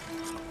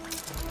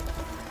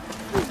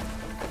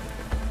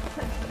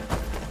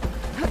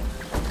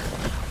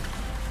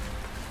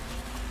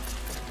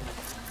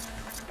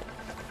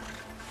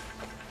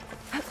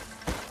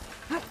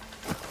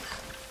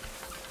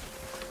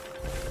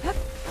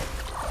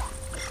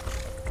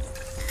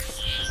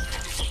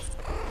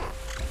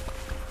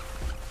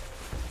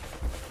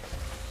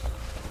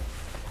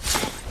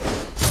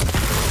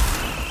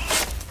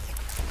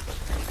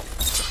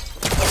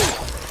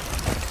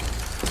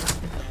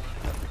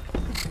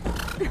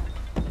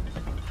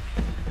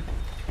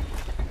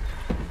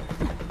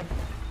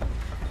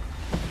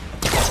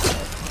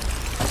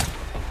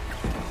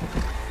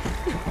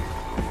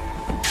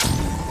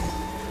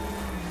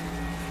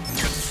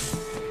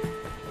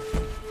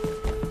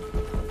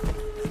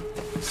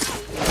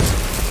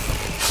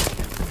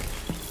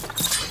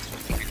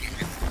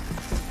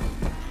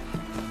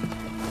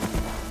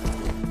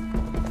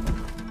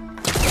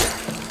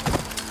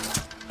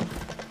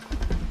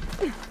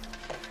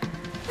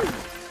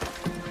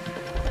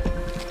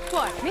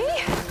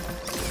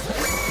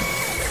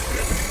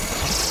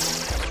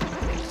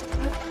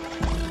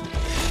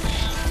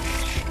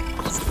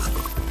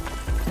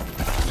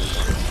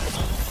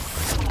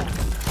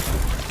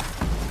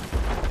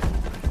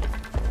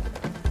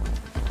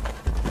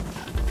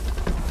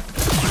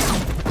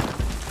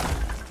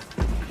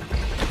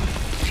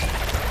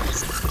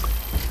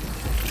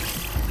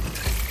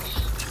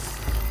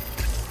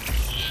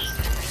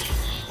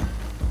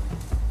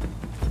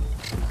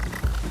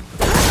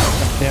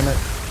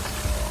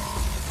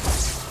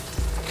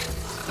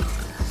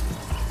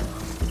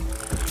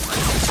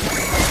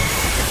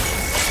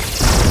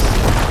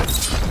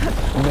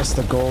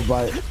 missed the gold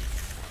by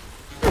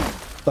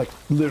like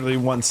literally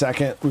 1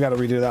 second. We got to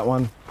redo that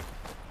one.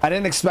 I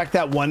didn't expect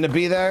that one to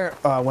be there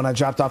when I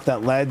dropped off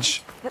that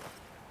ledge.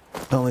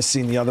 I only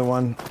seen the other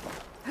one.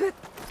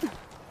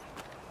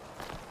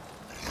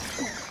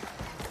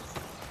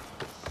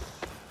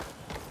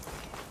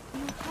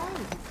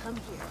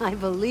 I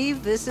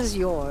believe this is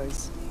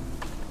yours.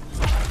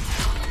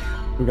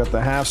 We got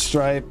the half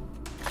stripe.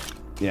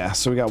 Yeah,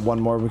 so we got one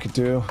more we could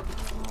do.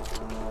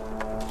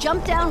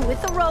 Jump down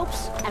with the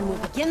ropes and we'll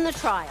begin the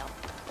trial.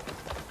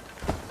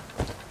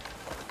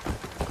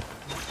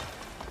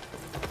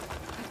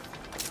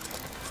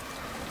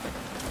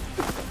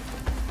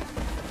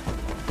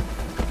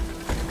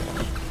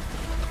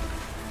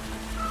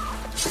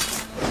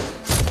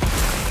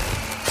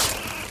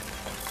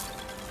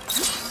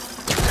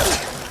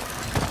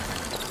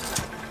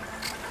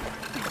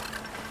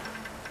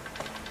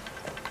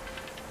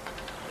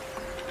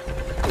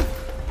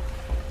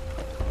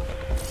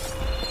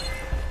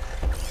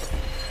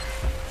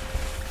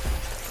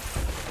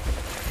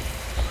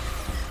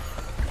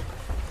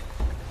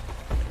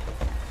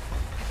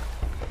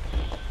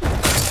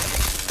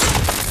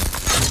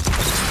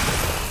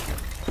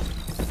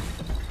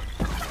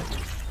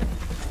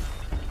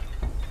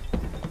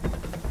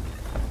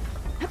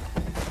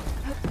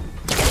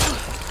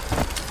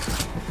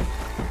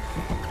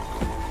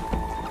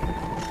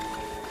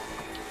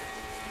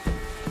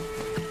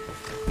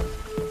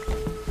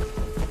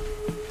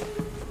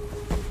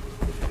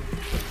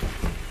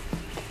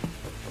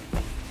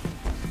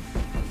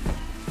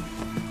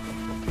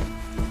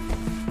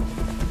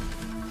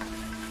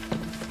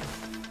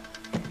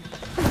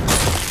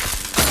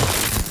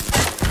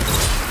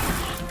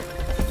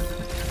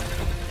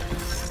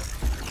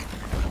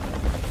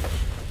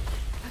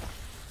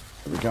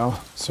 Go.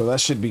 So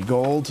that should be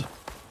gold.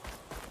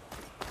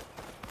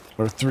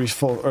 Or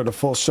the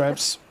full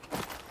stripes.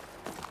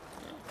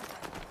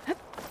 I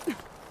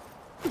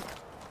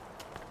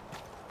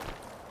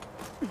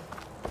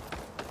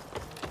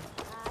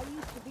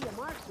used to be a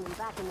marksman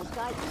back in the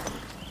sky.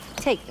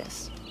 Take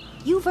this.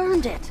 You've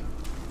earned it.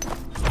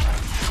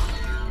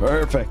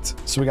 Perfect.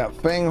 So we got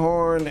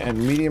Fanghorn and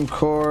medium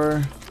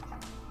core.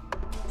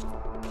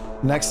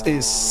 Next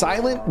is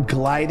silent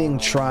gliding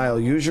trial.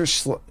 Use your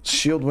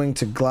shield wing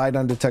to glide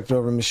undetected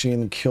over a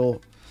machine and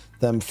kill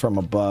them from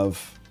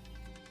above.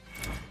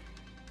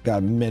 Got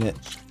a minute.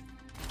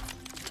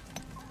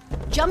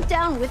 Jump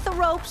down with the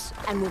ropes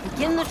and we'll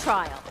begin the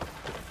trial.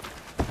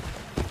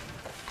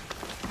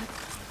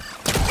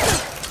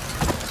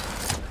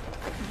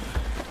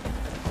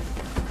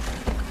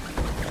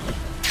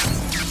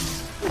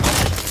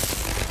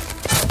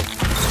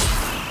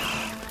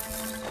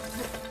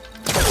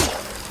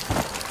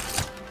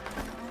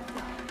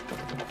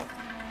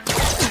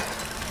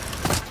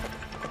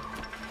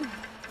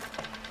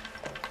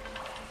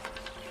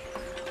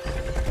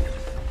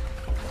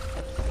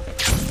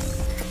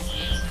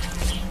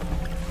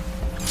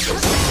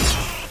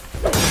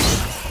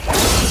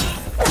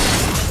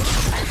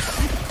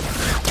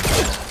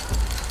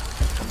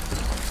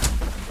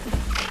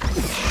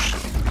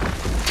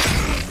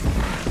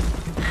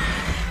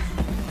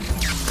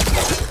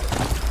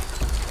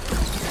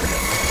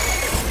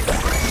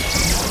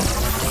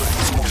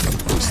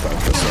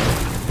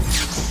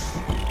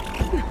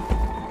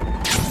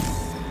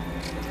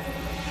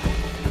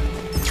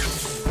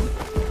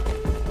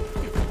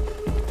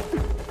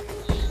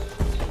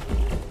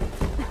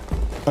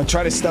 I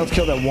tried to stealth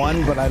kill that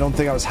one, but I don't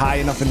think I was high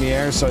enough in the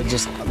air, so I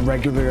just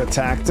regularly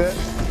attacked it.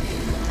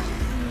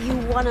 You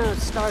want to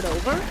start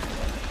over?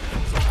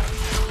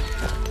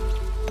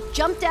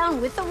 Jump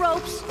down with the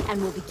ropes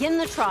and we'll begin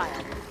the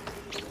trial.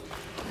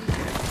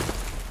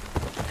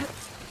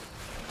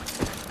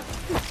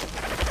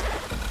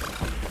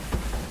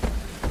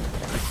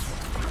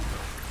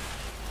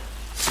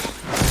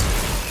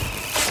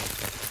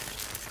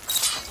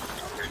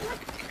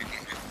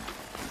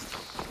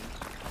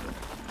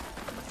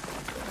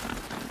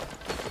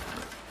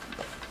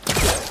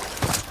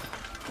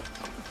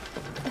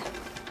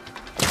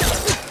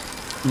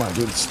 Come on,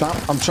 dude, stop.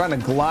 I'm trying to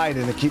glide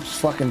and it keeps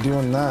fucking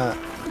doing that.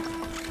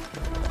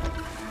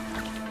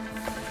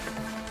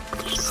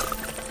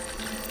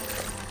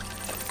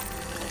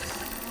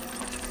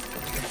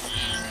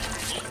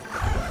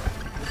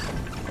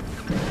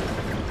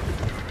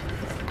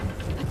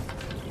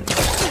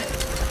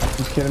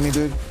 You kidding me,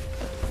 dude?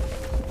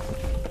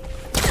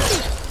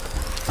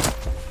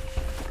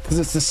 Because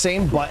it's the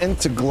same button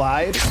to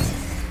glide.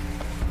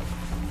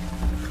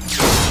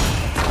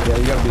 Yeah,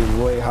 you gotta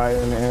be way higher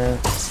in the air.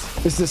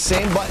 It's the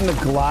same button to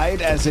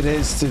glide as it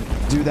is to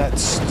do that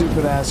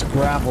stupid ass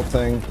grapple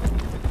thing.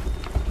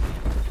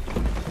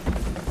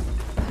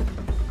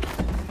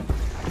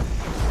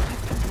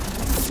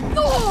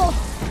 Oh!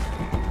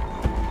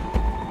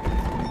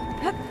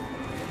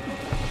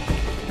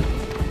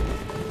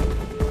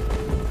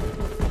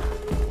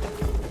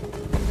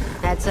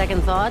 Had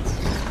second thoughts?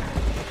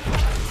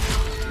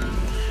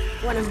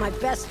 One of my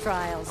best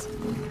trials.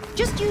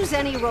 Just use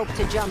any rope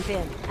to jump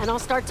in, and I'll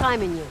start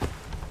timing you.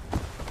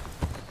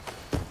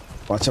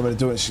 Watch, I'm gonna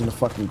do it. She's gonna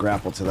fucking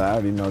grapple to that. I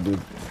already know,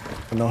 dude.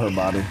 I know her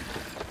body.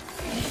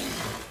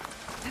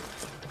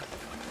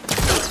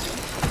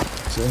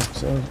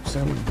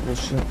 Some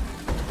bullshit.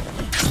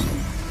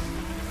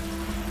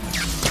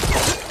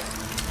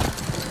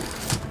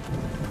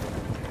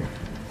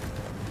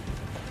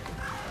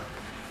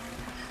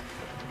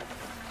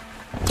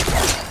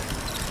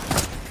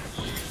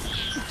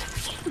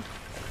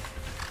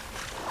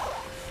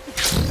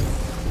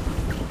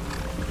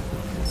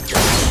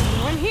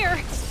 I'm here.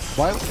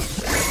 Why?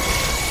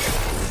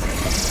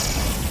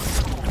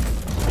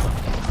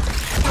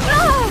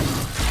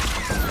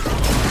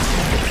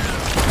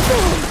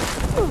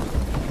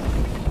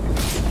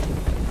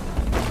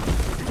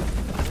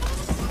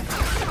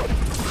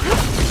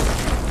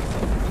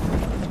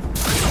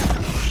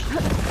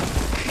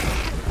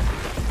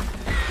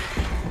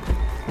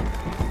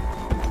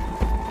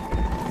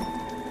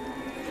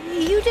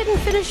 You didn't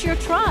finish your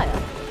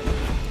trial.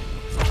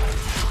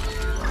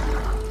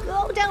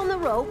 Go down the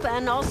rope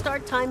and I'll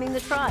start timing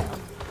the trial.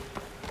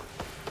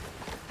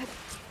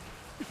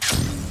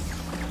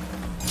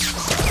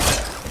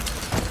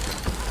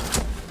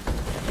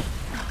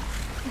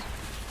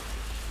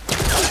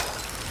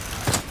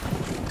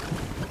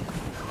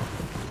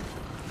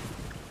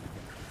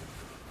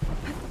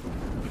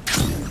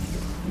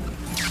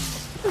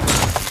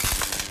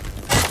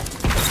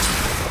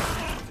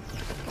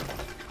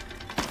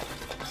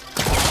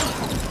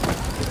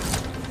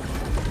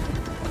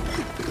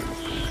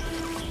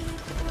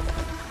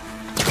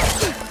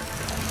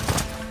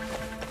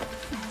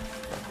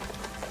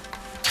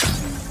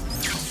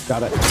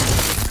 Got it.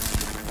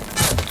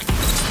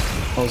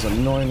 That was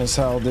annoying as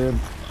hell, dude.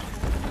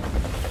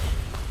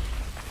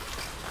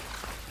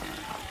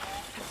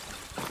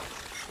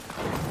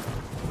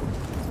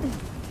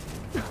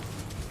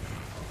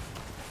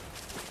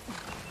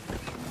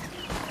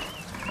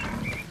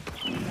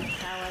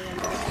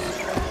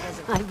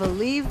 I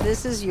believe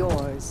this is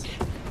yours.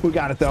 We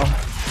got it though.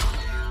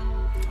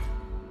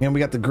 And we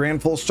got the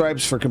grand full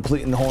stripes for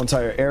completing the whole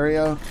entire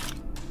area.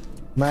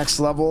 Max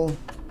level.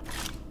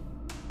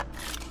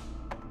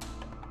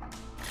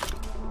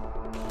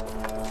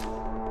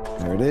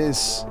 There it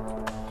is.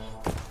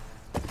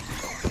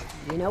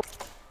 You know.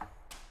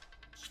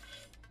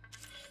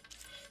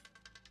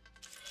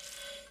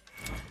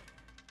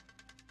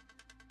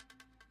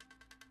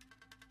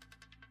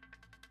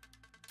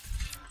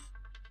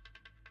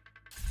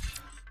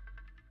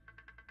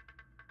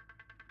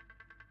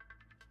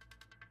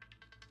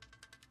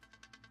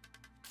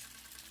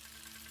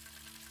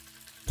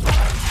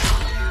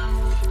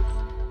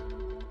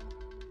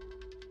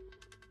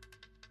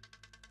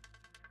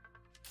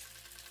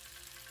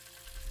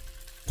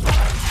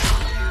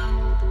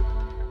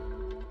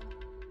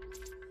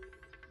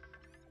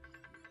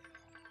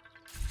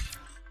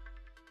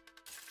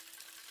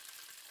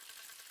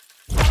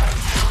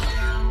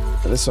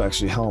 This will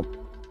actually help.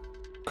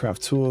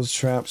 Craft tools,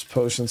 traps,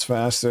 potions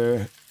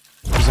faster.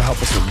 This will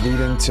help us with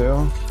looting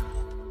too.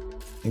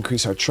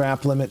 Increase our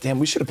trap limit. Damn,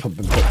 we should have put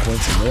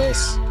points in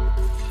this.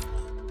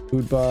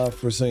 Food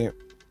buff, resilient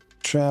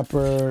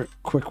trapper,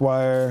 quick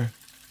wire.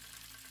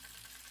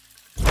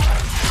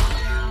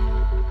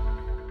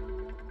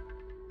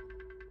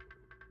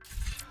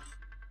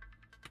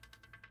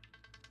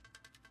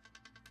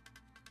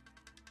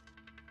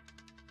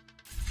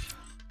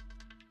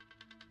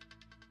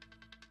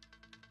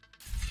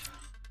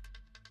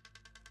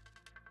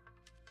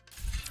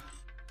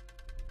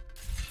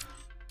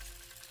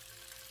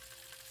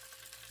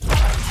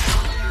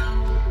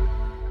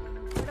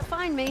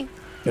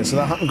 Okay, so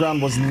that hunting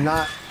ground was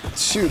not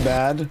too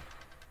bad.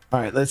 All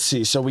right, let's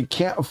see. So we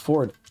can't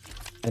afford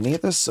any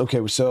of this.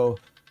 Okay, so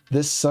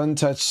this sun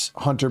touch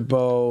hunter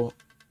bow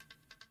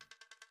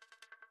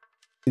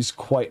is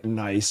quite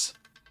nice.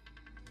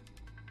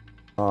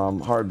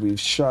 Hard weave,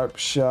 sharp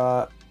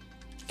shot,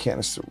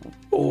 canister.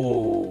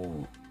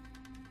 Oh,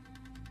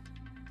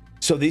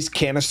 so these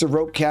canister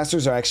rope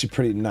casters are actually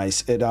pretty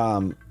nice. It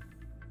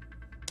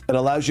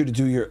allows you to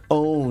do your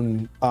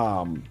own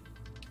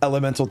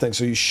elemental thing.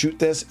 So you shoot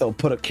this, it'll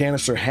put a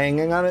canister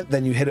hanging on it,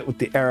 then you hit it with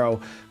the arrow,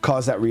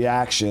 cause that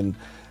reaction,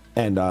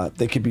 and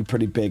they could be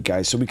pretty big,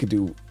 guys. So we could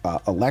do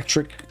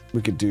electric,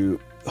 we could do,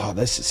 oh,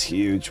 this is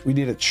huge. We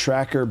need a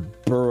tracker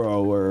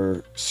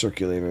burrower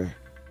circulator.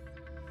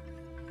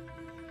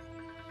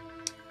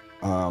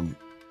 The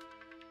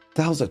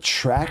hell's a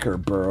tracker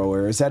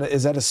burrower? Is that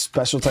a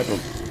special type of,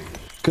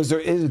 because there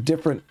is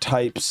different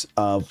types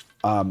of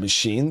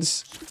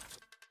machines.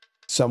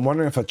 So I'm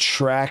wondering if a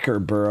tracker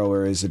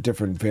burrower is a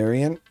different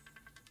variant.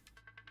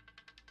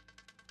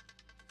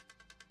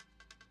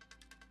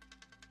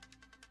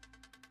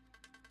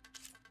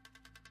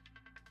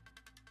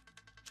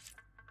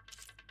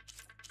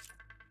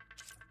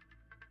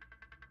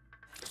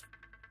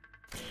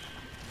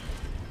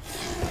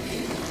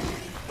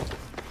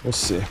 We'll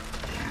see.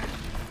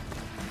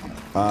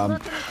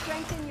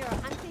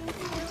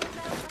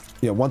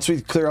 Yeah, once we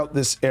clear out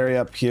this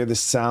area up here, this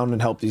sound,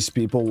 and help these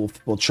people,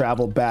 we'll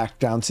travel back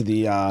down to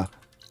the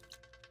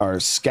our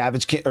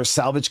salvage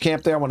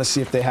camp there. I want to see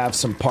if they have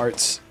some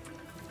parts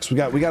So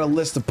we got a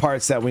list of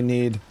parts that we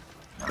need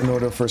in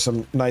order for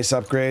some nice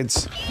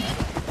upgrades.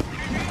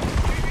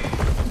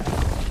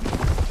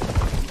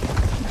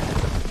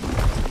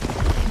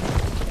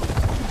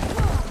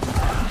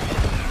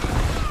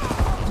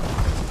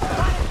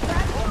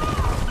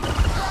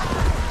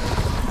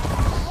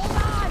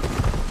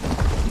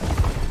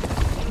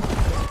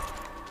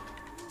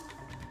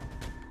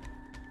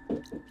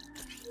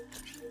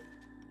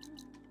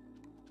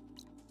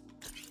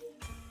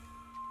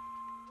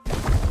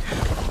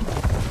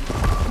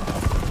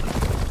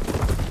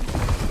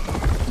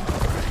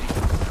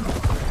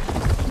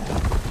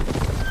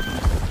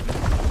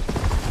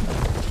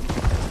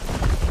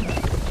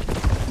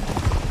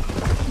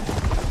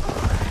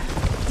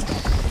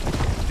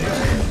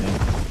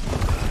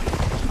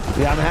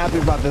 Yeah, I'm happy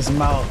about this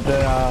mount.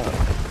 The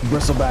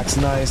bristleback's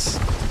nice.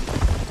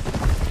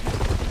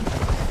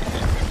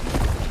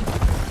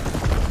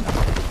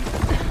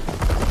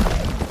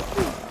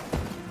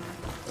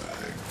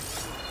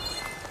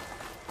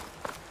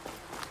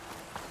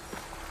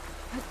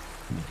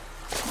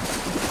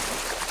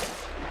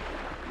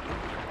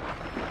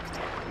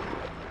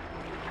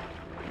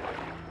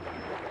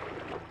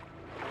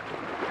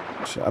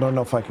 I don't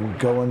know if I can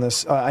go in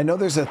this. I know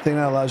there's a thing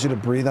that allows you to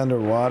breathe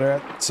underwater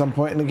at some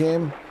point in the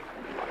game.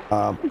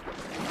 Let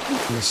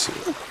me see.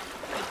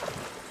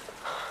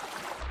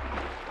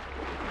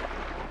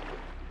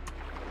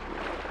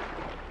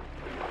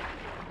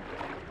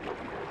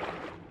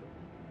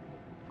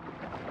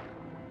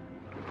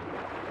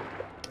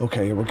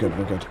 Okay, we're good,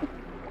 we're good.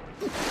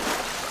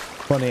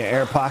 Plenty of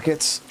air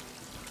pockets.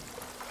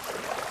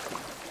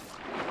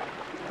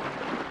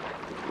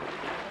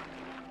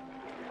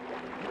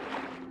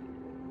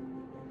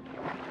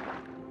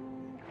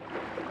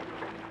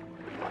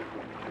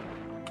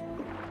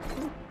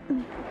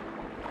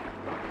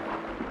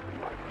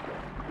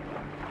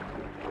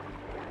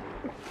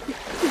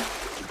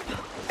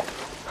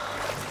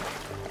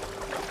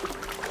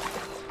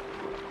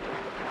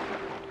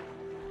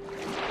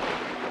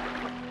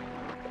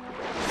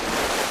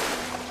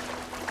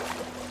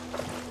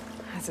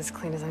 That's as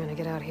clean as I'm gonna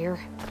get out here.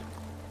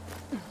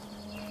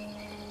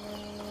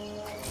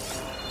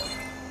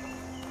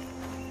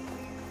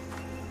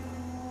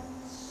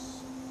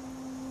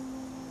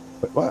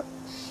 Wait, what?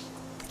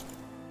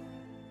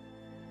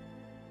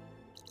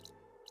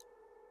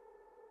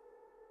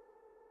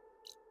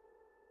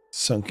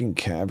 Sunken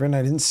cavern?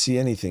 I didn't see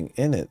anything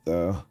in it,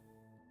 though.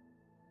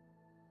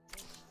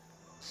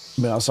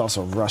 I mean, I was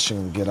also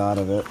rushing to get out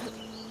of it.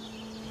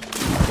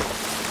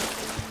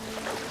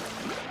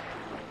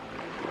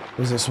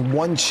 There's this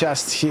one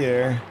chest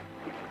here.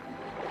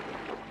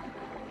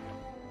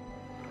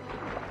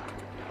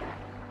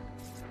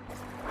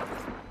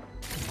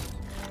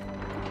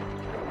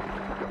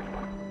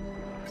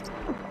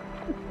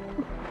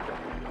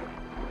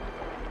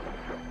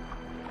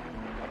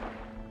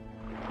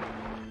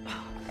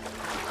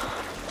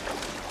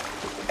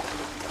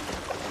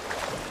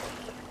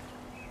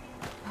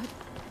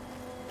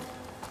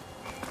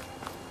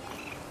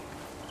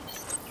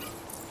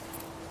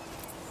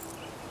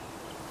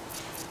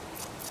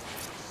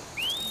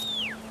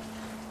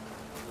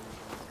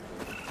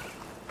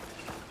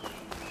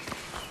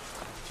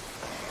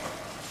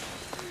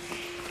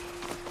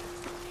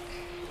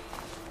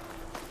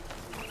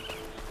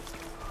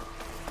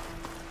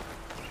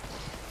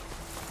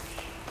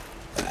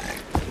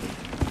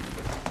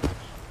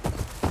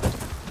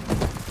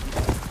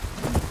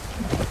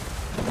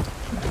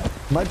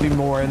 Might be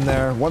more in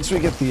there. Once we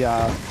get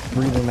the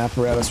breathing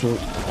apparatus, we'll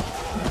be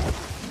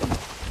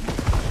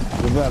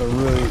able to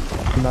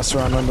really mess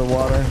around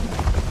underwater.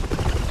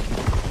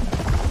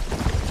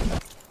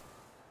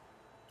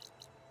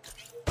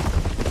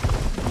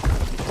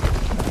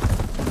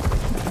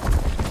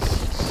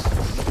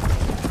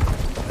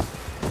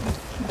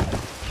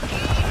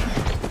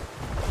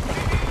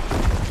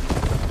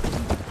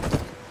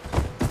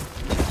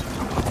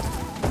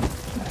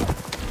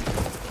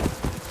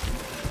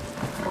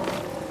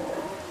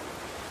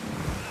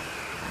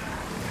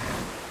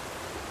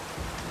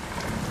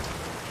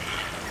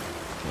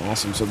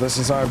 Awesome, so this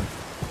is our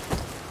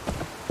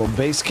little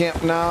base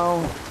camp now.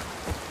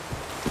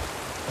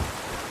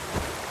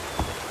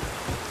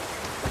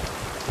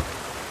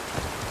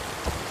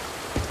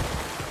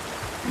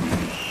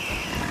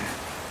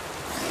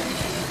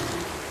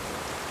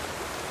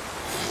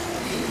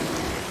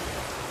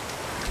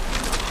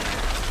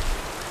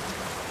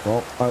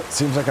 Well, it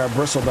seems like our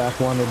bristleback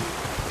wanted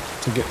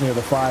to get near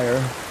the fire.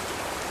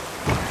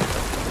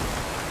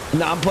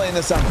 No, I'm playing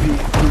this on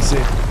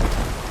PC.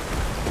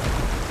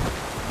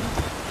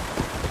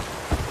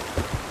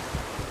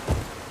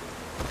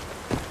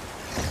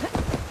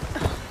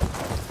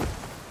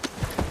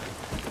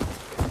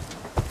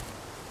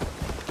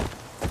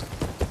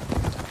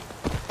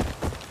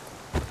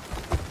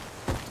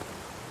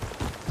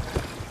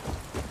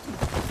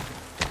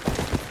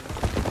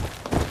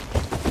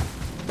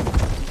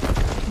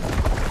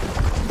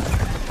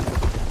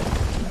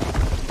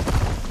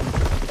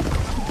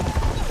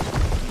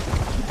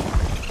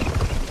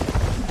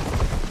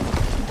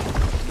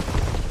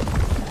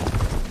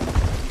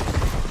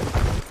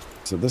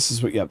 so this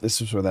is what, yep, this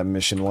is where that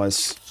mission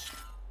was.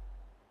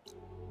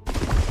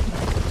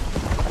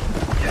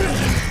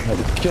 Had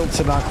to kill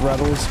Tanakh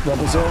rebels there.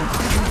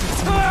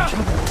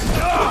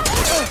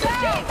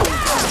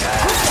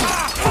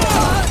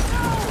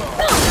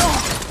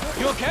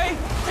 You okay?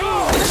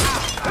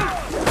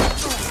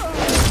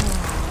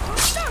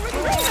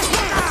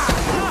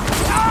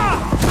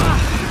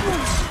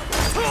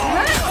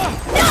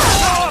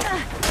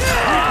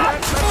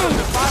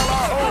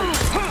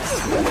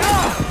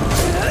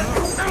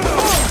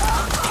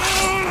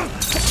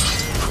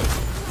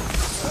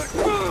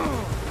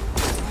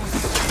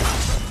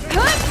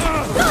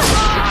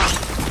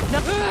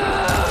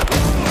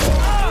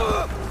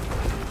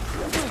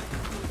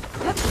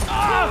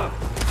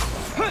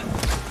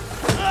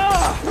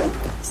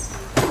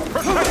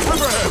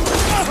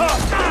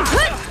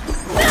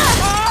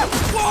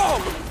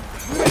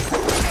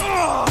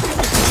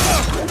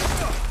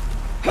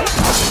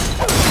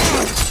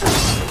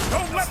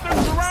 Don't let them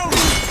surround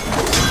you!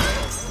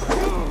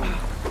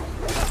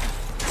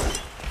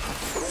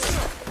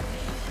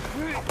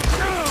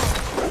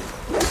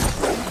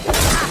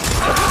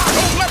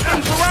 Don't let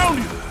them surround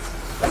you!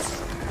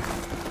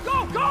 Go,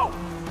 go!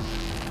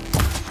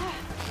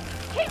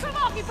 Keep him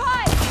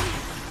occupied!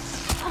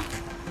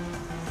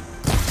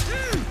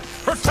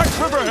 Protect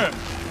Riverhead!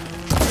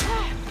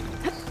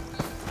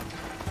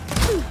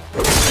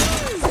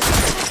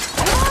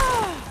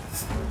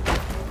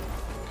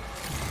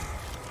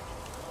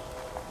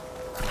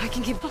 I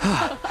can keep.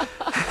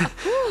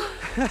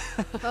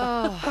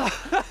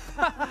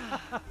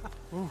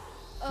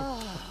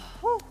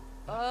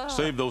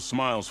 Save those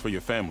smiles for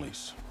your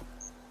families.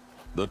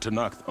 The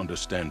Tanakh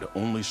understand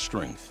only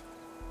strength,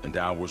 and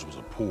ours was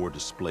a poor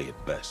display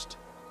at best.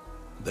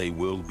 They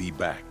will be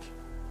back.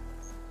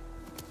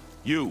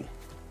 You,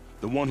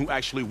 the one who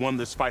actually won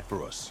this fight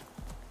for us.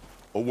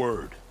 A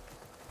word.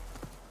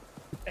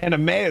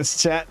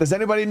 Ananias, chat. Does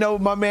anybody know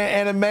my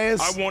man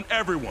Ananias? I want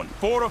everyone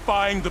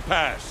fortifying the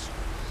pass.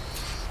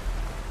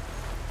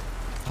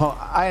 Oh,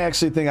 I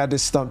actually think I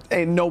just stumped.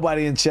 Ain't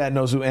nobody in chat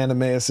knows who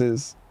Ananias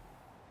is.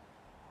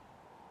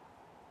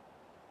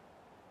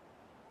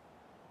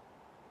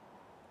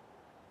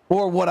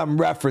 Or what I'm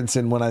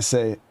referencing when I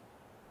say it.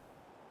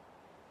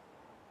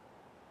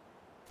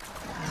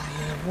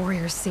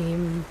 Warriors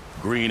seem...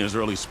 Green is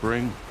early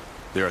spring.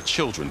 There are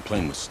children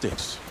playing with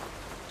sticks.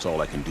 It's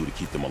all I can do to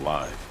keep them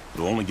alive.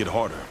 It'll only get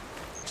harder.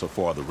 So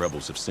far, the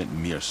rebels have sent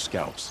mere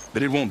scouts.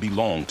 But it won't be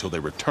long till they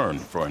return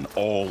for an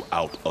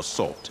all-out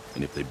assault.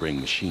 And if they bring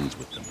machines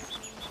with them,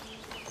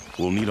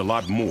 we'll need a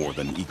lot more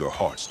than eager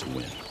hearts to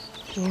win.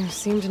 You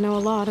seem to know a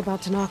lot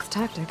about Tanakh's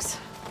tactics.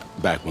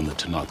 Back when the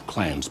Tanakh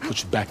clans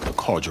pushed back the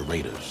Karja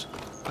raiders,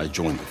 I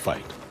joined the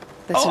fight.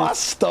 I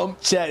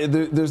stumped chat.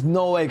 There's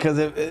no way, because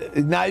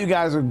now you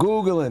guys are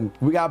Googling.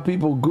 We got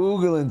people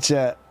Googling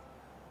chat.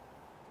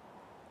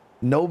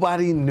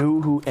 Nobody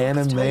knew who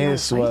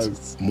Ananias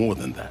was. More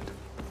than that,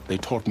 they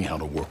taught me how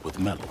to work with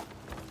metal.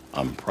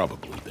 I'm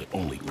probably the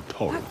only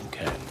Utara who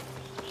can.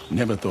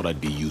 Never thought I'd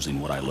be using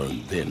what I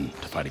learned then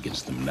to fight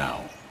against them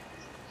now.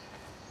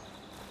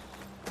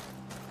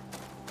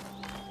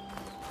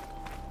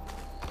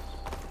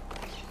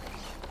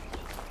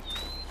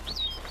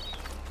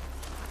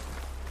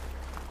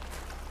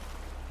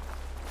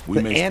 The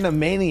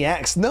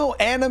Animaniacs. No,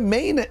 and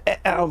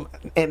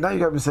now you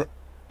got me say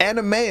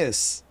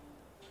Ananias.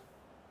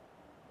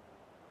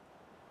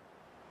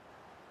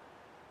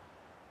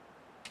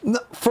 No,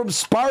 from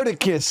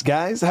Spartacus,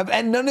 guys.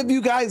 And none of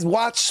you guys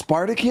watched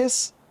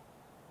Spartacus?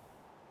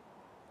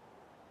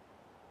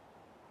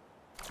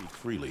 Speak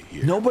freely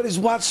here. Nobody's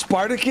watched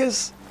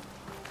Spartacus?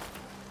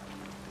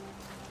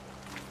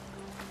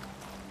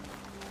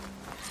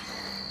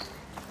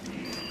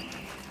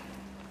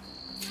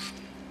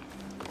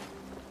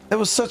 It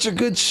was such a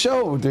good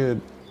show,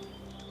 dude.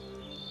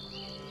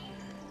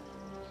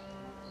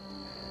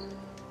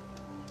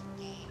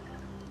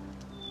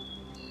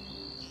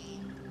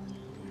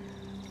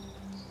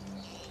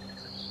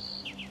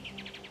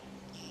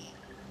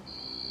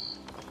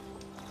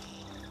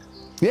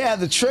 Yeah,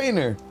 the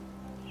trainer.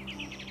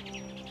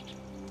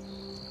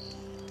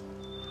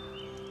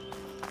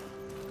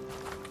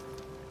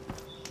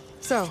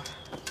 So,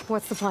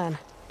 what's the plan?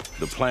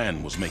 The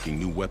plan was making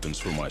new weapons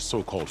for my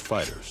so-called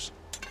fighters.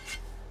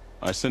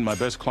 I send my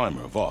best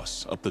climber,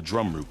 Voss, up the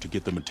drum route to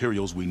get the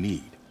materials we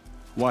need.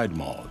 Wide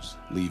maws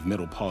leave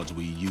metal pods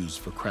we use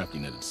for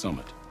crafting at its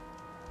summit.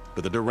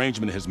 But the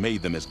derangement has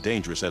made them as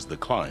dangerous as the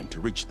climb to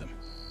reach them.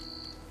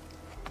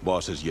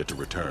 Boss has yet to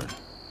return.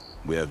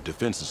 We have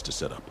defenses to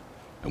set up,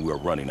 and we are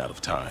running out of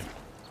time.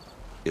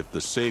 If the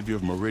Savior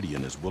of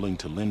Meridian is willing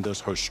to lend us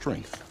her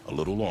strength a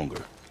little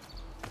longer,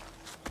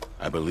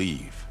 I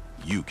believe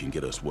you can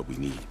get us what we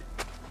need.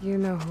 You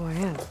know who I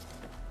am.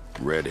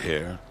 Red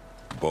hair,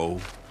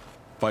 bow,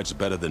 fights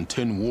better than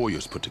 10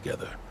 warriors put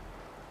together.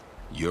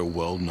 You're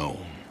well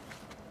known,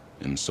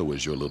 and so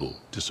is your little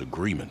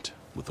disagreement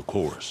with the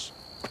chorus.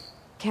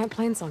 Can't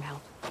Plainsong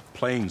help?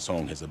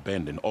 Plainsong has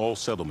abandoned all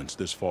settlements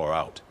this far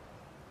out.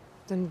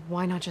 Then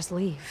why not just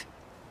leave?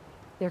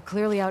 They're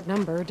clearly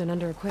outnumbered and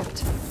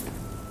under-equipped.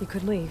 You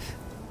could leave.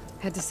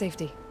 Head to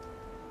safety.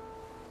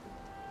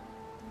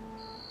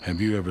 Have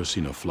you ever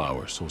seen a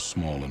flower so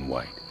small and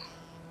white?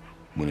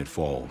 When it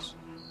falls,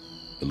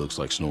 it looks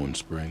like snow in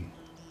spring.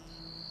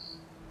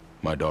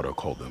 My daughter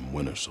called them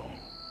winter song.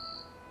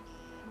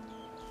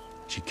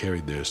 She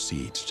carried their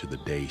seeds to the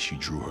day she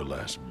drew her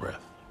last breath.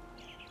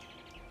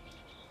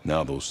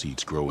 Now those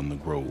seeds grow in the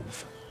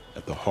grove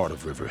at the heart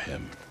of River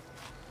Hem,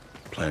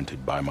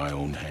 planted by my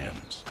own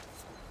hands,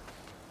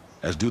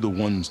 as do the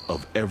ones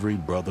of every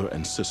brother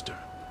and sister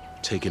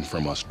taken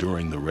from us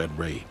during the Red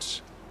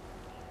Raids.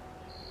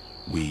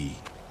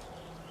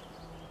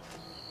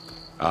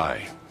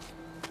 I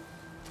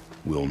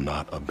will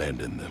not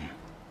abandon them.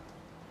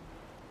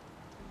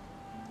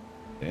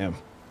 Damn.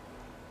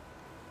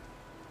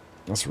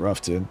 That's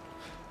rough, dude.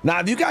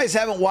 Now, if you guys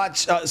haven't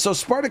watched, so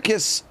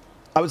Spartacus,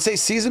 I would say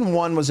season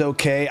 1 was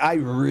okay. I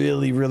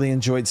really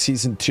enjoyed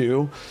season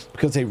 2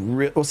 because they,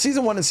 well,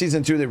 season 1 and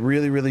season 2, they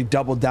really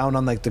doubled down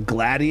on like the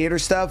gladiator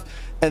stuff.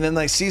 And then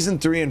like season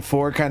 3 and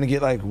 4 kind of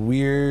get like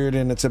weird,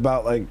 and it's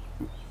about like,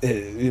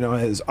 you know,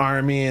 his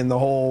army and the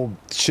whole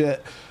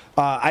shit.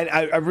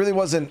 I really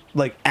wasn't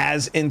like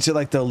as into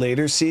like the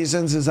later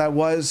seasons as I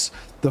was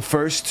the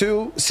first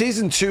two.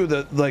 Season 2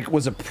 that like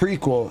was a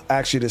prequel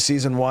actually to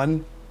season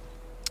 1.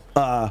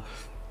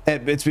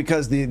 It's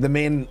because the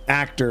main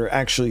actor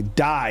actually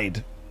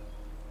died.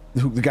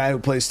 The guy who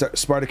plays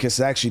Spartacus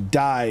actually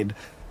died,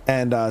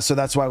 and so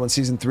that's why when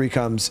season 3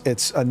 comes,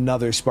 it's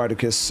another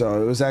Spartacus.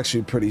 So it was actually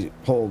a pretty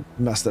whole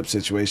messed up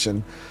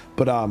situation,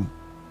 but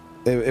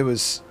it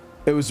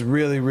was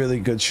really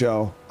good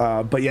show.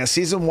 But yeah,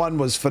 season 1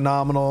 was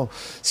phenomenal.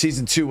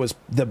 Season 2 was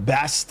the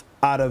best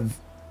out of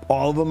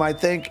all of them, I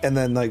think. And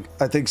then like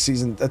I think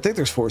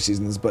there's 4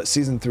 seasons, but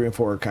season 3 and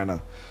 4 are kind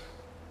of,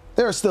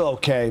 they're still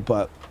okay,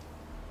 but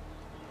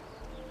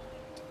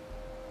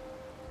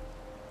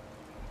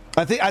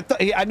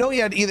I know he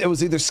had it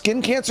was either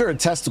skin cancer or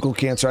testicle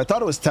cancer. I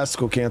thought it was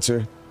testicle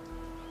cancer.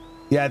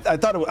 Yeah, I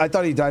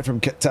thought he died from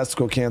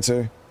testicle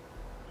cancer.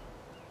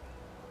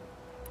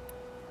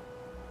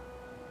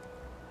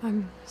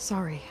 I'm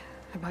sorry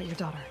about your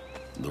daughter.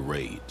 The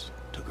raids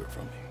took her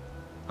from me.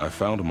 I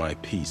found my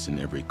peace in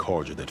every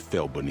cordial that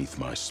fell beneath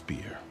my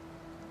spear.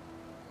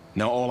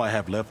 Now all I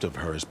have left of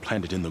her is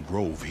planted in the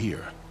grove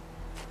here.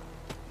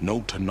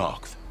 No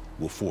Tenakth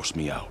will force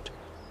me out.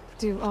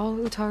 Do all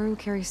Utaru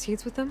carry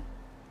seeds with them?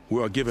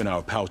 We are given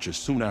our pouches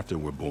soon after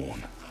we're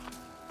born.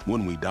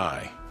 When we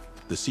die,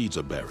 the seeds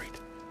are buried.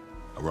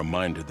 A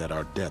reminder that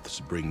our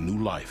deaths bring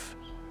new life.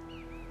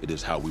 It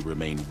is how we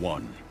remain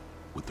one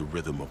with the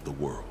rhythm of the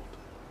world.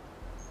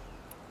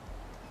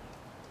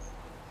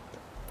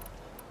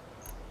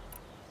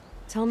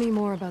 Tell me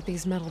more about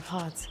these metal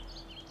pods.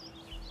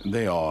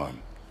 They are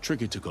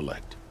tricky to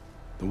collect.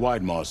 The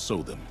Widemaws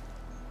sow them.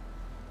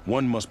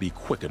 One must be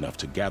quick enough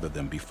to gather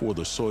them before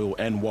the soil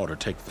and water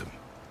take them.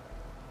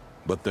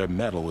 But their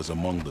metal is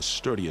among the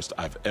sturdiest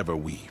I've ever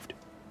weaved.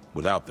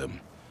 Without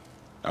them,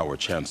 our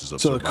chances of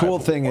survival the cool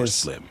thing are is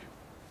slim.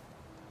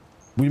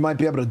 We might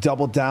be able to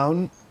double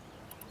down.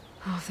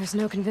 Oh, if there's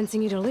no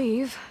convincing you to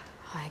leave,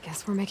 I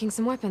guess we're making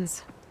some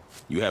weapons.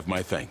 You have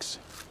my thanks.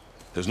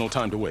 There's no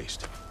time to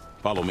waste.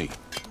 Follow me.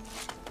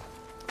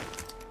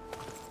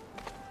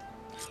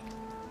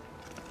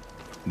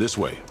 This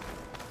way.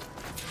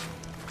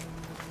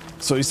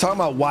 So he's talking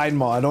about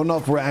Widemaw. I don't know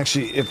if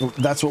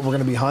that's what we're going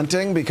to be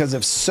hunting, because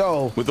if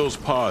so, with those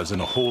paws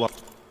and a whole lot,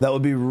 that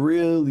would be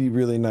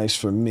really nice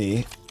for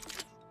me.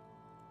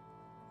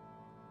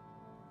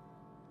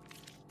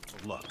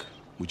 Luck.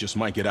 We just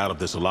might get out of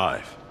this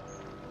alive.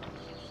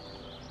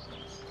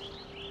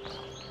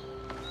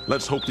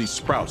 Let's hope these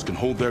sprouts can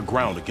hold their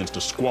ground against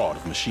a squad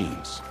of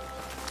machines.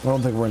 I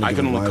don't think we're going to. I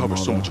can only cover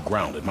so much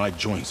ground, and my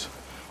joints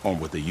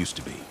aren't what they used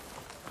to be.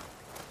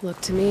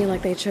 Look to me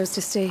like they chose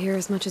to stay here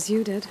as much as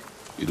you did.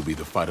 It'll be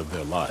the fight of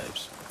their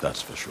lives,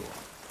 that's for sure.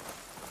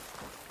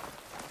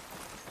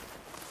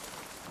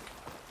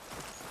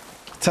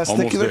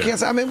 Testicular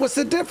cancer? I mean, what's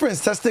the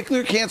difference?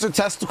 Testicular cancer,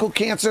 testicle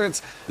cancer,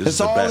 it's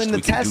all in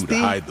the testy. This is the best we can do to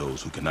hide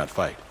those who cannot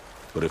fight.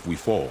 But if we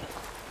fall,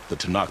 the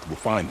Tenakth will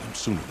find them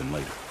sooner than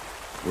later.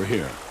 We're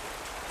here.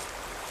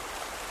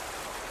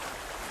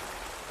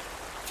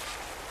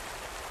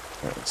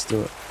 All right, let's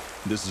do it.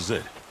 This is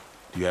it.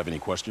 Do you have any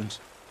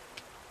questions?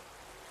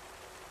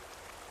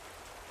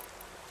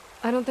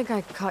 I don't think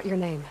I caught your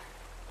name.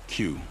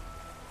 Q.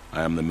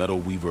 I am the Metal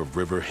Weaver of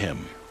River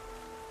Hem.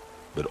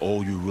 But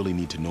all you really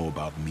need to know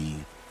about me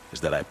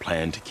is that I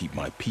plan to keep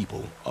my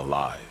people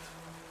alive.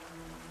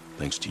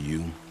 Thanks to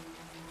you,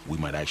 we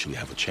might actually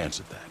have a chance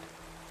at that.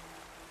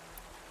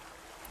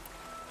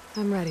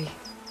 I'm ready.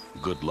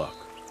 Good luck.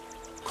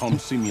 Come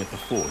see me at the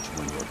forge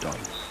when you're done.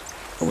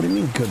 Oh, what do you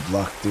mean good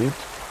luck, dude?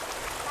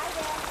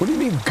 What do you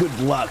mean good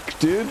luck,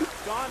 dude?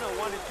 Donna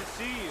wanted to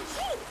see you.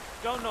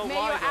 Don't know May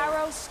why. your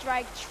arrows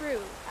strike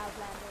true,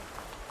 Outlander.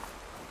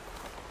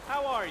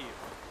 How are you?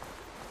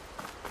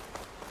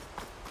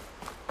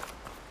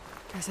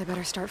 Guess I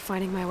better start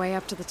finding my way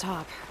up to the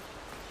top.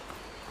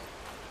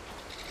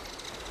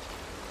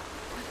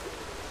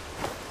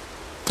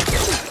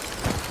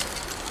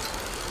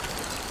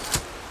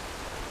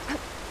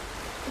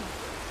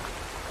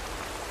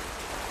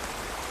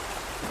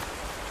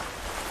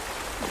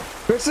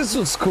 Crixus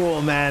was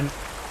cool, man.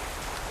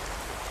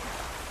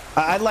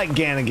 I like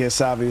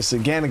Gannigus, obviously.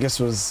 Gannigus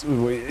was,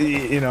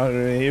 you know,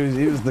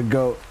 he was the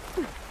GOAT.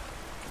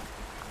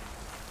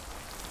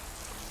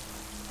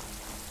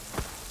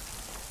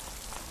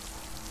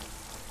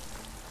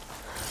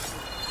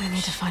 I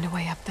need to find a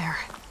way up there.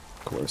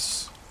 Of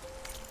course.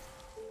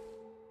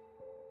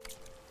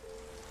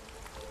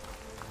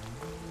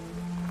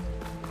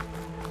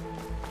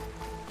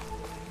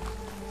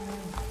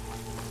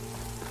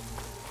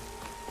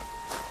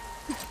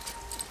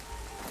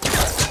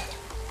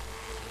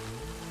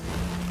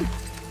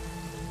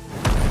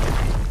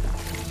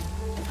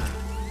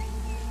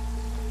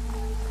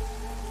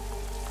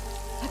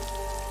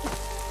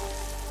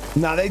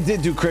 No, they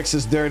did do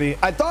Crixus dirty.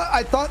 I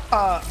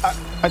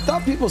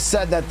thought people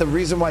said that the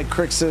reason why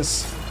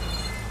Crixus,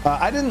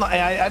 I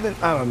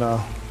don't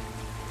know.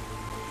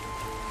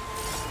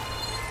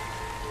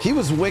 He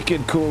was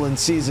wicked cool in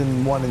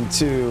season 1 and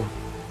 2.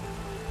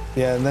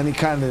 Yeah, and then he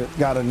kind of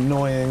got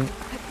annoying.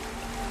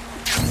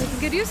 Making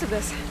good use of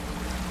this.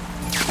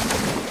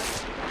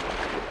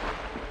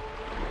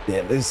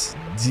 Yeah, this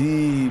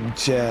deep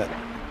chat.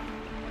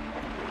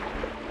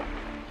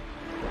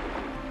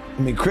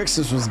 I mean,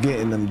 Crixus was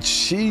getting them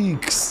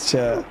cheeks,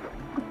 chat.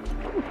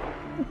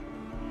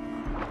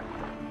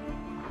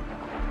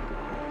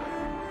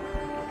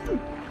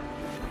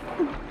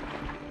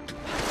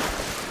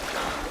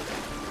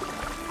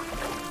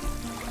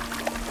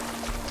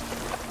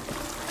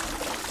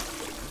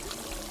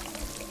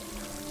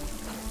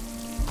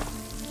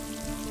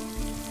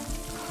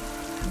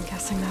 I'm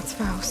guessing that's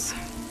Faust.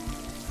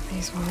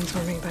 These wounds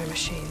were made by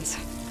machines.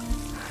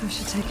 I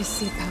should take a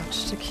seat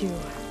pouch to Q.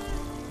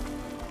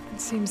 It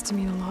seems to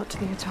mean a lot to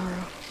the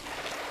Utaro.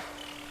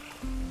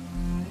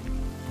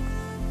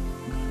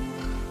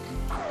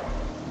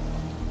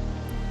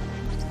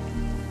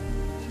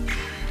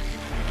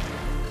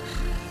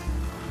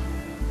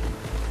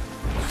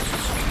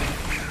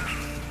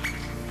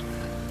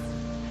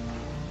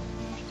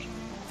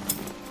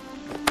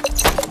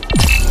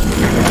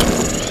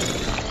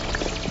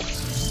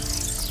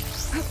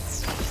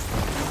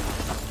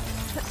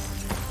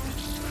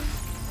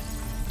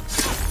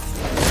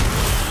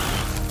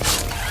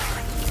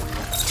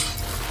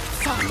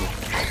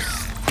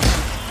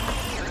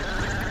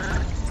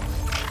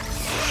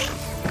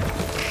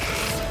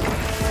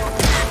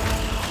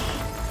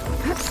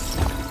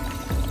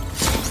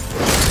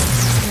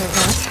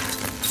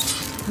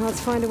 Let's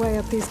find a way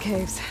up these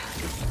caves.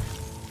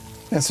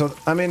 Yeah, so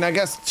I mean, I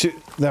guess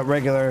that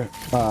regular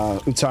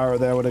Utaro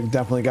there would have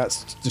definitely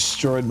got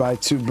destroyed by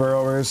 2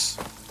 burrowers.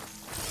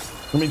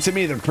 I mean, to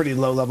me, they're pretty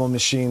low-level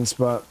machines,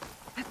 but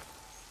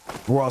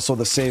we're also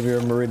the savior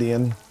of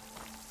Meridian.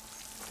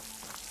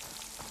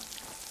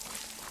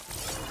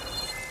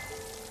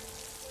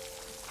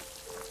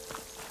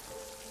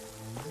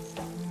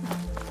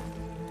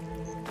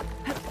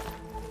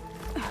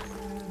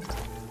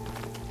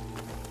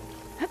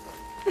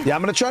 Yeah,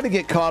 I'm gonna try to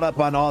get caught up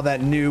on all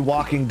that new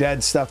Walking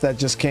Dead stuff that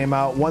just came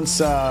out. Once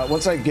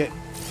I get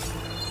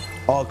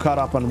all caught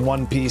up on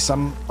One Piece,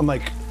 I'm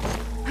like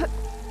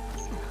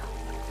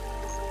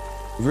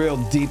real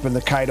deep in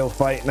the Kaido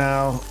fight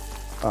now.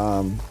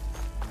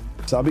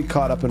 So I'll be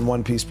caught up in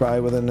One Piece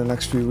probably within the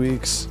next few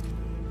weeks.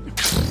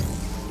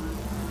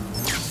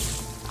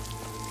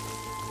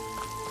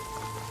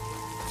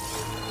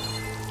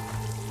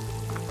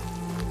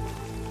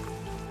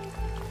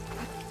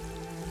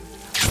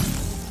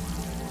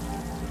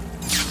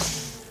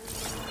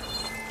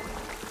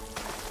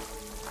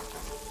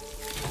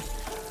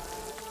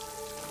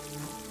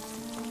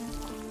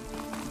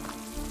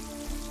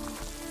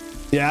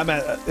 Yeah,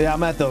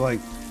 I'm at the like,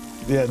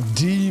 yeah,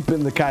 deep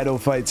in the Kaido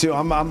fight too.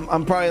 I'm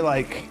probably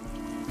like,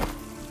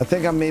 I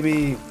think I'm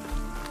maybe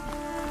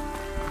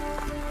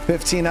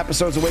 15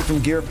 episodes away from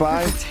Gear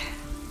 5.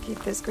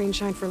 Keep this green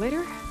shine for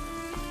later.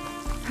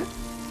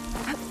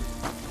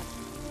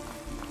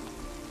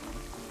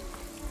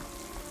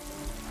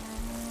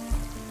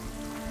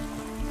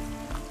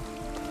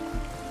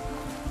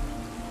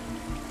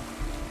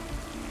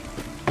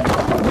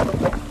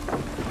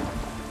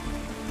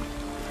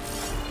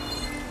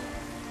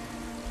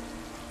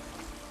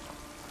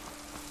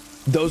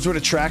 Those were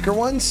the tracker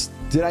ones?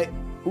 Did I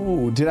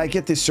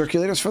get the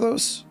circulators for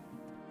those?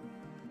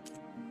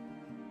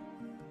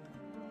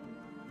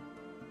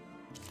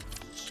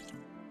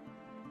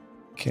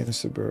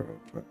 Canister burrow.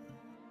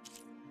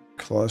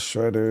 Claw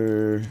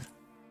Strider.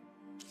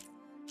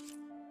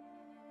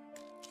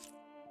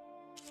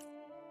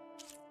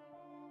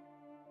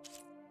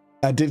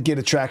 I did get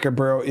a tracker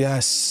burrow,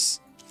 yes.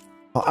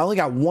 I only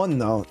got one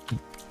though.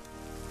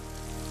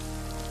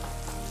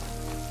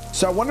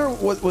 So I wonder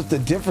what the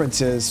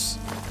difference is.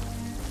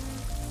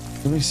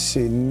 Let me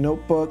see,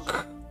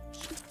 notebook.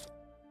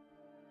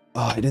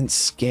 Oh, I didn't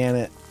scan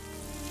it.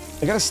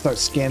 I gotta start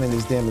scanning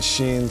these damn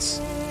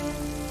machines.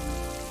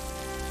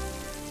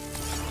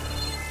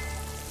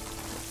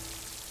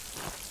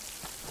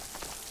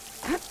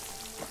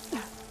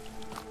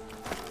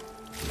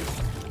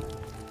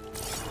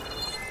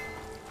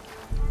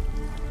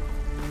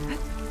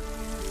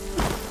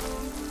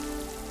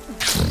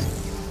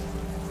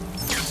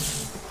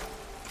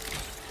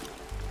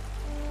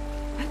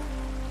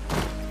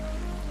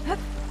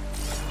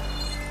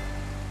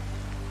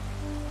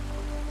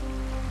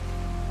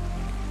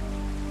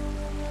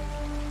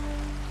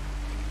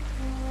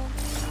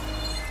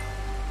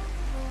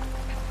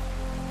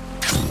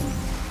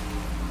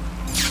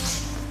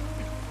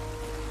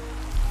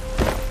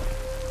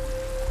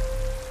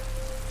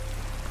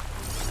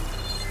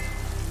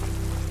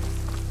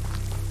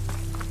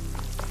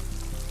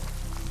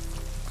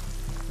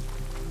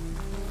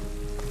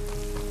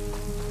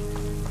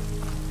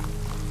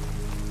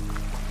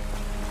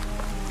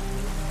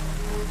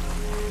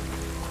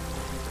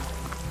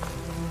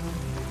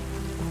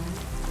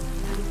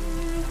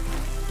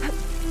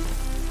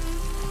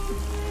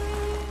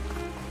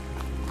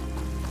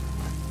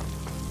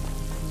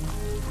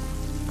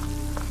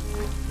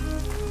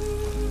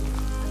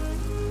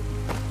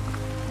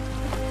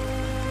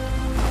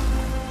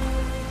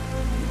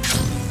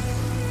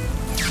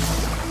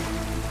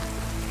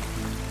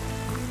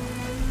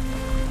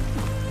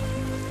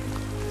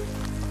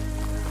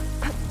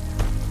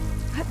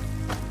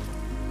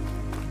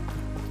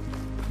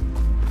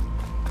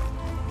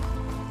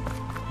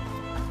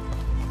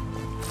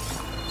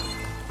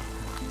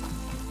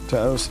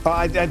 Toast.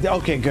 Oh,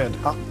 okay, good.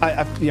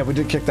 Yeah, we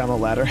did kick down the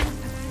ladder.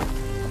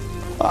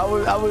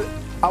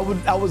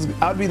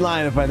 I'd be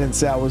lying if I didn't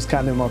say I was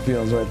kind of in my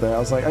feelings right there. I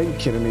was like, are you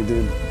kidding me,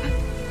 dude?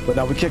 But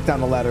now we kicked down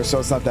the ladder, so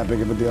it's not that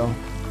big of a deal.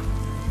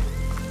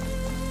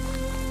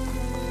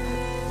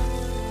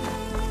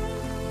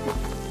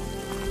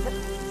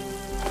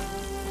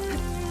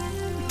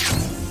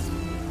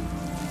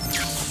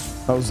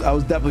 I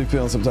was definitely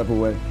feeling some type of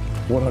way,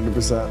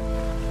 100%.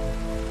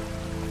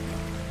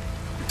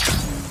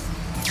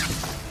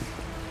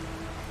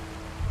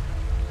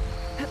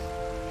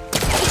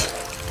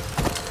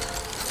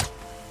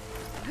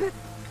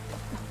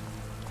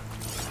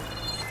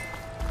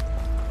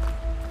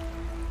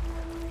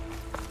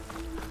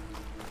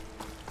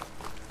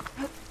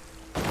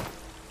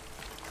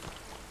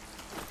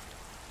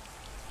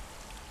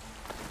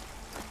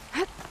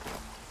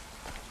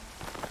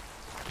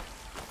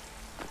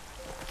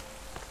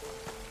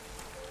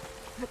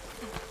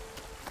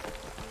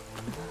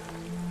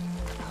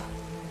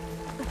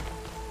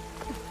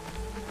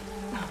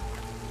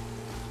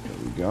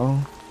 Go.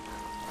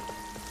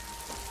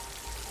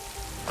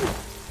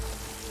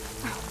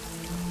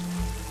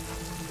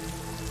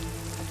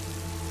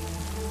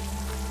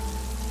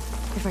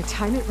 If I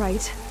time it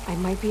right, I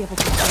might be able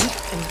to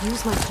jump and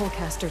use my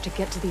polecaster to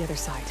get to the other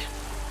side.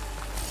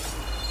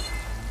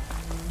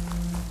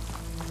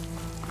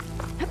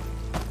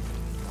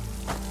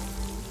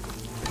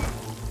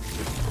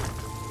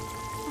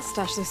 I'll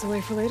stash this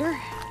away for later.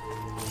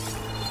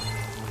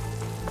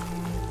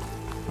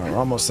 We're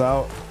almost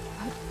out.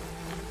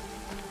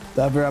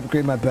 Did I ever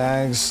upgrade my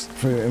bags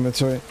for your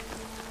inventory?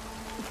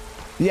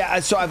 Yeah,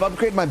 so I've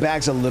upgraded my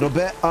bags a little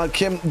bit,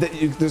 Kim.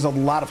 There's a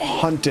lot of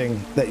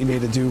hunting that you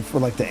need to do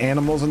for like the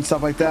animals and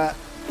stuff like that.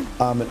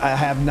 And I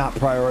have not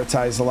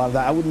prioritized a lot of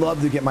that. I would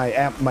love to get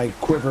my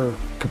quiver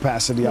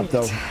capacity up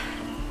though.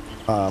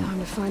 Time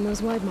to find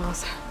those wide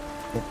moths.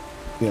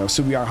 You know,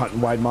 so we are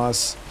hunting wide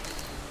moths.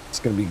 It's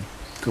gonna be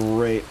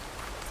great.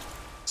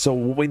 So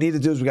what we need to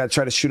do is we got to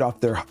try to shoot off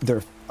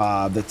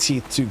the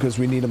teeth too, because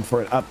we need them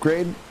for an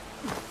upgrade.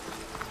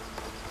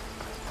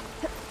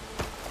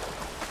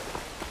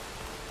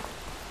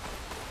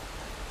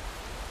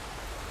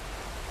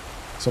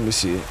 So let me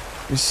see.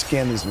 Let me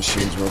scan these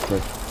machines real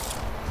quick.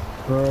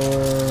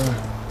 Burrower.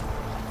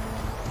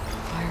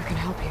 Fire can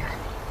help here.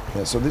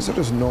 Yeah, so these are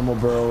just normal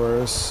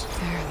burrowers.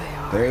 There they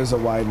are. There's a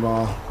wide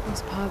maw.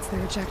 Those pods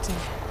they're ejecting.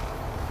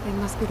 They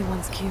must be the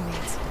ones Q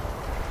needs.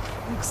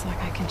 Looks like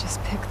I can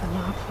just pick them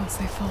up once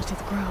they fall to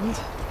the ground.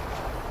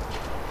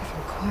 If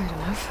I'm quiet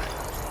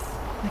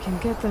enough, I can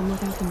get them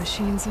without the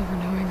machines ever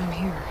knowing I'm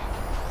here.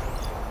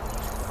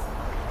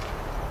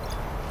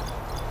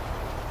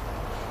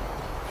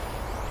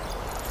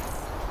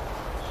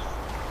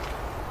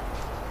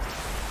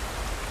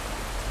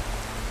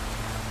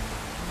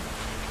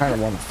 I kind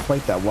of want to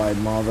fight that wide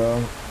maw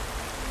though.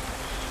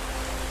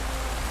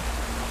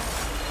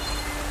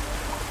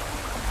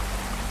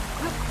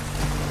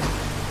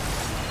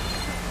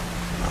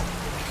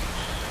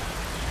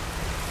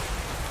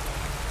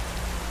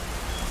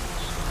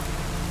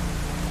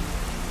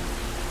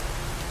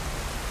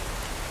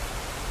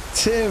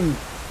 Tim,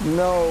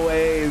 no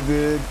way,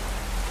 dude.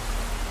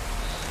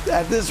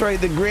 At this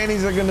rate, the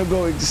grannies are gonna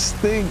go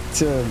extinct,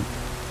 Tim.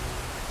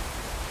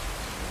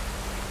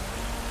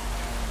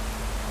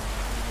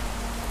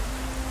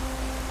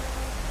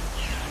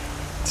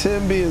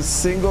 Timby is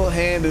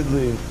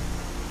single-handedly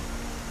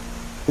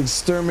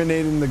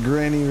exterminating the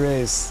granny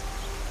race.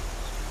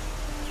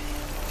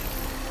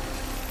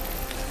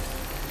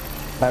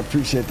 I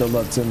appreciate the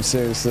love, Tim,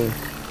 seriously.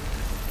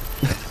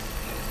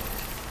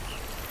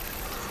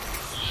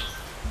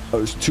 Oh,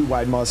 there's two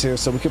wide maws here,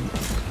 so we can...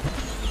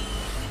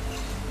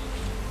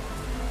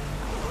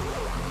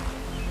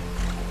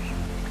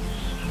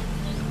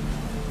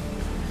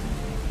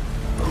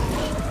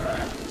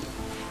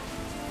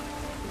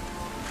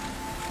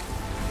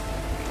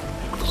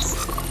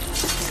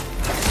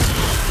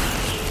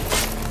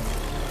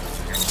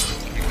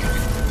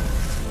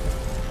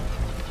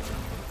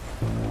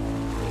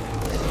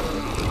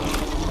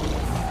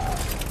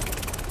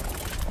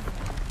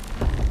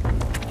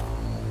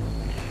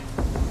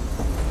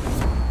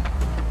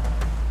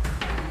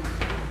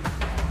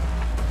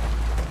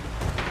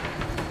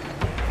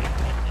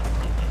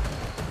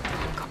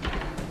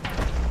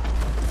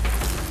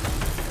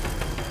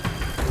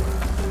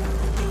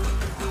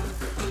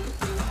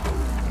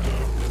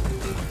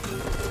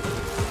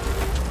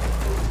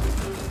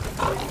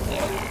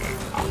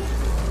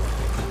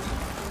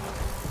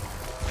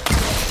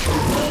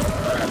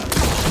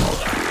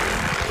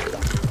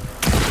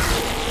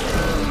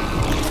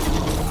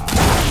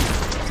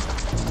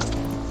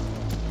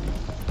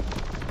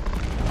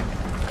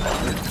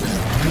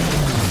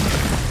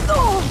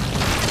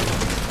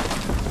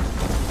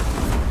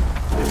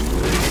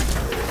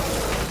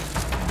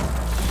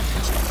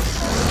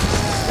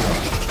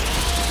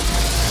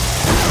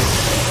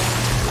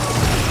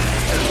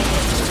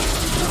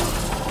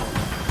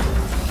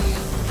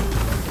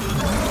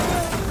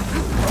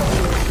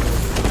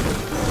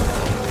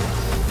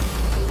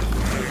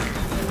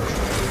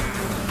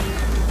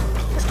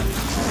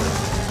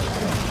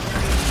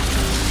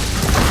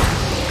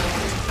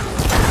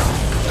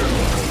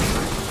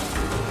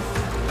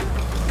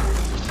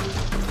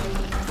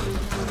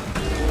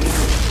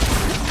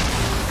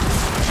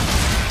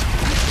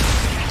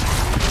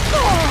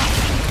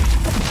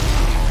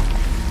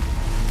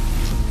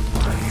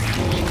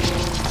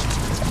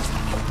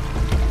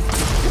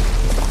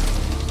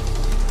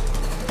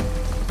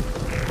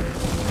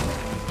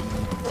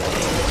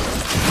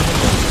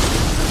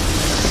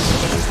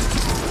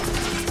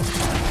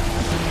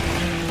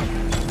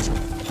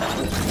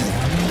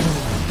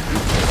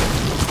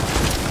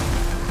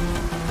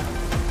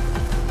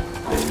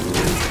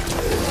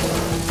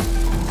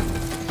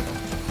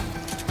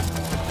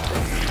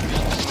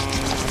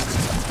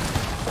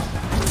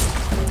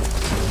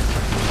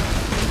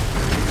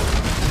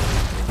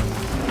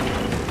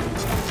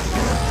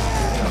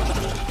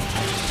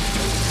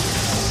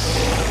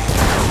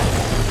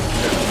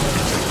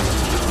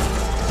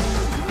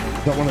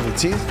 Got one of the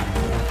teeth?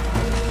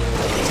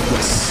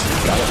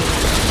 Yes, got it.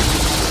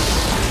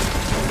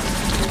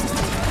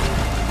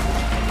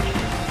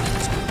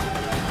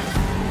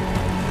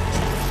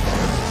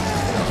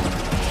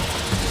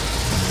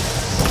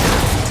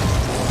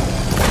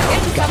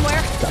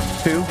 Somewhere.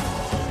 Got two.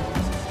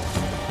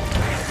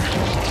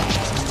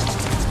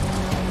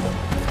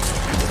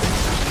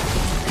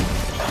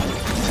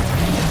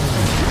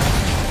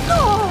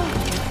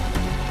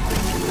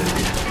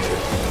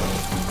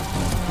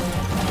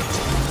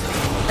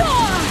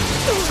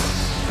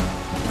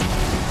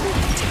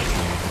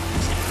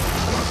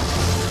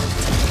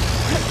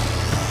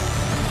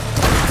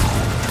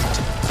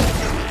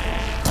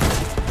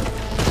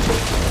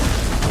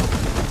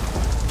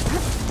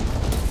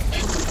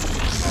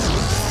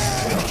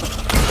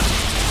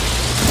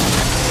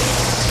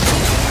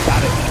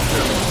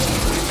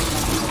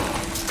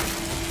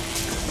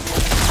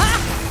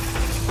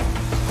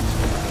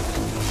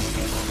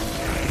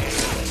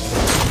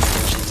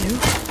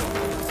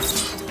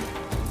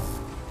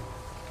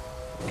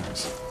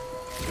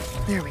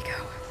 There we go.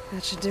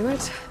 That should do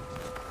it.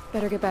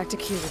 Better get back to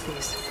Q with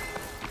these.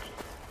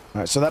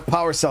 All right, so that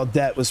power cell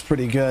debt was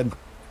pretty good.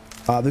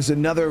 There's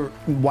another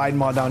wide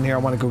maw down here I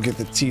want to go get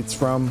the teats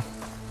from.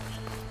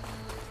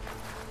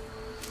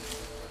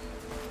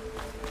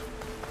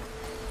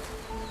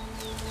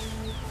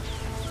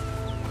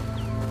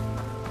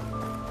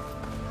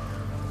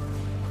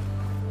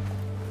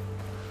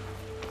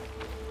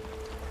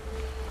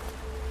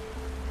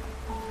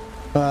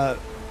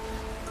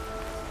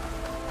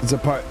 It's a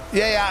part.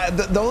 Yeah.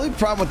 The only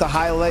problem with the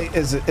highlight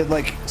is it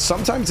like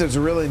sometimes it's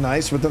really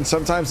nice, but then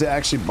sometimes it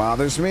actually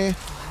bothers me. I'll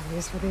have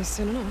use for these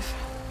soon enough.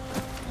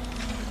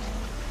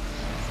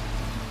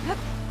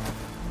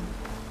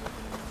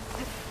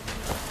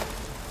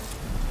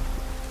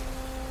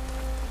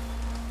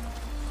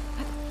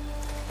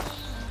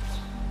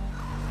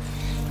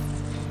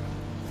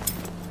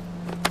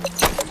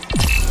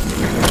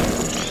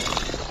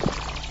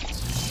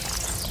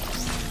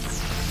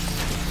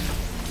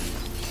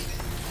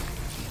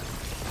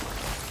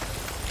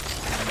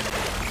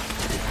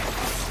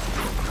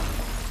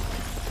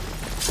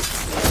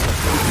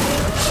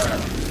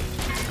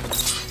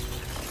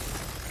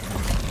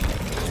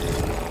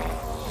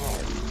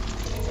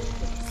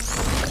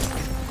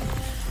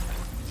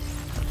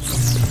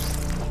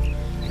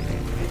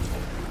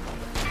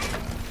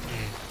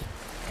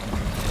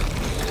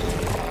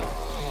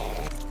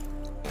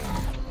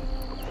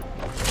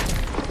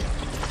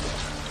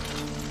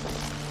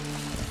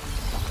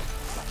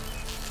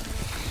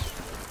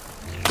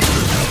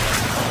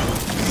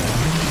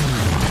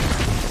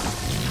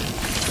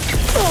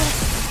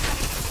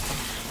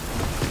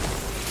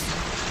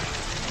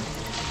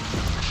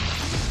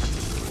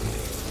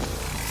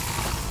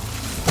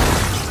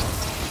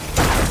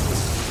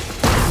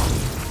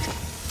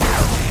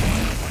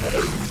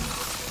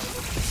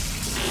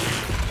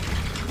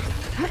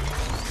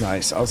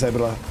 Nice. I was able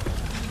to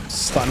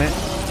stun it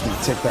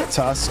and take that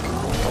tusk.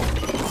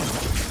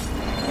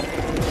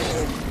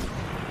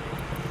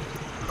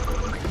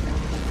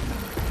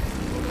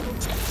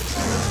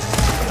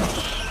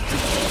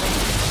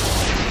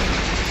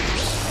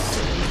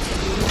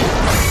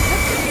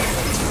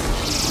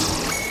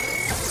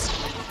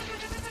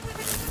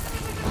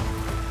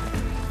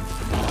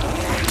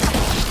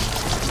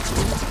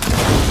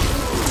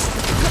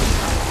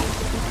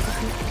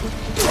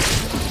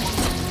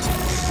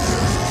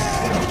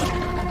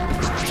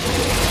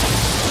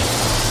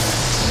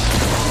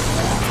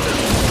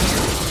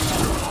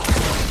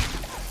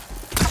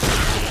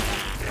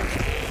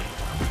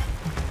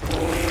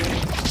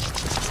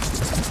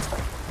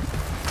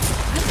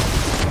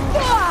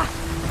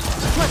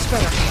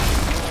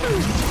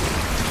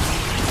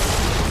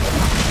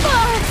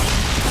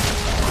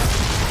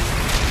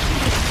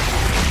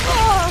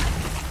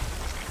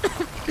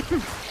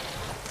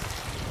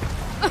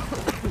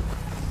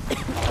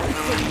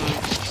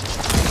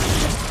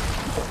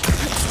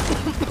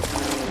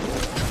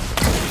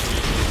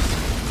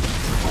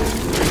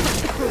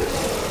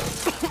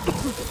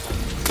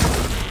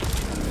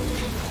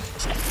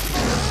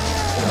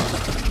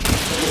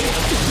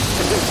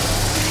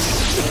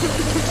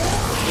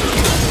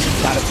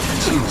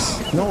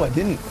 No, I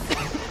didn't.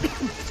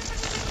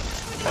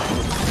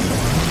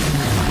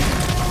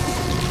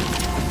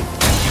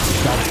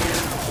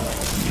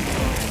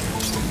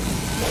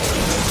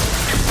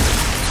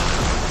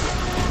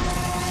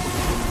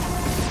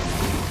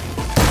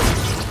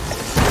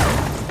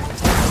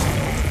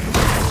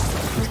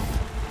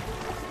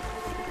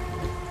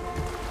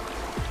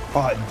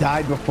 Oh, it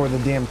died before the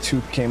damn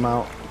tooth came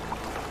out.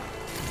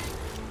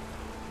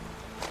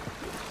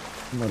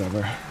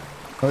 Whatever.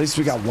 At least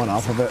we got one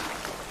off of it.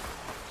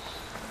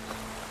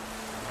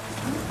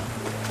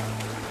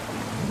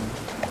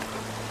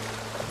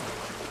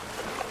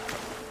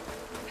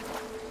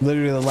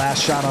 Literally the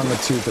last shot on the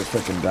tooth, it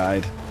freaking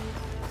died.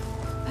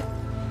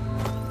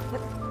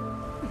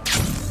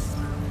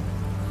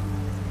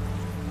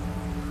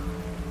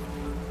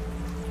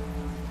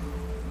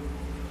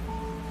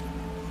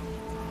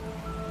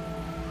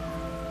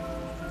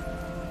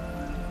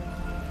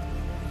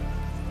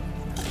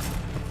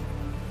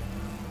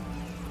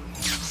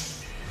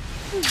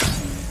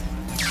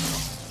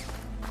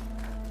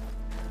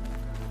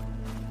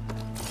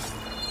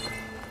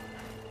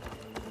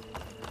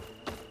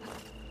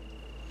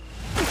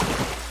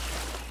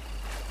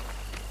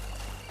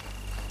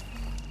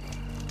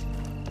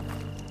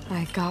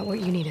 I got what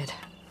you needed.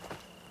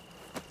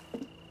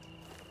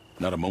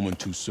 Not a moment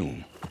too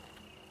soon.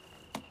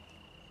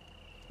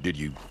 Did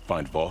you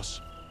find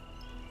Voss?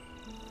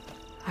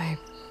 I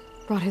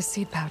brought his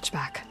seed pouch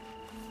back.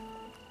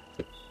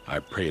 I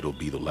pray it'll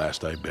be the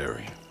last I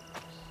bury.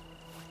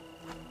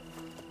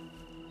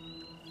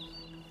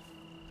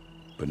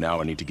 But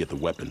now I need to get the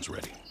weapons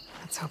ready.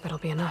 Let's hope it'll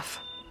be enough.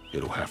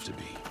 It'll have to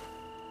be.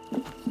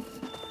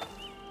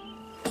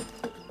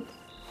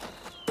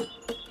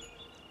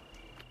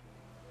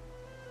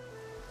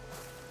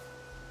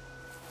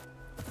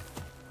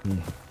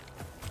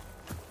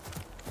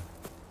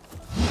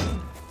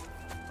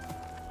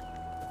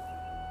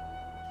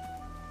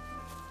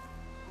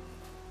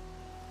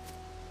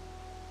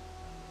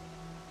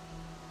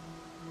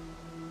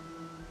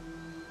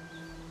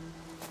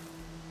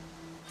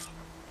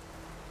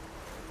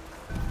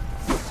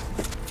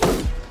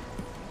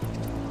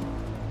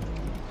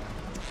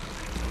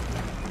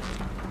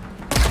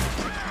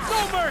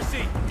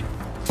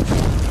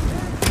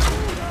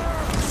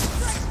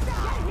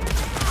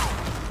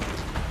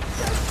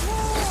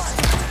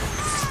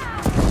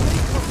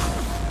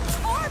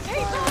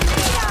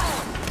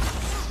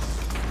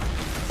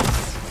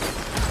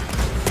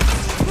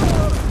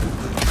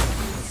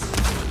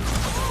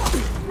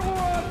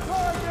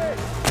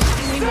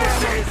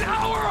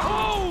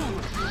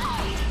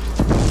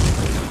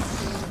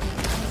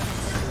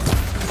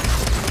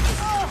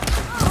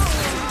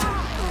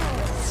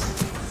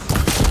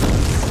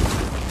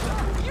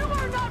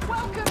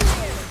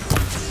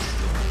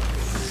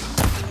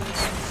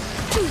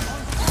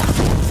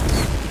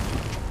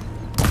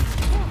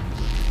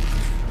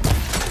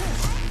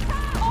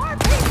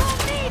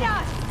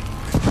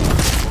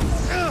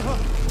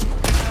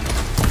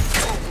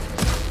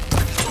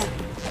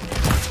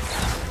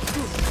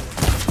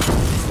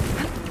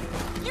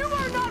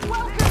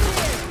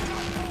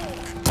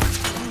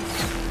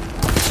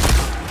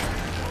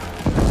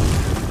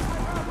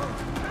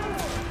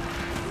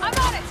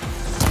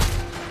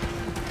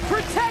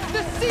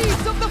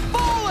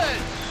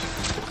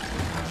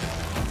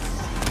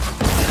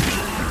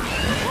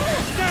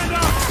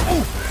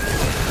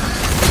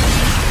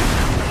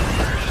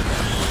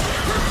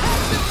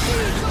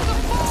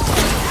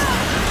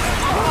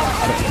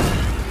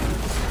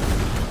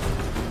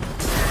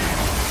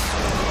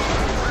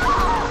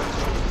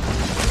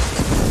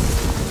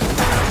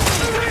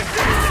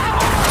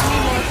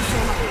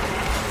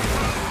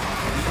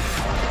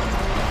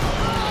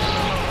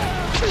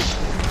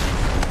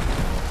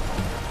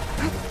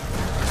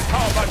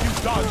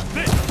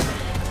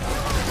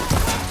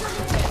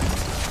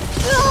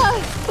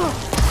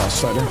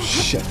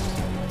 Shit.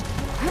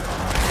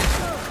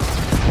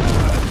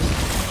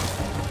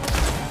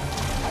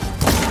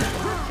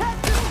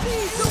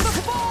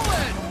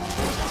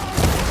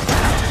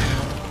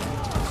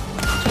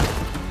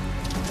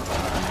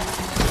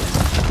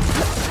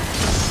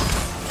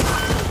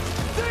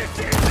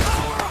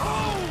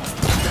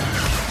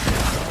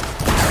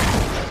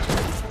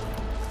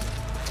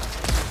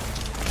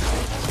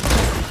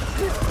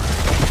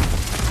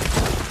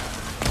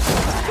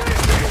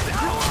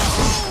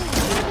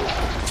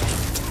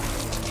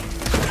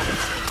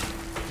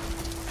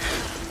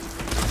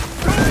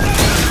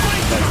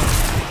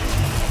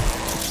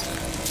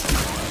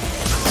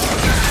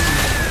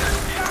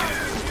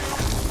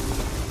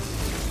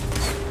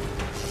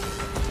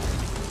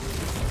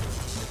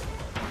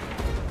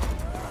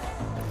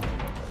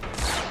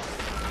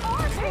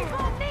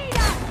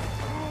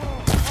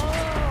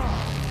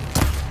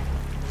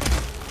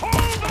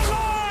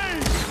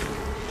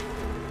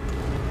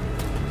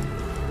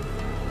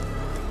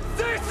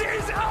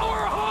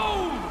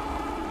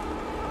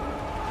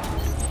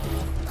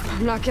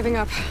 I'm not giving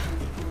up.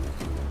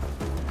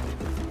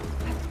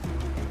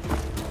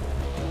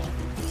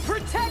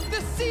 Protect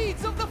the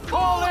seeds of the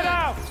fallen! Call it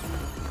out!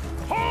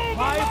 Hold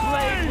My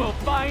blade will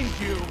find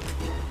you!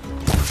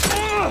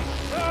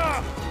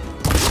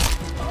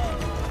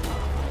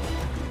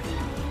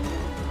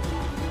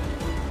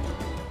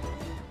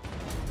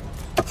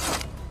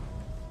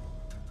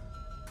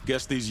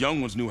 Guess these young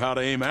ones knew how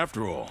to aim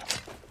after all.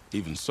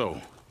 Even so,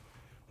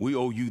 we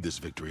owe you this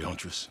victory,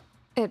 Huntress.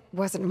 It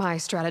wasn't my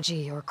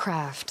strategy or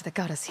craft that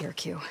got us here,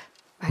 Q.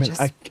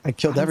 I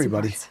killed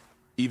everybody.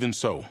 Even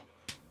so,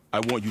 I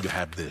want you to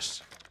have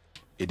this.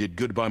 It did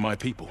good by my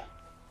people.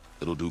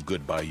 It'll do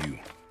good by you.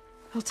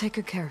 I'll take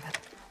good care of it.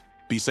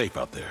 Be safe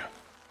out there.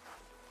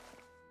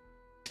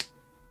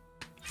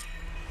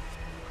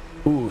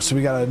 Ooh, so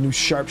we got a new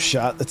sharp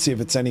shot. Let's see if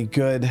it's any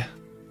good.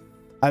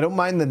 I don't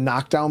mind the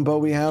knockdown bow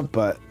we have,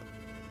 but...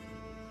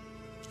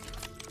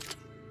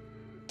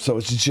 So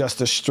it's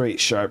just a straight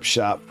sharp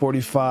shot.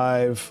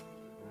 45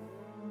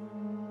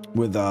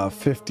 with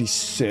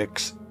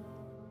 56.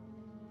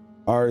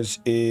 Ours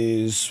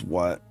is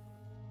what?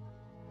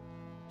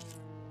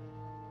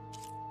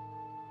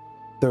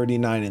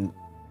 39 and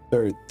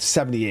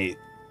 78.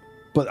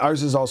 But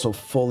ours is also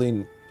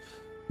fully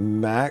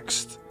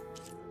maxed.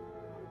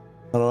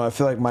 I don't know, I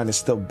feel like mine is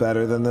still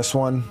better than this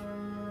one.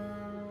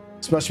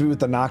 Especially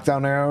with the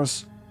knockdown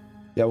arrows.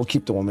 Yeah, we'll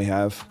keep the one we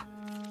have.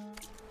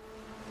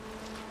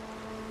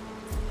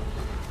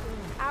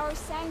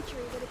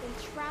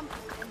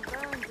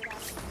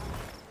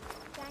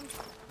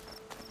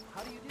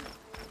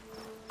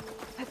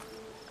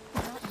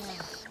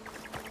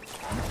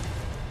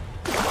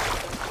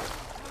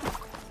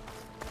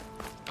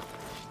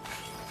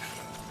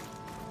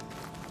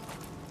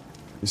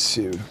 Let's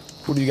see.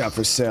 What do you got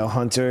for sale,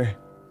 Hunter?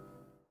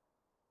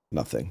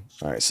 Nothing.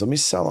 All right, so let me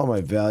sell all my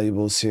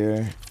valuables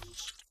here.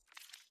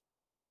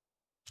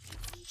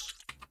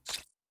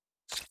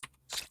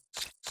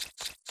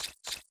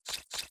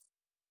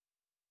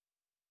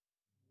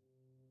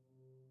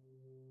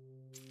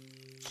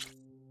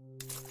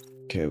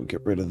 Okay, we'll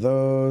get rid of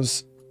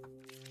those.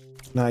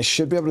 Now I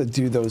should be able to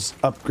do those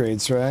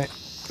upgrades, right?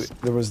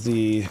 There was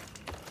the...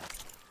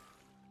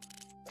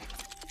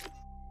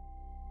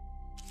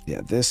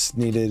 Yeah, this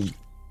needed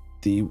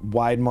the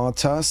wide maw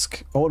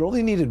tusk. Oh, it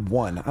only needed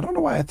one. I don't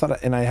know why I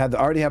thought... And I had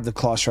already have the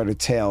claw shredder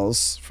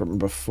tails from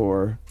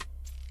before.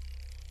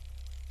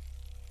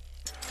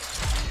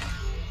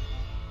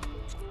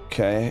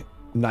 Okay,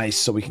 nice.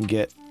 So we can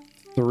get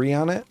 3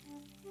 on it.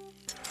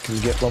 Can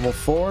we get level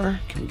 4?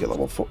 Can we get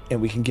level 4?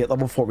 And we can get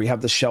level 4. We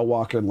have the Shell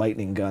Walker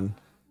lightning gun.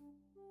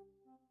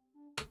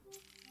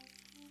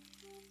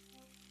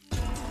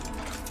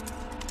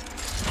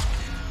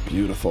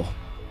 Beautiful.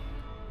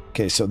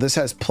 Okay, so this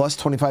has plus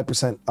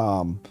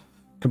 25%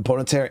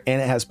 component tear,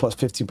 and it has plus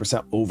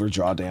 15%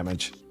 overdraw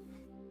damage.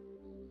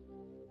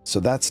 So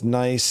that's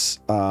nice.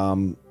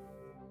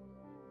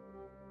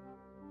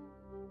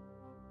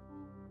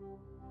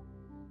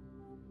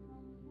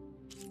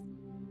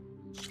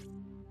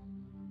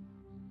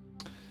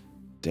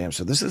 Damn,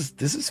 so this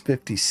is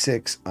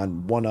 56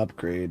 on one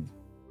upgrade.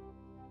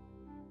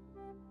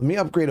 Let me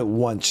upgrade it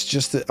once,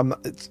 just to,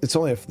 it's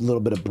only a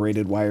little bit of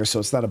braided wire, so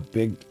it's not a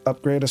big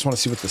upgrade. I just want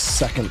to see what the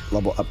second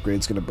level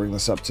upgrade is going to bring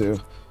this up to.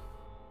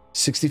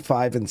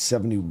 65 and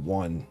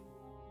 71.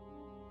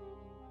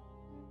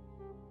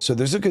 So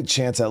there's a good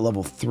chance at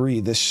level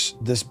 3, this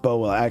bow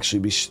will actually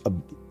be a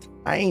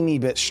tiny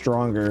bit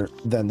stronger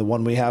than the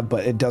one we have,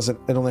 but it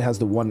only has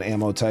the one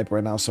ammo type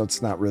right now, so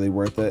it's not really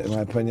worth it, in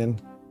my opinion.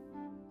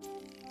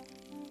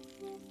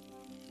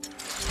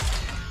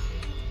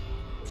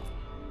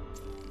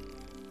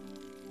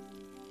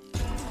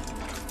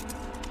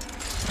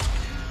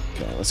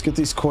 Let's get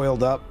these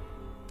coiled up.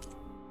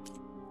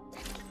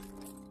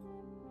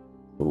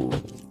 Ooh.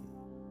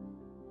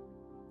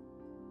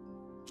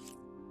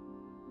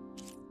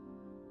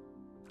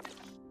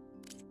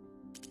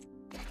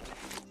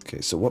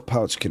 Okay, so what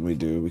pouch can we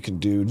do? We can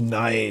do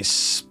nice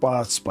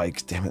spot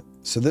spike. Damn it.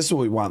 So this is what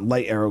we want.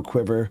 Light arrow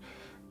quiver.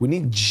 We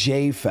need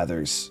J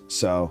feathers.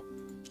 So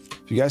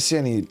if you guys see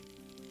any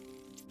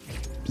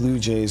blue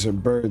jays or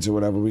birds or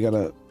whatever, we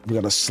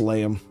gotta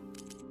slay them.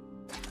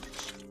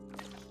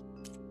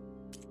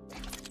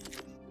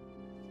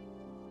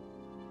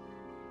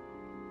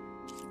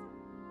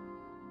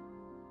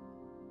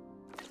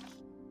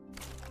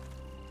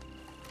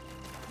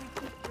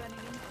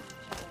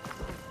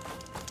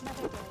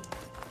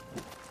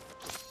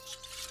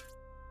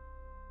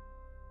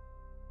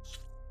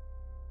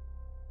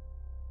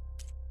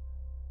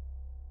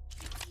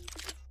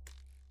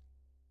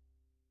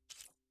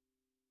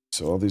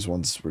 So all these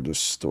ones, we're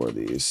just store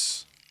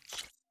these.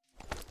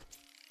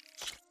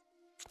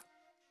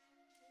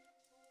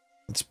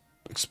 It's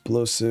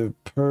explosive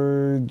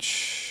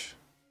purge.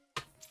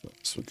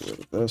 So we'll get rid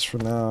of this for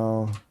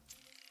now.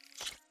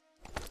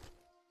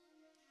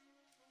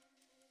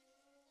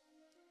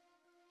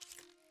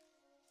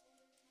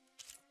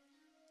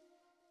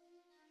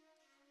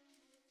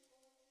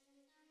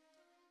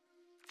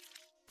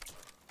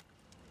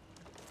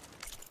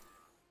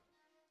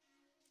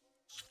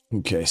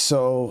 Okay,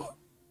 so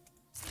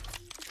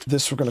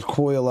this we're going to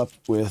coil up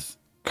with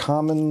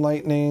common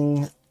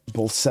lightning,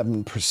 both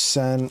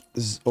 7%.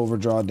 This is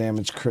overdraw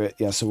damage crit.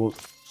 Yeah, so we'll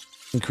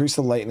increase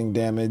the lightning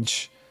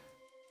damage.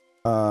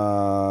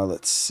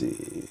 Let's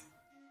see.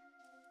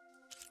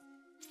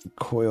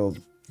 Coil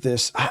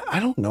this. I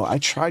don't know. I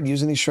tried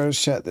using these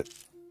shredders, chat. That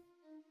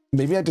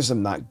maybe I just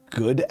am not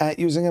good at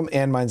using them,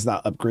 and mine's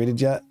not upgraded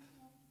yet.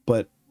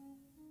 But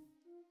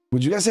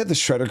would you guys say the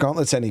shredder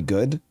gauntlet's any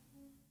good?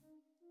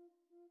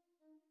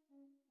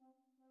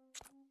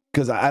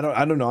 Because I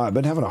don't know. I've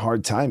been having a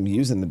hard time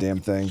using the damn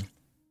thing.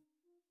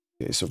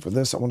 Okay, so for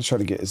this, I want to try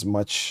to get as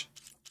much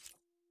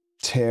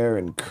tear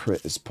and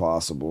crit as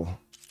possible.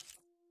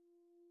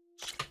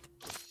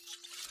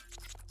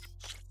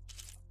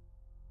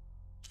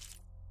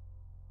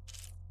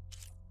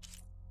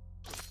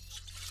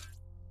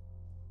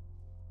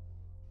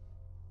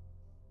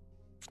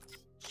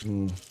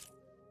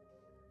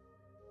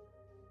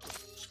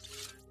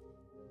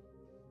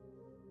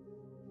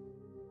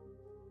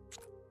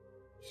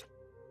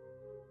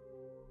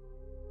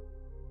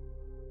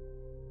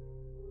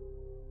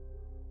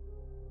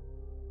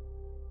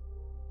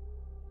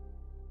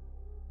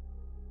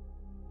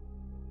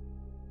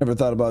 Ever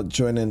thought about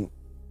joining?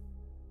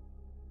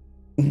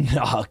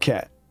 No,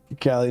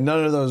 Callie,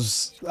 none of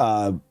those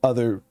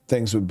other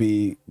things would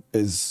be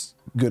as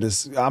good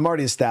as... I'm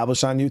already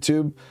established on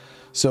YouTube,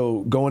 so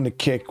going to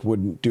Kick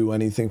wouldn't do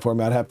anything for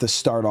me. I'd have to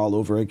start all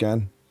over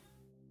again.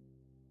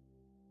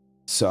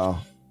 So,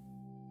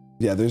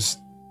 yeah, there's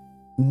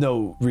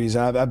no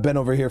reason. I've been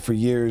over here for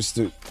years.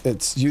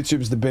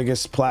 YouTube's the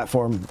biggest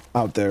platform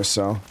out there,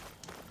 so...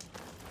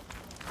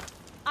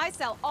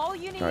 sell all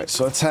you need. All right,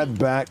 so let's head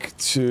back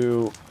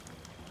to.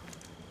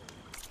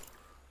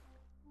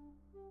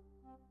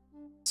 I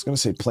was gonna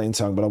say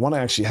Plainsong, but I want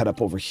to actually head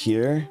up over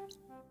here.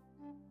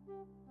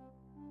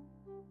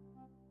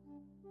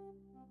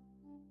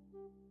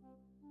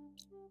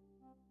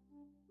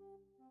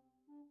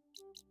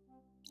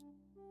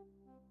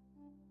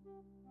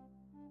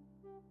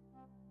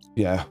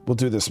 Yeah, we'll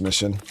do this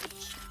mission.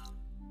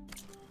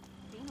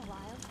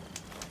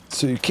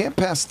 So you can't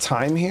pass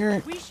time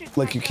here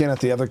like you can at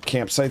the other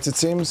campsites, it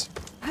seems.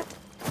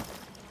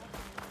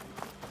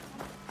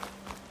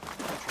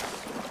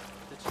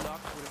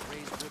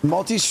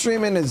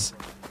 Multi-streaming is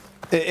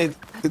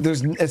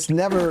it's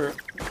never,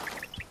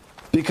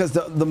 because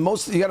the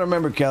most you gotta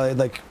remember, Kelly,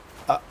 like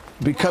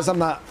because I'm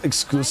not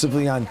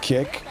exclusively on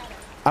Kick,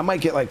 I might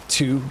get like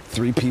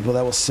 2-3 people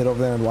that will sit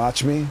over there and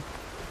watch me.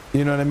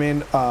 You know what I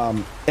mean?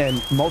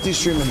 And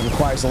multi-streaming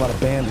requires a lot of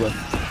bandwidth.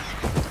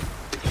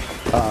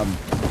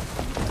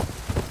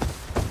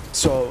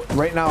 So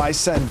right now I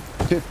send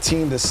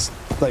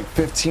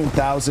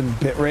 15,000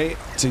 bitrate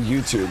to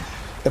YouTube.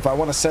 If I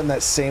want to send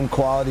that same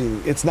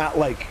quality, it's not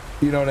like,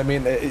 you know what I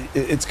mean?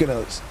 It's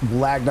gonna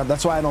lag down.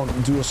 That's why I don't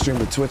dual stream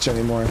with Twitch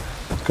anymore,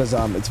 because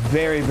it's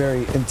very,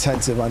 very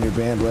intensive on your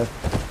bandwidth.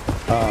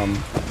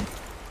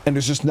 And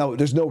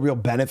there's no real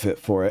benefit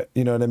for it.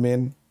 You know what I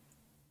mean?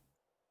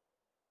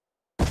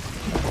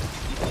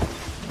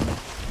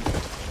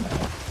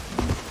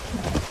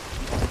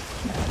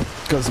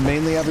 Because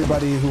mainly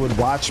everybody who would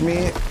watch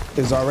me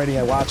is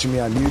already watching me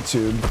on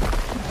YouTube.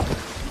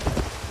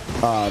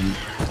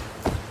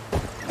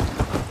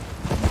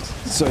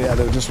 So yeah,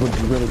 there just would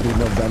really be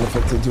no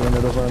benefit to doing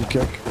it over on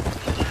Kick.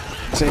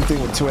 Same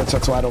thing with Twitch,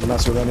 that's why I don't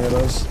mess with any of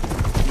those.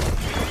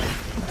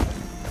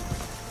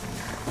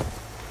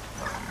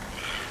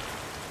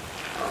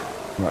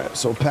 Alright,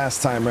 so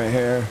pastime right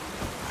here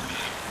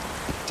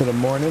to the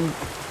morning.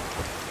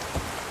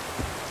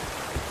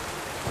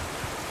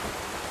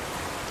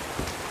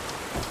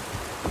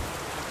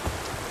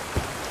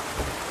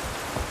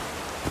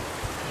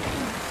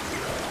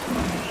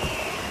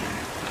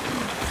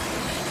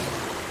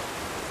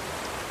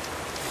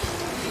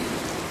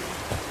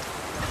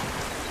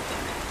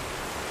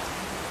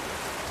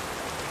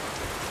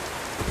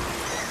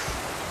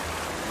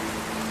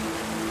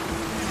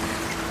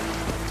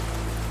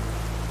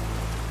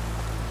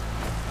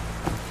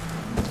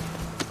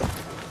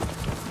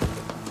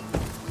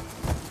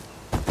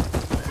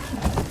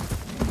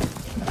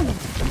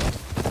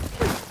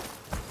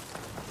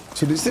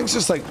 So these things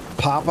just like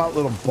pop out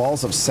little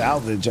balls of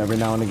salvage every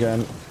now and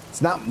again.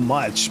 It's not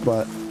much,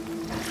 but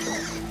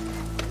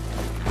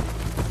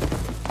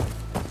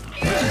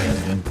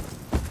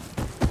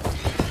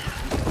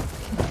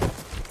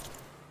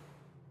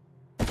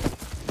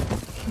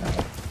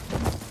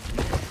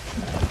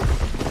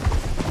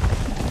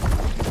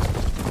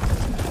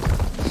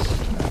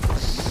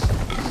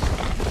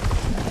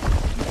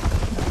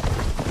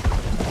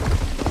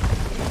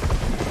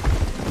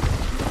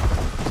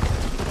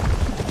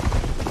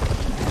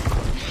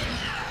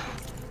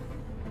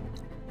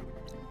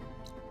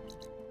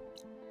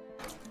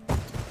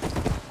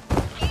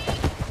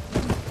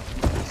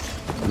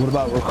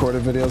about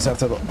recorded videos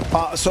after the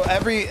so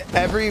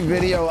every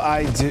video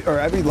I do, or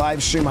every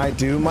live stream I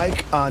do,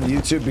 Mike, on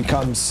YouTube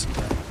becomes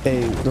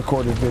a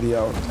recorded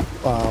video.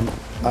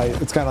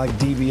 It's kind of like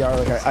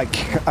DVR.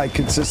 Like I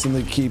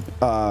consistently keep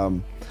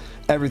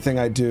everything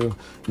I do.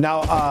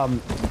 Now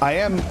I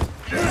am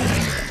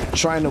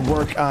trying to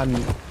work on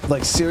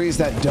like series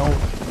that don't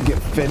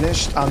get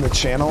finished on the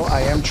channel.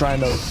 I am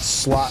trying to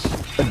slot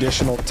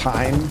additional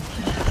time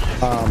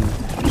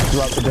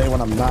throughout the day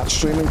when I'm not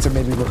streaming to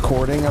maybe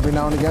recording every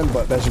now and again,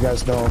 but as you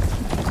guys know,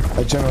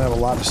 I generally have a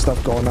lot of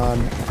stuff going on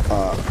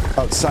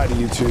outside of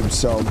YouTube,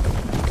 so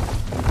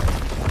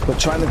but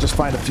trying to just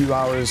find a few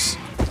hours,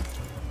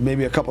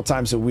 maybe a couple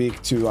times a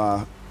week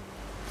to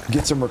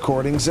get some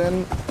recordings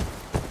in,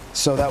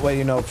 so that way,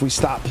 you know, if we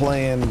stop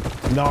playing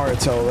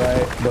Naruto,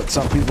 right, but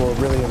some people are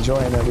really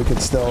enjoying it, we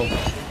could still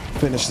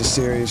finish the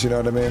series, you know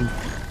what I mean?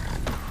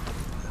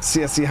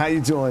 CSC, how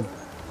you doing?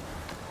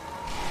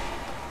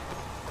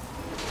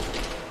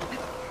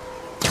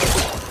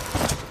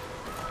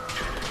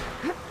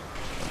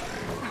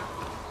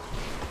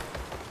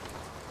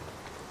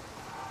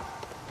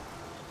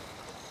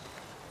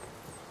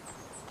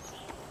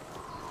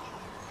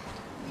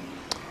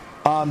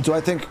 Do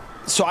I think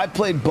so? I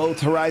played both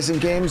Horizon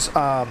games.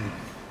 I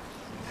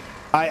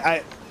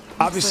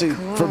obviously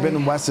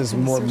Forbidden West is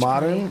more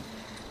modern.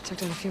 Took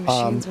down a few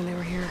machines when they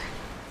were here.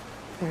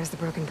 There's the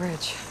broken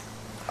bridge.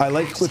 I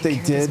like what they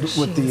did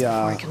with the.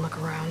 I can look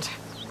around.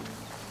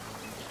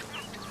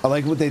 I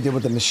like what they did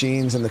with the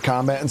machines and the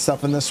combat and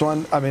stuff in this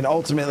one. I mean,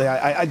 ultimately,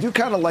 I do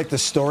kind of like the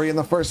story in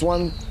the first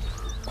one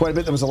quite a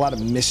bit. There was a lot of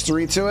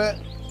mystery to it.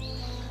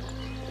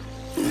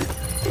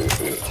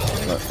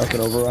 I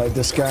can override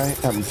this guy,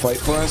 have him fight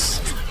for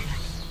us.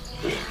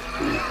 I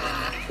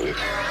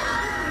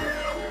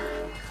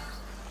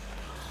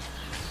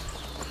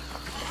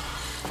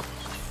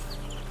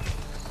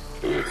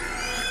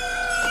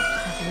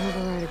can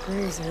override a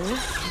grazer.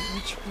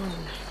 Which one?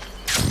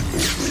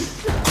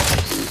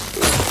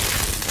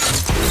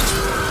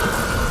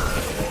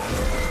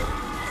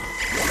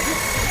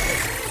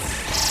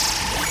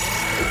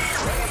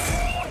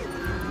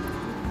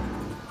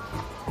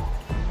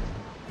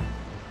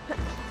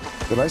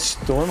 Did I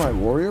store my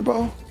warrior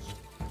bow?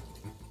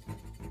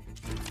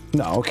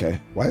 No,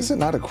 okay. Why is it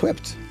not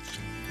equipped?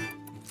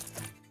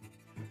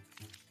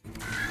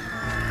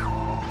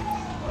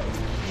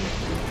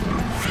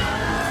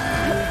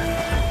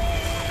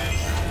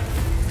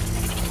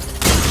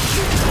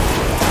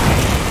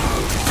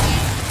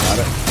 Got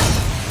it.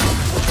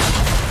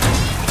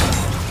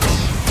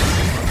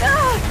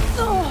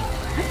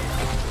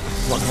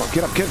 Come on,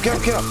 get up, get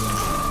up, get up.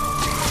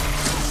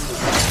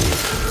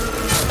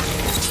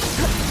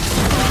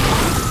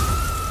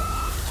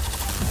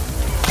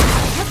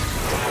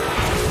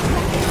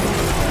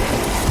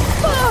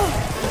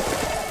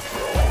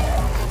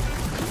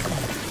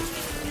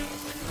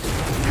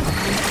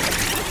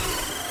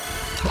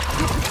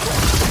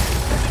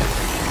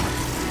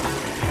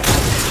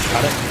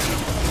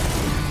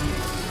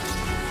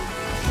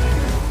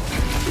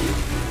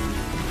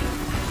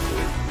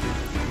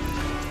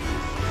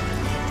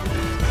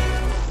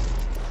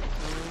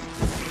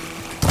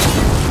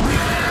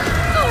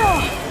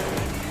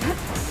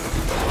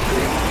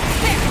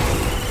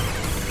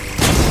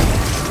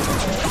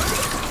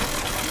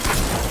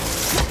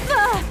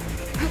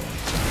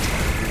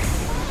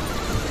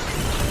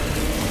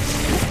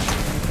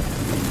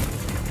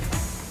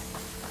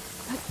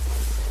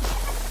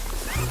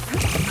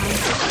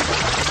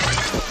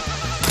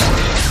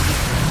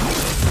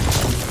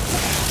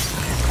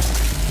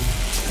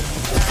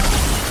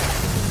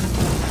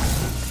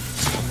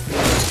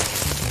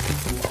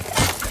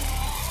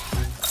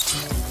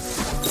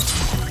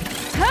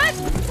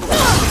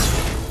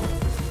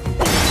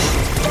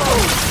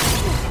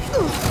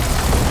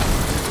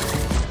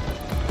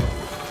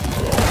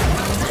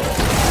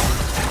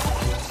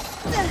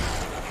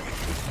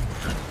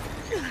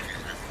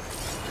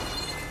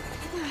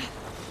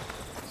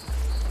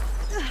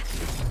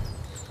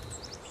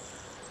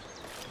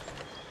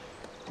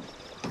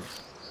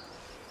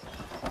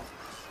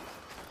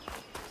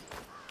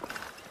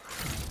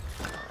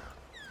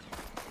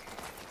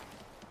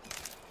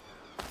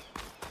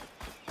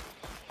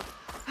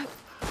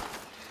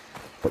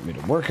 Put me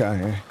to work out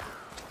here.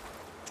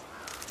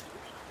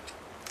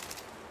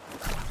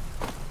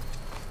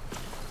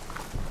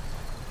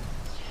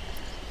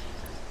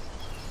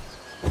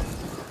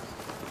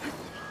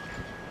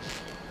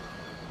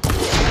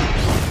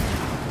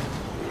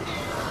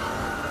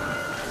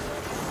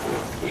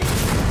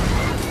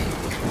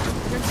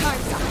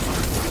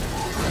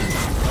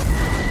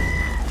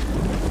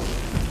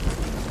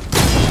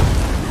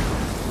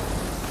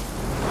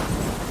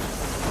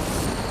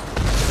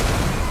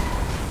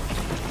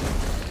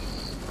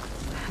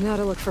 Now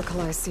to look for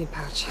Kalai's seed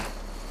pouch.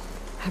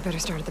 I better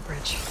start at the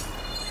bridge.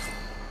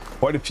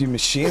 Quite a few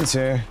machines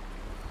here.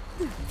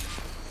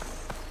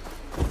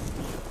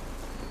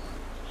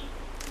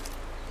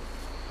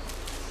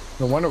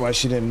 No wonder why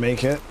she didn't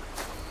make it.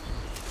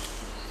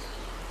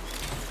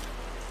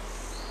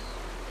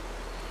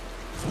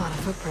 A lot of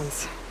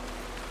footprints.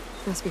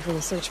 Must be from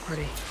the search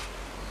party.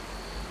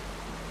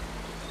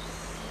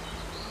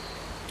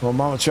 Well,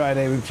 Mama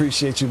Triday, we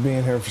appreciate you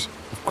being here, of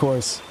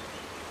course.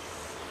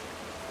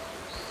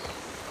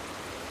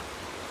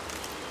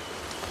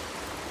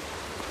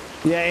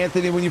 Yeah,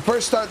 Anthony, when you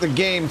first start the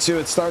game, too,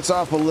 it starts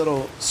off a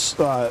little...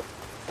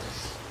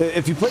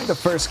 if you played the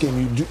first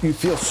game, you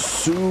feel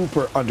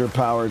super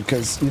underpowered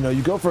because, you know,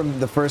 you go from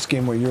the first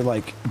game where you're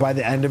like, by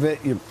the end of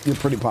it, you're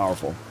pretty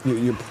powerful.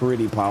 You're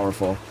pretty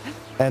powerful.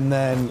 And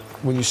then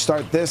when you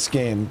start this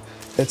game,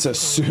 it's a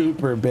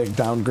super big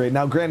downgrade.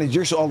 Now, granted,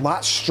 you're a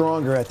lot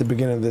stronger at the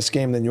beginning of this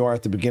game than you are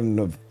at the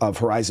beginning of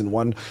Horizon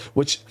 1,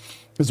 which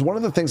is one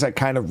of the things I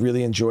kind of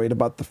really enjoyed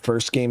about the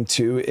first game,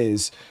 too,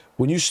 is...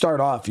 when you start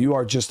off, you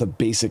are just a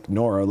basic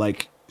Nora.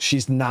 Like,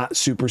 she's not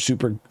super,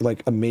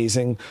 like,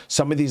 amazing.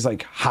 Some of these,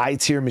 like,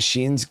 high-tier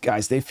machines,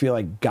 guys, they feel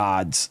like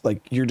gods.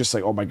 Like, you're just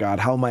like, oh, my God,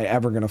 how am I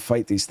ever going to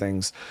fight these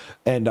things?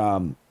 And,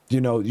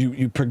 you know,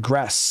 you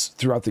progress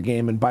throughout the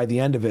game, and by the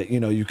end of it, you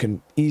know, you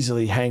can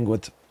easily hang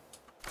with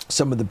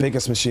some of the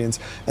biggest machines.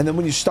 And then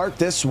when you start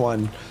this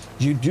one,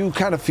 you do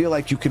kind of feel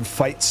like you can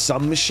fight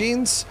some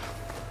machines.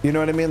 You know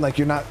what I mean? Like,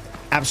 you're not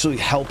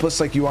absolutely helpless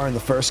like you are in the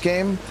first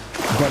game.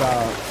 But,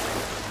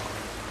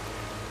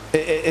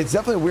 it's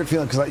definitely a weird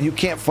feeling because you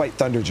can't fight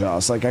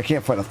Thunderjaws. Like, I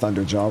can't fight a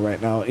Thunderjaw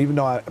right now, even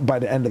though by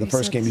the end of the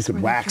first game you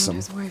could wax them.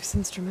 His wife's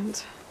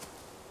instrument.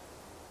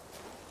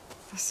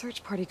 The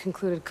search party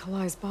concluded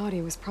Kalai's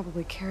body was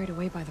probably carried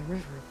away by the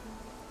river.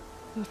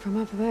 But from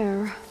up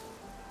there,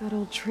 that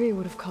old tree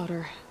would have caught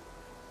her.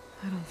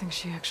 I don't think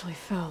she actually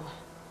fell.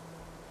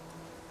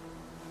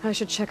 I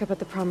should check up at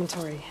the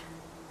promontory.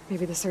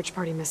 Maybe the search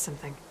party missed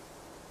something.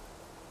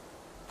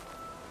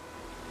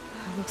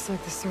 It looks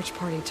like the search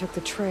party took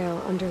the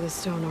trail under the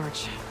stone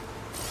arch.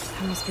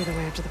 That must be the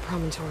way up to the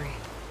promontory.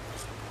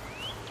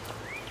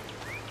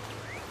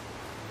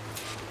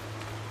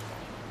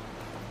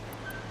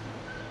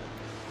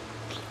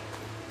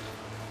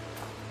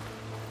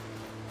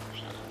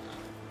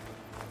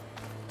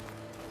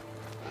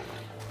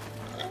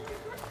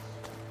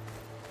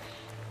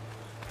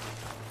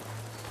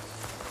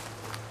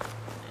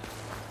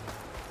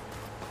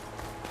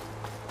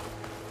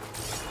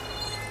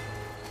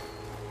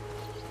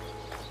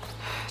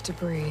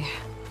 Debris.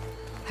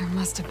 There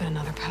must have been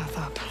another path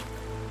up.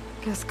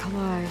 Guess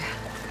Kalai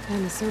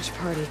and the search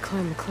party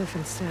climbed the cliff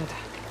instead.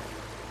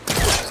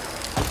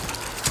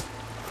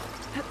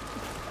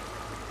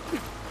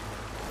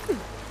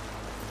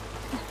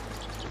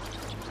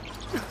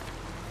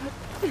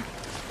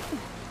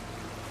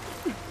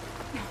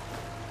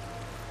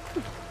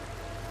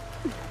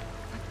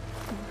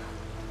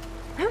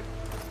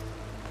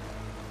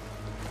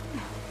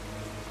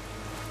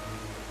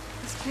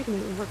 This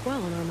pigment would work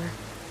well in armor.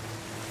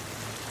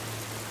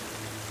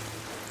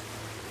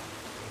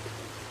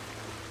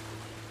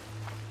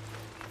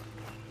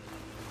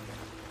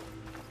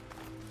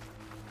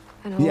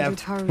 Yeah,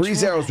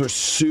 freeze arrows were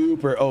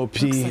super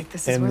OP in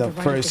the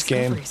first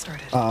game.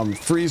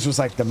 Freeze was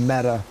like the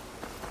meta,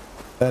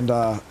 and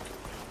I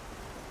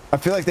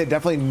feel like they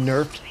definitely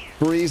nerfed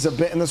freeze a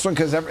bit in this one,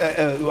 because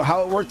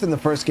how it worked in the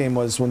first game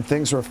was when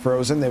things were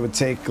frozen, they would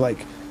take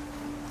like,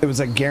 it was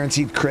like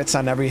guaranteed crits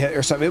on every hit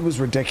or something. It was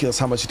ridiculous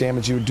how much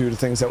damage you would do to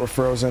things that were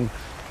frozen.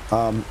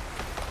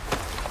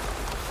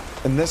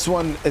 In this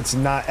one, it's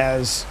not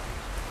as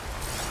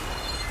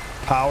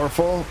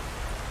powerful.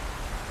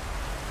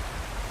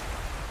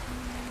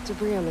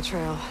 Debris on the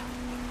trail.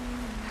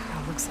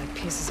 Oh, looks like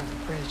pieces of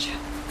a bridge.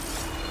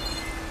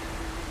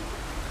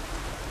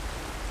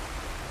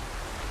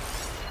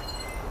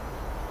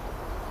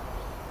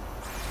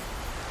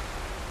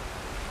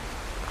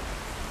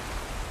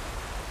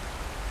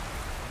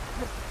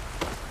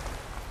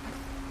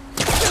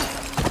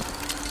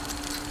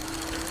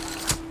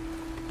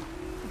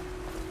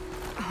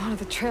 A lot of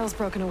the trail's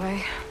broken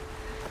away.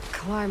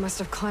 Kalai must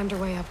have climbed her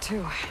way up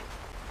too.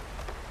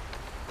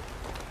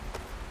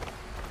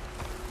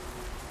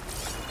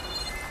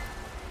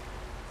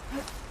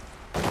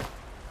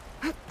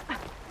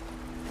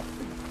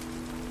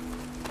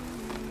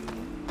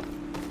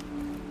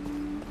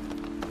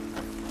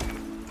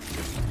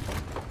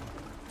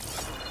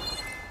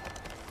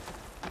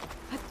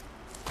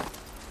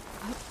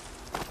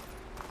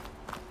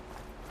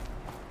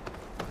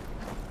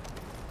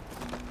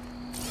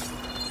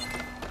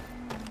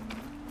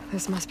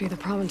 This must be the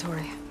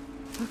promontory.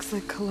 Looks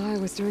like Kalai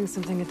was doing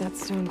something at that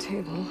stone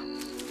table.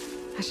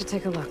 I should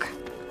take a look.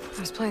 I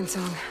was playing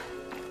song,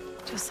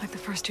 just like the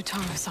first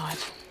Utaro saw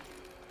it.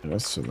 Yeah,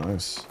 that's so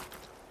nice.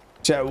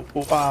 Chat,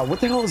 what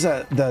the hell is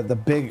that? The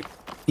big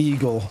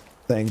eagle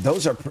thing?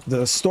 Those are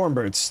the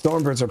Stormbirds.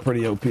 Stormbirds are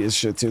pretty OP as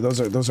shit too.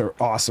 Those are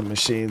awesome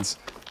machines.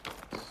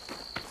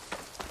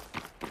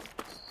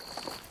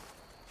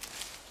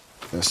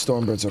 The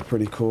Stormbirds are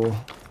pretty cool.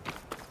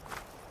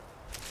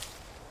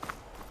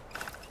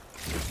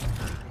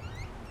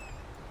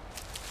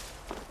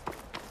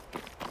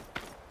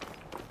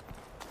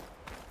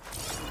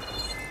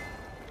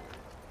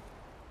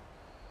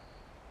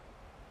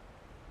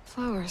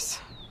 Flowers,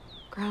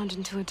 ground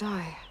into a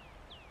dye.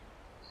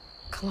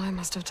 Kalai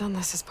must have done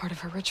this as part of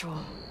her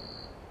ritual.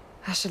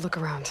 I should look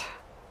around.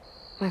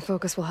 My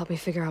focus will help me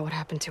figure out what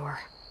happened to her.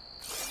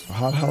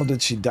 How the hell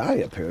did she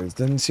die up here? It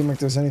didn't seem like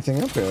there's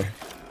anything up here.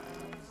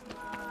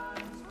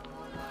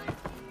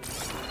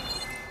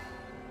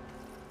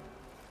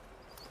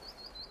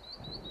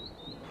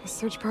 The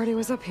search party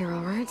was up here,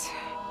 all right.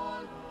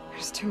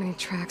 There's too many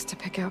tracks to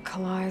pick out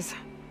Kalai's.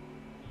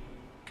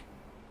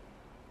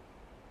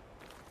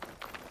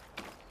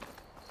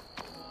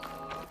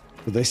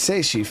 But they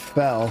say she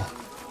fell.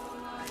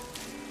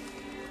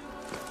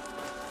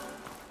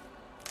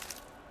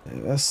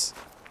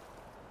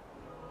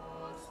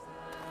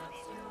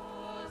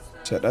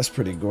 Yeah, that's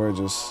pretty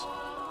gorgeous.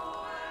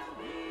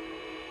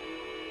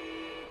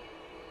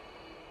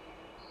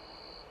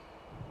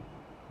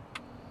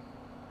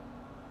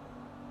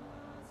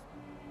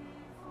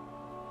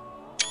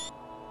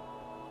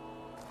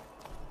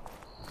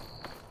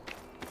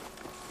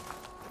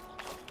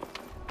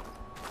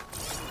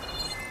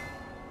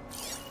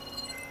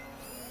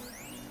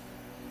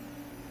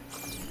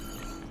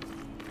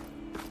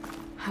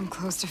 I'm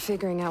close to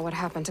figuring out what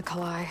happened to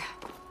Kalai.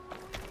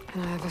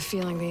 And I have a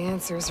feeling the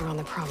answers are on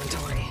the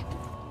promontory.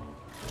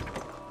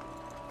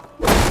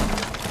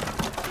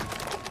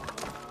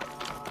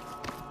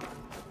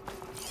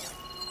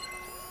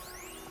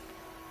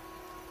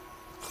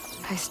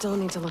 I still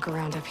need to look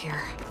around up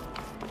here.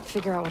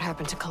 Figure out what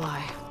happened to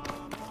Kalai.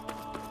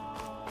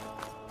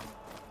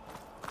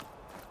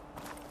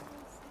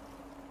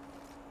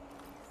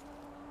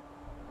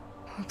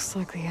 Looks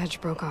like the edge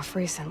broke off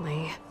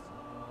recently.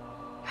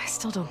 I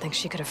still don't think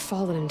she could have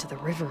fallen into the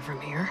river from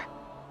here.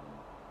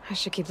 I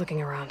should keep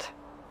looking around.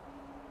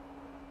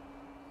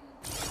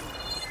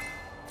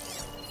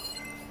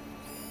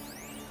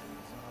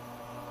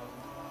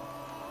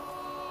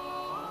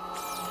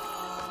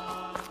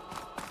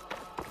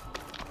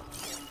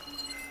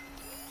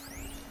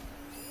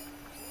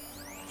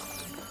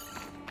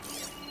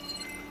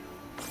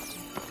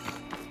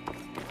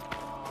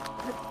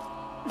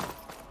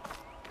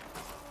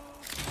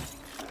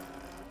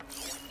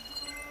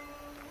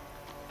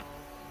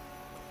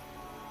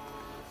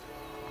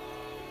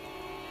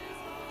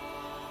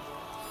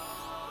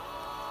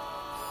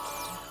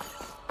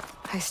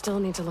 I still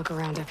need to look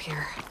around up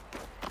here.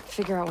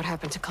 Figure out what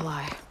happened to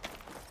Kalai.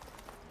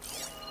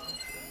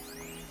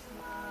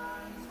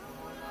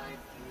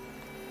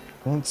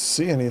 I don't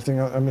see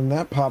anything. I mean,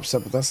 that pops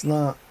up, but that's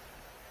not.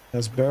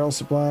 That's barrel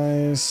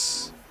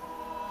supplies.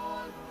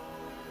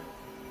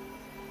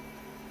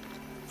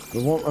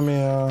 The one, I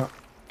mean,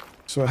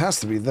 so it has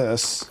to be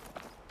this.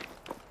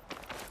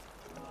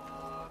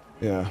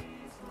 Yeah.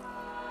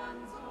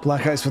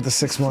 Black ice with the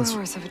 6 months.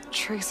 Flowers have a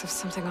trace of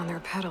something on their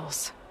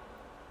petals.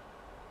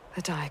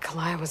 The dye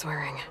Kalai was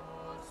wearing.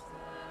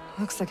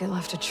 Looks like it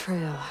left a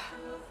trail.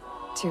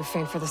 Too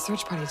faint for the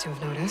search party to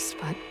have noticed,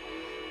 but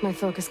my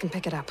focus can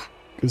pick it up.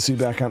 Good to see you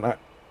back on.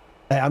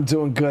 Hey, I'm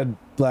doing good,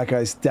 Black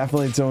Ice.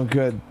 Definitely doing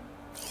good.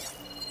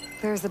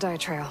 There's the dye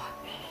trail.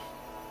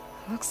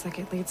 Looks like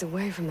it leads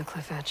away from the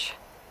cliff edge.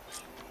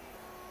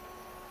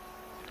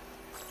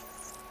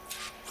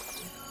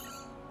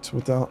 It's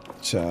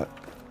without chat.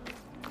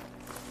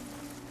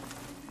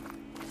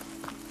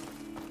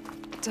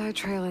 Dye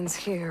trail ends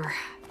here,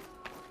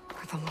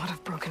 with a lot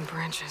of broken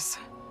branches.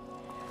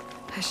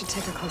 I should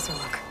take a closer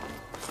look.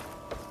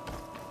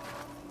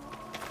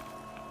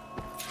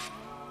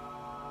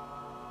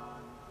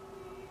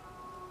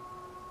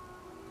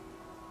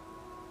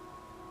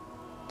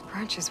 The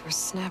branches were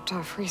snapped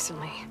off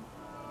recently.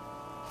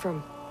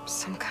 From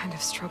some kind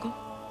of struggle.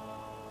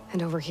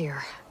 And over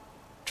here,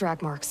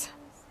 drag marks.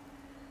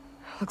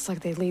 Looks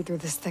like they lead through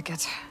this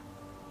thicket.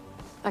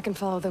 I can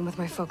follow them with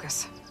my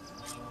focus.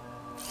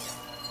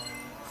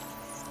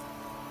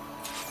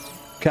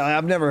 Callie,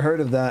 I've never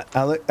heard of that.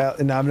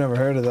 No, I've never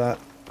heard of that.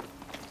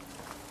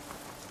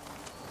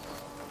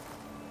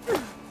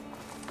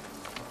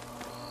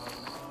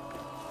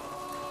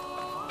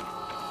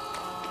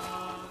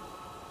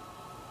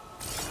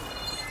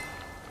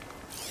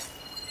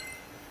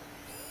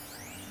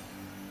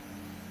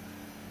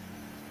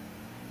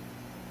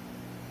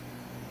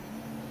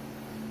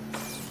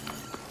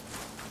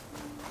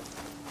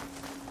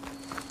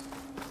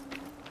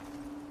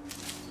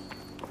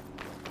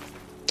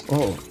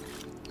 Oh.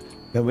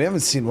 Yeah, we haven't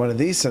seen one of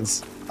these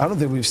since... I don't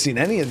think we've seen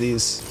any of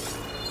these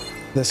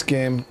this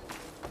game.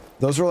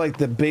 Those were like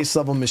the base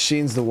level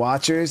machines, the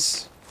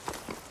Watchers.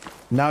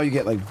 Now you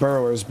get like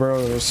Burrowers.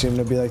 Burrowers seem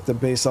to be like the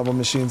base level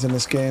machines in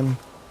this game.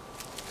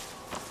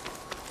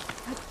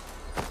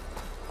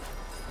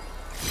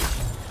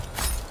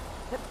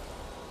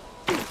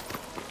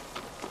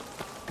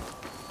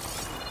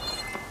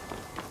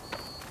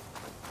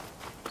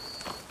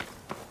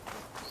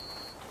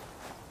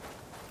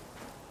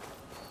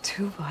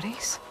 Two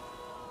bodies?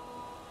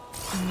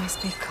 One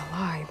must be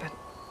Kalai, but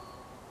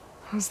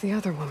who's the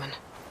other woman?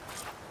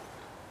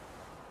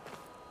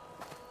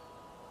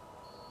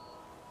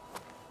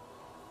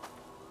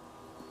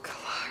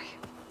 Kalai.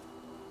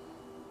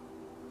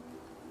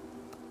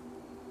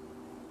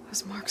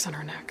 Those marks on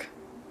her neck.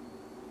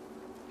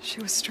 She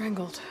was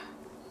strangled.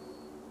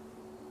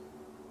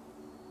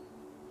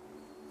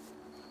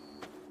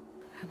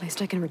 At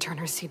least I can return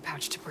her seed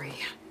pouch to Bree.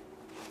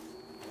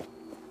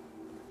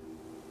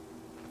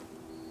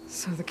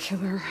 So the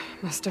killer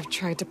must have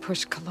tried to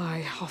push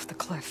Kalai off the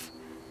cliff.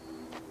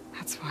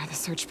 That's why the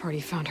search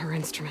party found her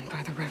instrument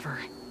by the river.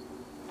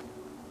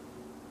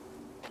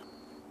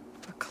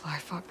 But Kalai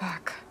fought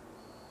back.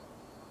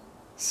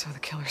 So the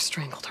killer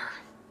strangled her.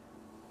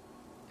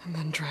 And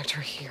then dragged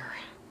her here.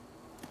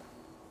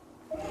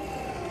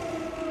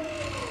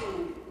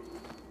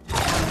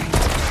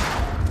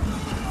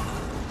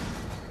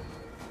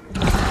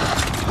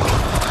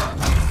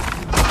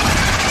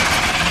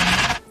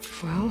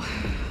 Well,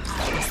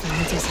 I guess that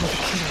answers how the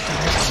killer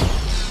died.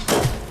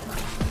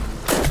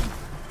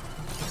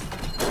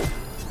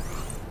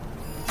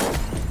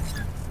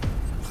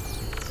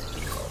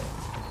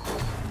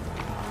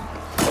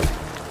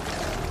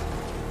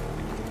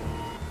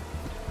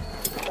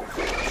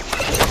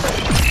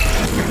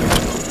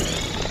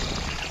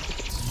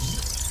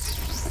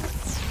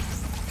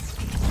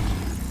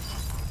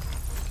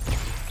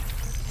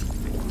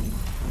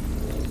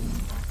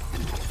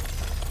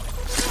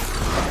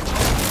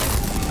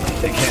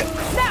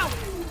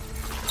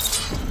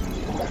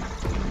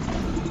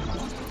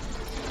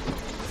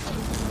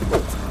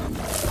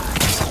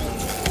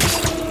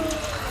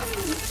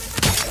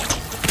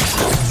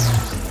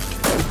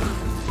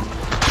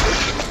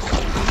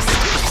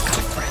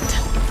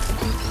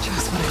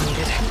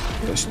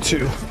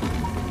 Two.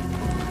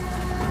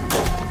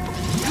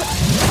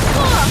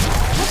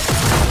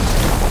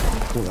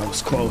 Oh, that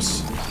was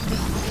close.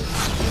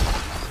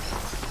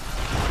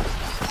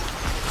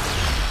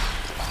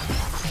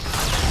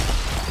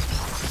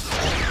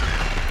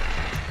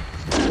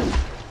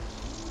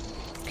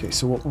 Okay,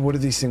 so what are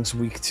these things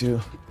weak to?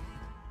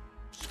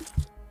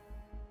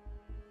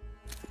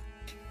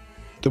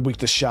 They're weak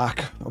to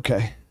shock.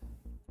 Okay.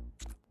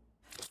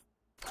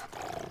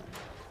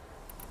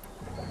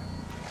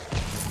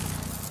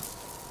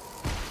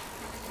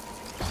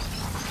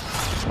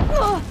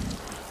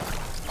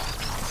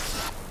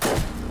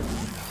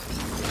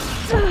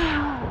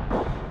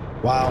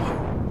 Wow.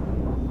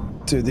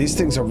 Dude, these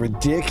things are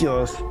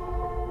ridiculous.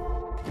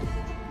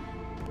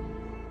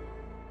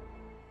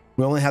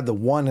 We only had the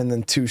 1 and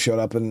then 2 showed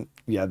up, and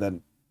yeah,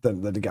 then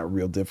it got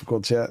real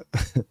difficult, chat.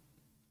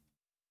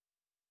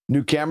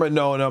 New camera?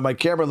 No, my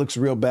camera looks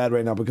real bad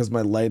right now because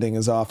my lighting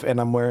is off,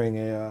 and I'm wearing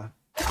a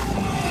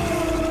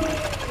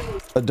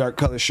dark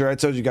color shirt. I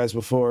told you guys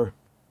before.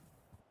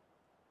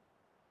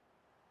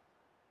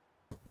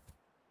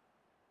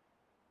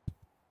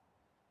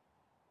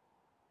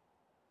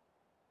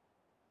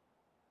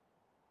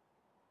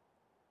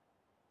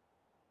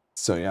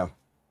 So yeah.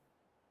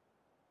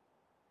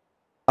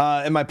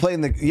 Am I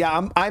playing the?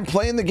 Yeah, I'm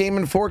playing the game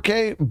in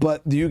 4K,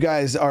 but you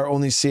guys are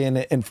only seeing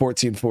it in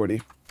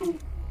 1440.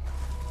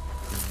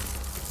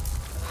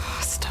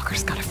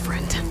 Stalker's got a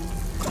friend.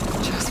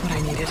 Just what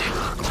I needed.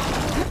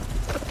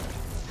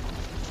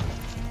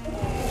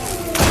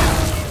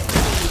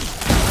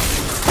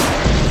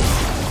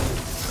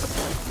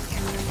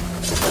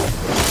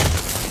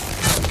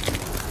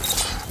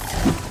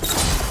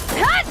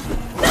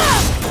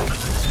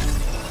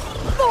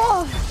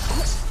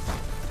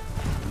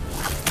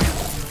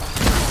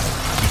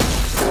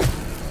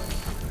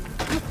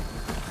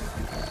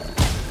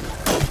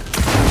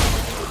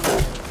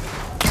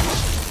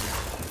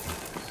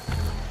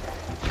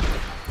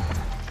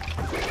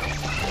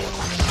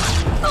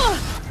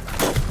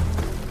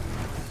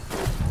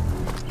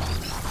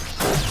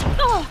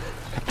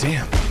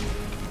 Damn.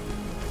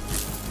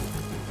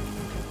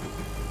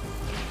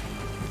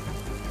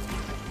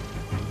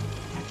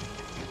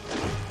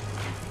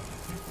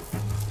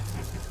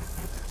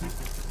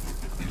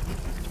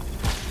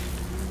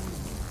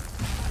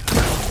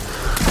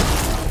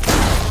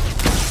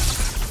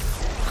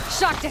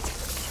 Shocked it.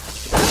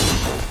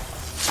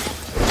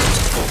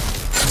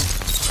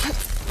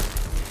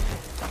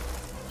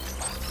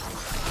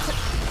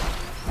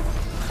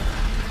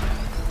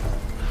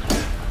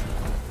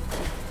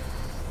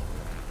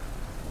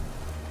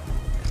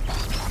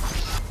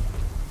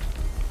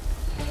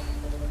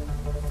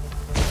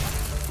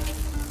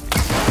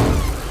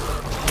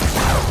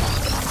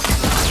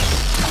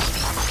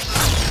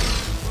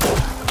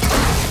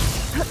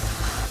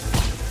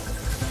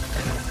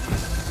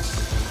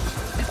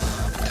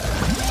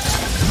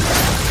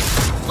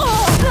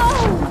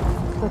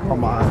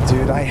 Come on,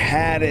 dude. I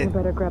had it. I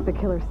better grab the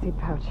killer seed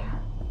pouch.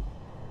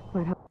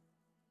 Might help.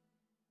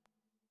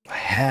 I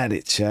had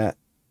it, chat.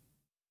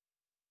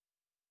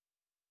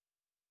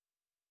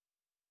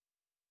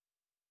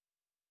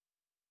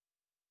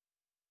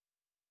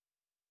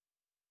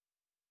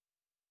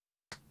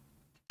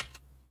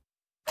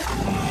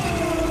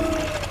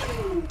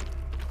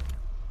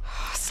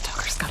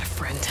 Stalker's got a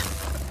friend.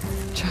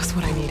 Just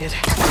what I needed.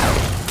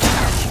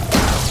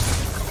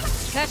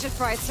 That should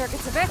fry its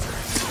circuits a bit.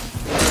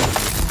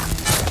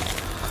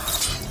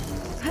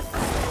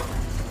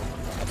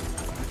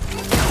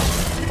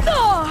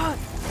 Oh!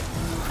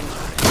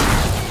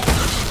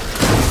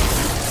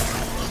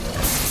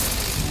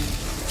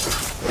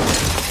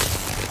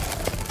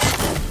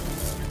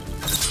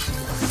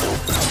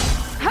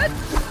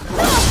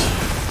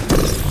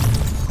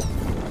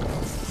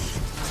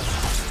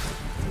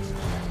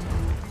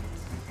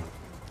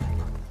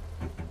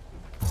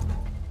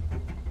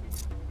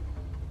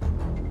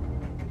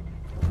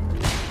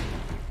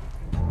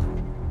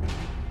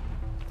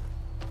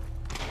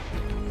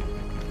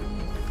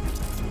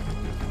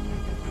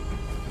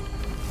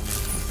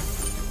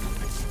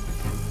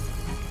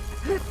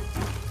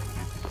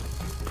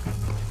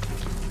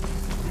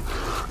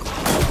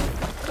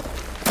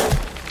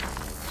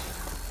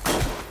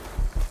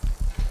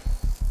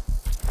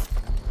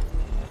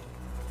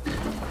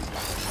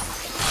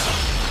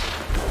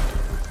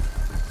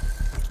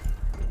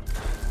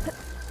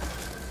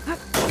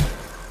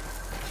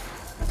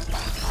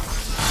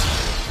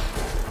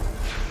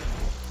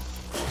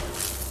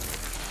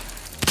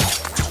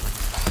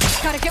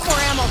 Gotta get more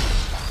ammo.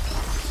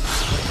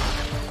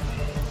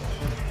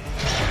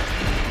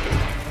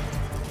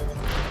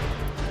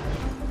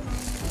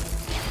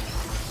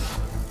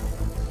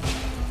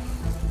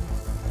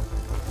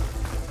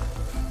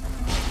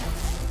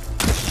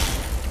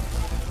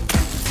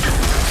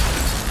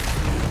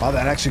 Oh,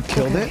 that actually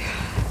killed it?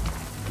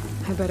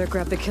 I better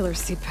grab the killer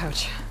seed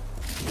pouch.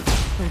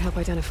 Might help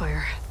identify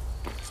her.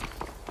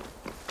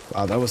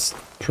 Wow, that was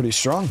pretty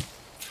strong.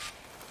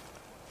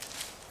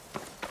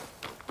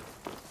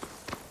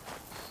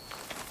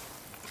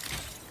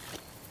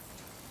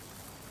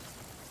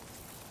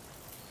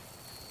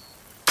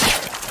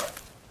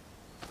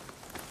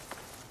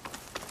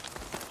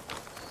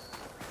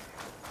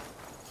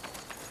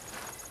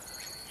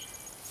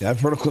 Yeah,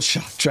 vertical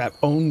shock trap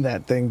owned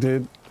that thing,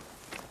 dude.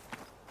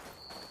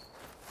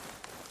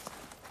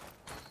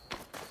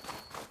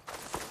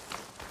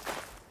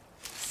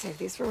 Save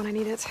these for when I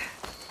need it.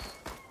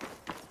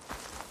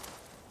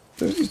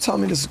 Dude, you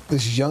telling me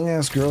this young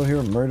ass girl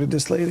here murdered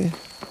this lady?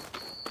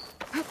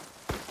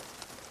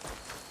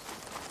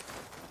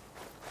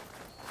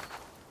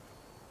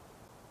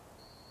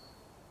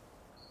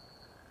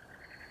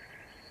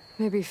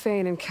 Maybe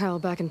Fane and Carol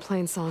back in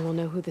Plainsong will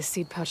know who the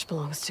seed pouch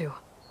belongs to.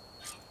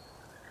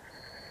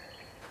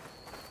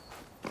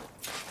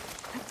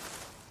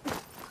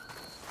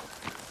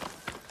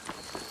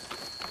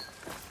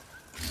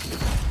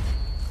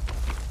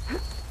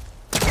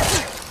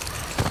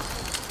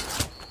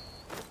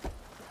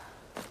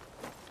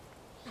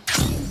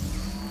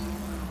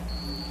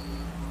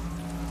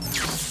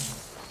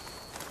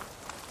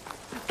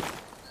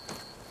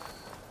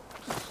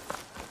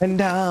 And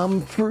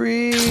I'm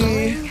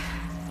free.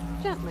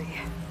 Gently.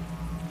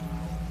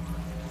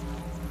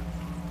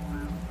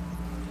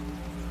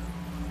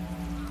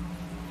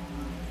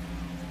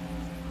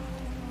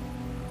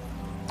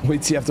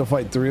 Wait till you have to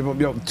fight 3 of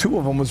them. Yo, 2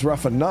 of them was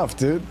rough enough,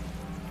 dude.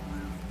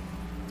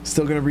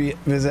 Still gonna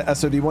revisit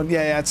SOD1?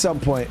 Yeah, at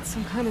some point.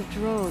 Some kind of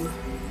drone.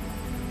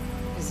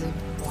 Is it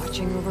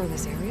watching over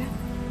this area?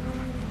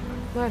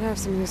 Might have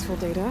some useful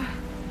data.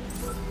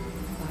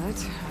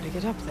 But how to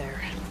get up there?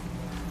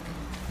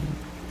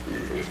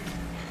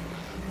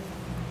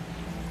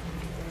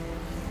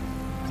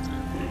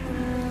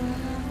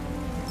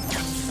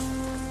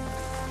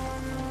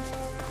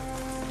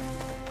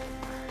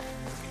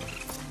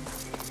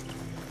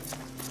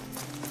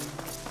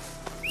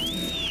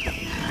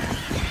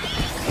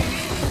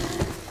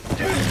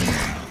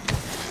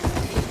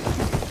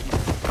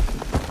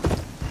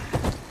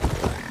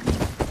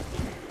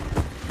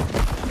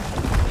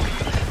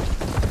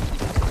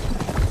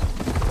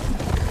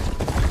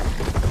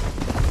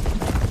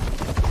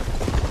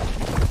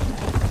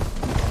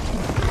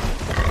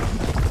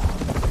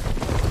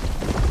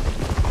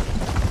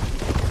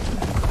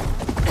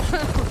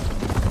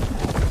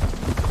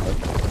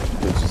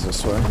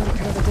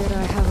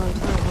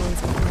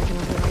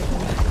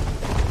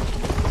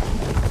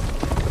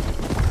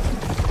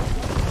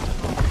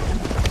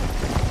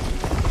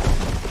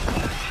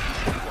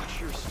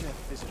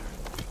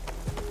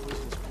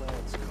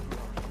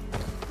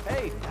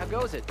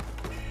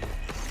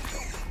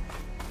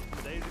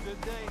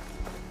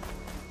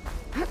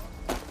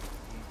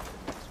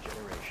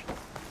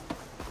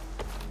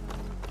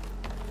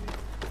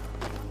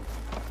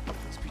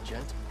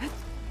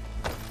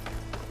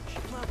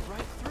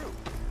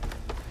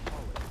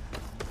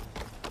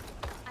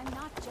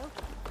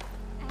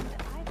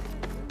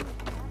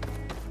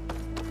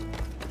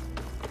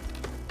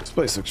 This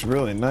place looks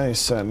really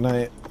nice at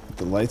night.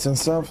 The lights and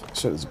stuff.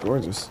 Shit is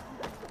gorgeous.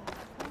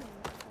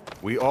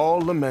 We all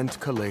lament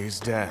Kaleigh's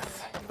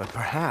death, but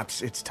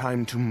perhaps it's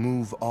time to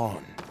move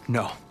on.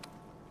 No.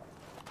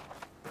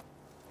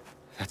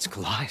 That's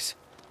Kaleigh's.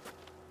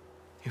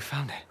 You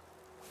found it.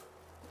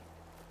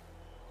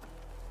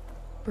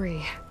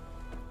 Bree.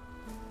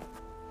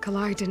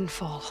 Kalaigh didn't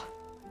fall.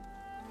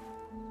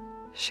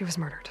 She was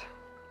murdered.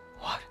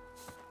 What?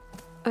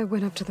 I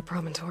went up to the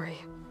promontory.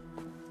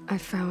 I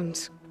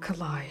found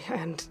Kalaigh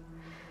and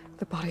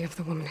the body of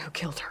the woman who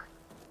killed her.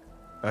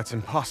 That's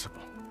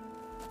impossible.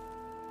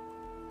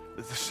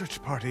 The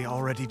search party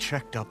already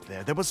checked up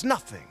there. There was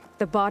nothing.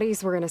 The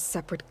bodies were in a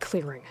separate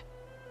clearing.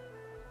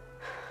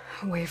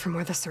 Away from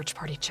where the search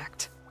party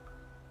checked.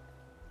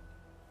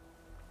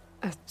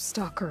 A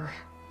stalker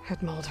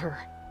had mauled her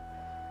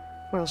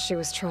while she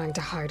was trying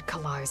to hide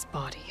Kalai's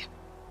body.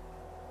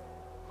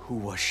 Who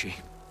was she?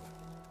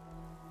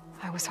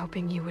 I was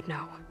hoping you would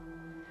know.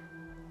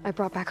 I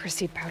brought back her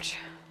seed pouch.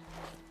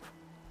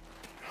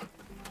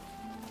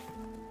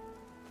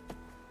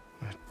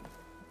 It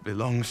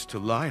belongs to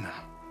Lina.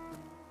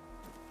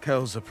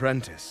 Kel's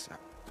apprentice.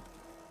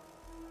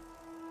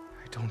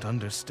 I don't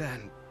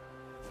understand.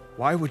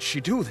 Why would she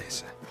do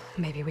this?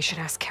 Maybe we should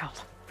ask Kel.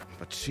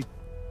 But she...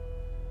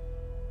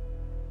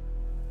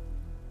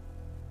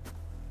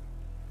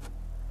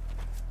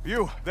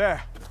 You,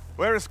 there.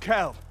 Where is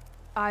Kel?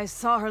 I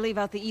saw her leave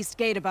out the east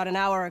gate about an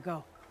hour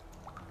ago.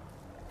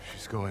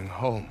 She's going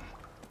home.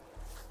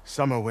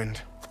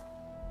 Summerwind.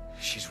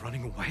 She's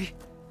running away?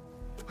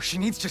 She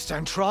needs to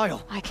stand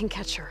trial. I can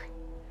catch her.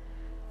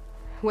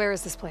 Where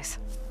is this place?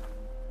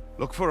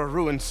 Look for a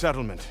ruined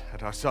settlement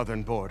at our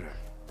southern border.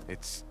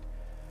 It's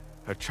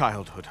her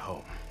childhood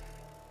home.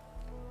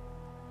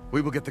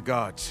 We will get the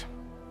guards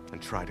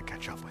and try to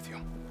catch up with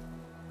you.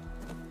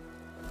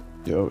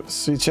 Yo,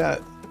 see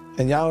chat.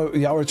 And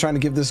y'all were trying to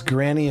give this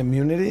granny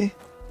immunity?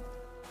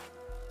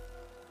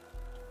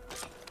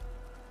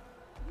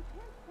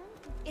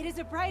 It is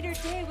a brighter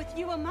day with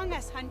you among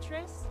us,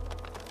 Huntress.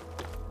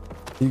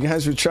 You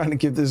guys were trying to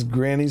give this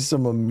granny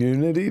some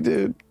immunity,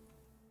 dude?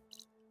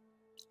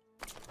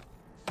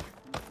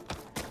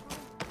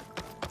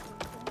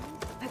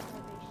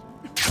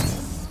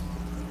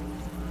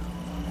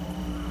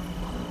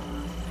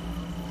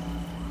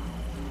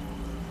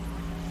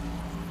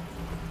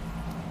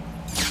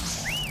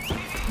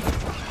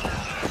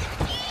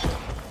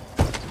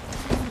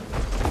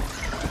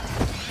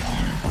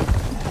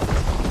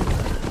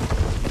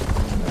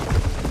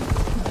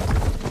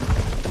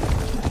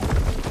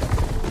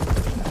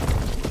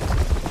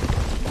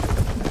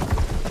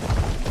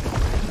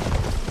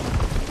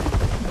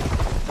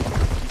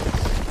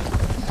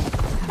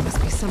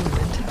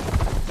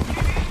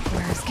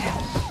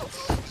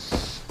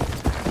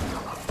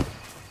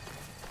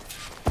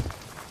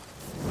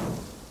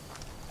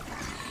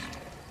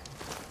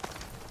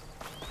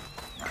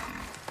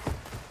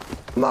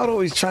 I'm not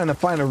always trying to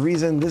find a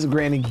reason. This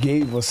granny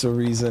gave us a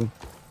reason.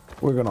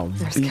 We're gonna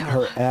beat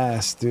her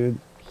ass, dude.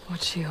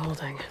 What's she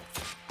holding?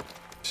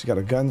 She got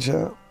a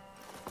gunshot.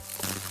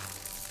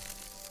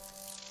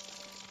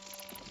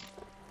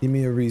 Give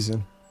me a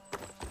reason. I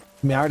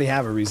mean, I already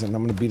have a reason.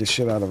 I'm gonna beat the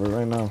shit out of her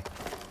right now.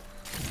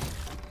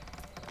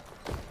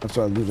 That's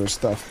why I lose our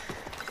stuff.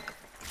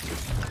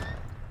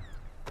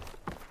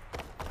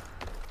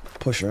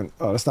 Push her.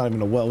 Oh, that's not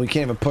even a well. We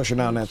can't even push her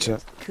down that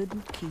shit.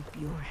 Couldn't keep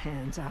your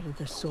hands out of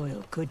the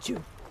soil, could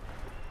you?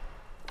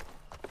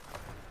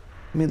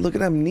 I mean, look at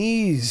them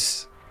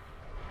knees.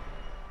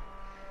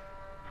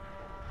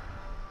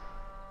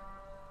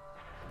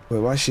 Wait,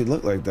 why she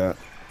look like that?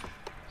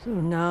 So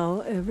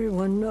now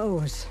everyone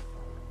knows.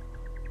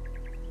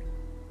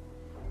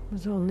 It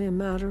was only a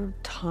matter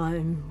of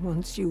time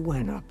once you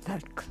went up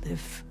that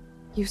cliff.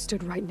 You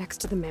stood right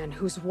next to the man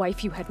whose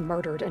wife you had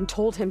murdered and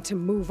told him to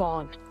move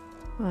on.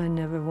 I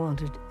never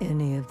wanted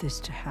any of this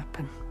to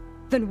happen.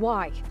 Then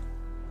why?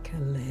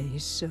 Calais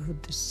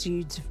sowed the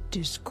seeds of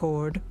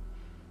discord.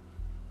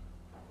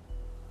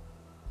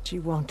 She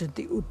wanted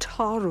the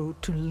Utaru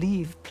to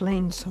leave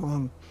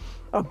Plainsong,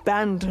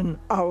 abandon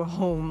our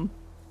home.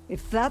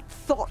 If that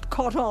thought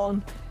caught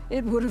on,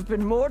 it would have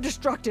been more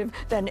destructive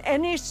than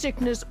any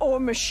sickness or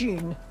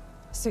machine.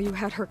 So you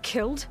had her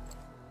killed?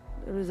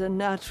 There is a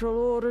natural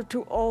order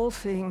to all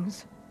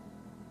things.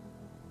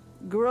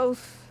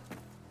 Growth,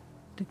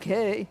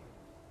 decay,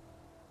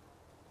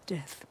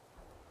 death.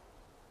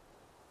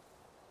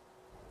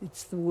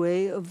 It's the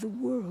way of the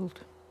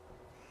world.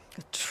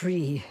 A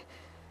tree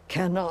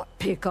cannot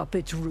pick up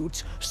its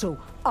roots, so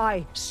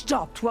I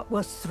stopped what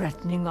was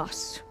threatening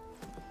us.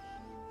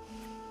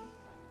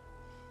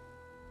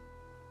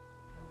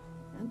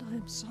 And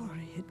I'm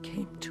sorry it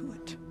came to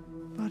it,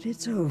 but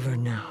it's over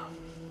now.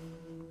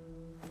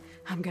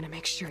 I'm gonna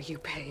make sure you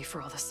pay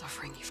for all the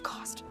suffering you've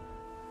caused.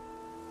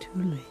 Too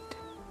late.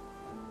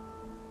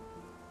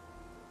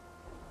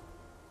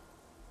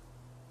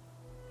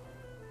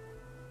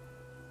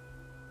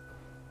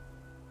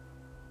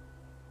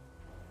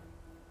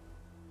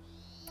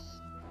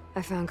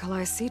 I found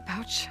Kalai's seed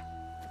pouch.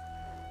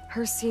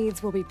 Her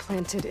seeds will be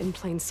planted in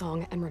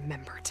Plainsong and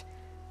remembered.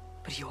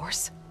 But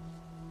yours?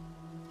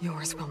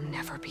 Yours will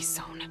never be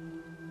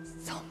sown.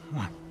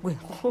 Someone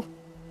will.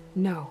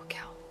 No,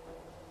 Cal.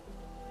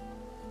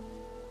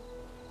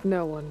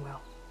 No one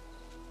will.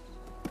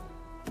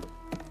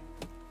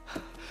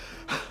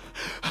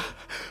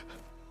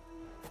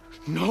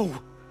 No!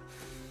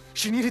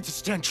 She needed to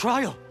stand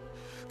trial!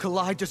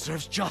 Kalai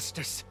deserves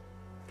justice.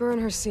 Burn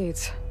her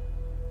seeds.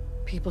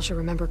 People should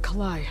remember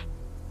Kalai,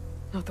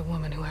 not the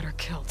woman who had her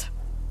killed.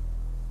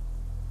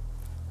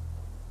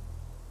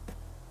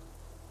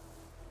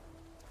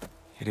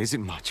 It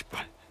isn't much,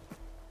 but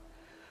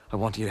I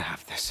want you to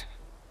have this.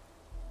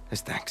 As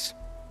thanks.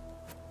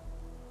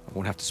 I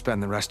won't have to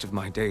spend the rest of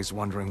my days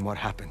wondering what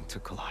happened to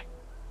Kalai.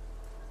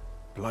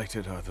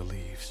 Blighted are the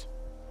leaves.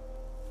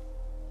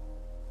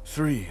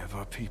 3 of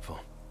our people,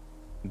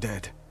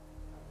 dead.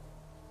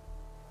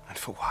 And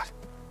for what?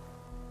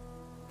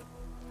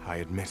 I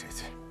admit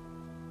it.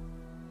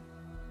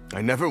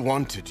 I never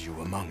wanted you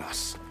among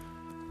us.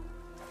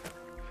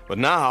 But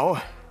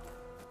now,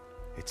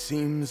 it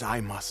seems I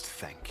must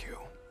thank you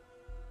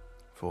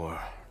for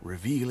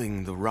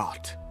revealing the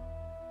rot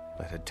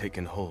that had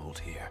taken hold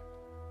here.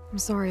 I'm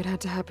sorry it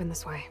had to happen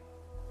this way.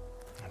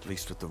 At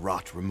least with the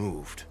rot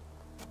removed,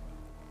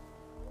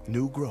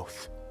 new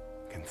growth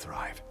can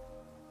thrive.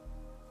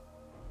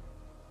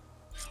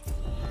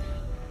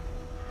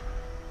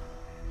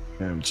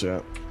 Damn,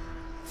 chap.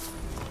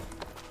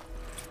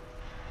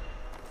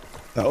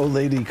 The old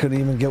lady couldn't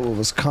even get what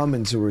was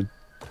coming to her.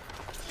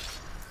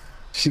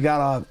 She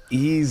got off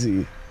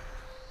easy.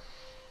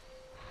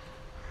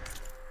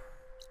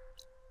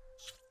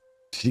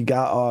 She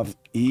got off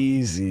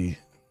easy.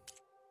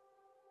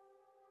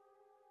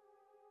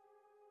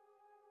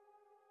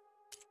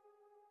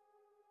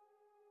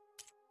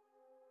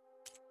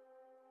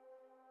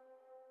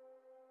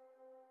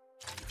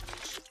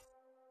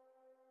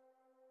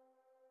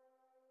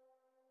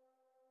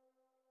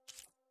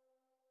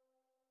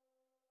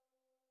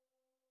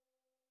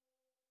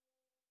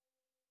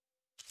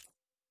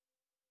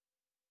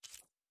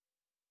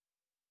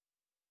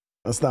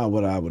 That's not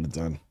what I would have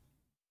done.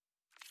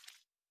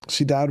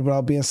 She died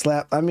without being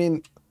slapped. I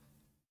mean,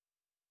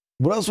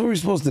 what else were we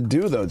supposed to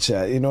do, though,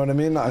 chat? You know what I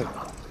mean?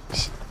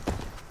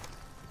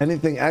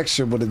 Anything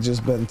extra would have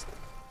just been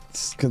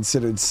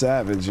considered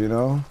savage, you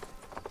know?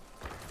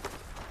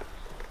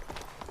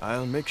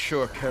 I'll make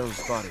sure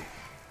Kel's body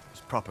is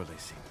properly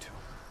seen to.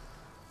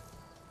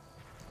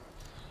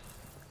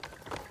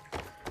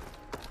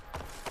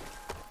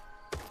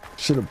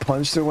 Should have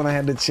punched her when I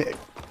had to check.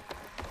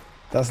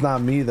 That's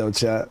not me, though,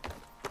 chat.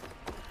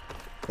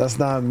 That's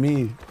not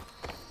me.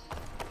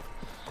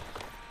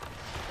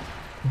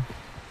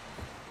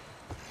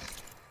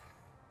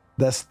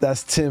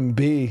 That's Tim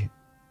B.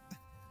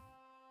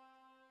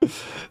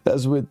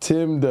 That's what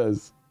Tim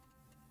does.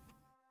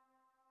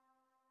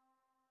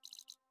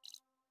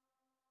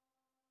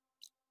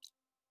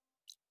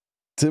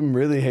 Tim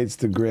really hates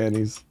the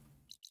grannies.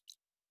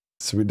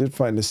 So we did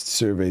find this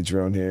survey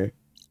drone here.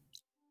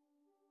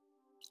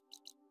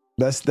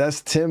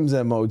 That's Tim's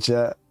MO,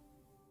 chat.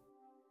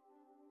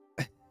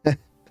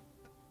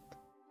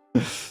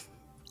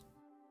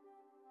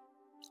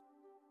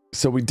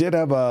 So we did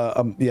have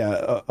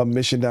a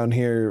mission down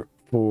here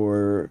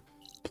for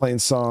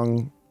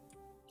Plainsong.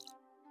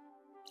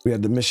 We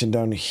had the mission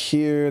down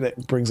here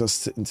that brings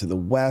us into the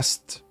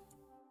west.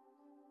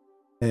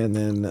 And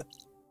then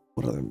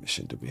what other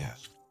mission did we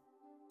have?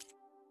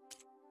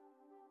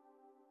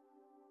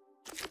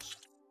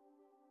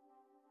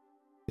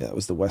 Yeah, it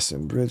was the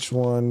Western Bridge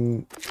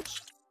one.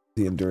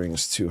 The enduring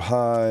is too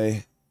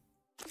high.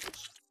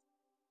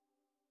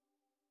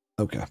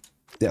 Okay.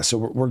 Yeah, so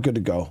we're good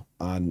to go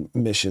on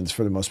missions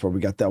for the most part. We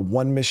got that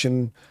one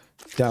mission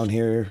down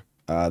here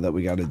that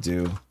we got to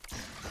do.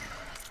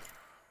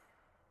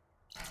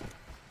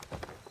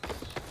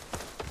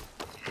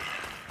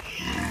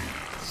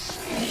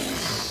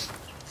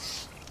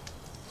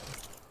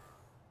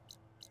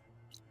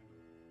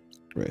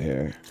 Right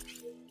here.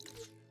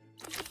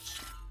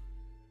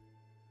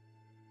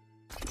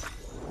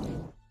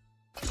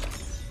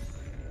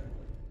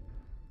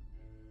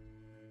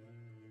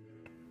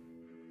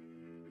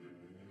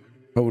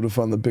 I would have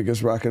found the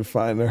biggest rocket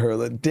find in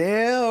hurtling.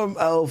 Damn,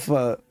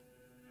 Alpha.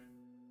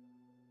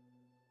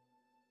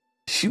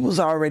 She was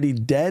already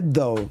dead,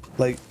 though.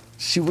 Like,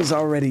 she was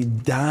already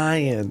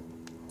dying.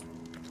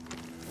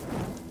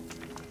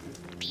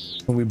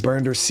 When we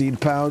burned her seed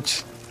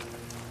pouch,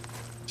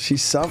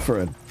 she's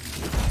suffering.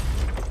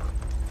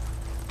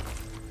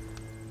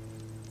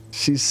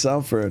 She's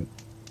suffering.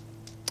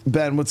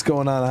 Ben, what's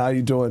going on? How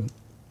you doing?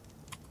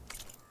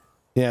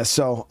 Yeah,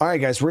 so, all right,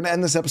 guys, we're going to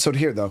end this episode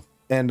here, though.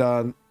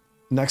 And,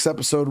 next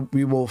episode,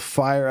 we will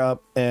fire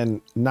up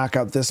and knock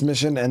out this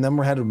mission, and then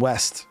we're headed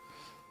west.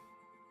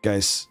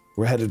 Guys,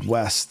 we're headed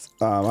west.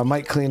 I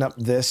might clean up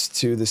this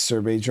to the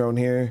survey drone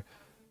here.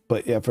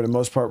 But yeah, for the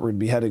most part, we're going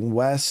to be heading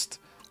west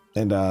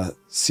and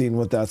seeing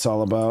what that's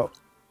all about.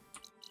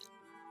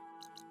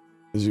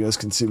 As you guys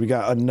can see, we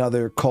got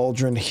another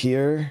cauldron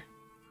here.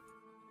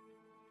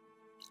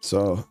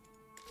 So,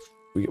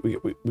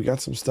 we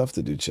got some stuff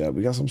to do, chat.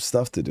 We got some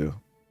stuff to do.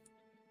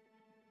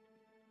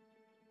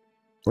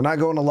 We're not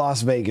going to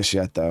Las Vegas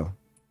yet, though.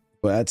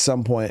 But at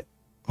some point,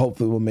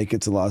 hopefully we'll make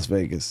it to Las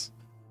Vegas.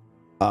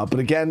 But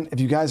again, if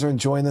you guys are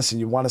enjoying this and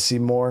you want to see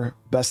more,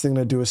 best thing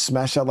to do is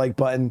smash that like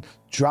button,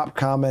 drop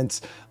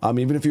comments.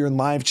 Even if you're in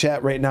live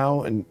chat right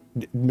now, and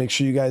make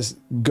sure you guys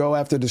go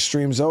after the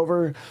stream's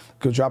over.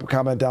 Go drop a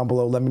comment down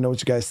below. Let me know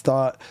what you guys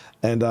thought.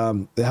 And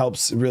it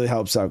helps, it really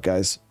helps out,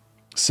 guys.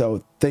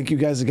 So thank you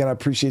guys again. I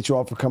appreciate you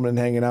all for coming and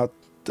hanging out.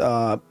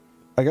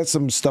 I got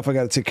some stuff I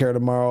got to take care of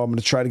tomorrow. I'm going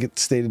to try to get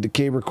the State of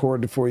Decay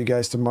recorded for you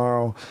guys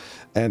tomorrow.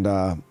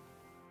 And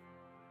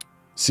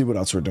see what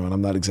else we're doing.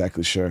 I'm not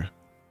exactly sure.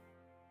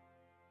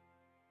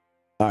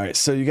 All right,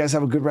 so you guys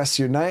have a good rest of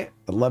your night.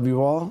 I love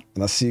you all,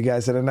 and I'll see you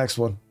guys in the next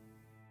one.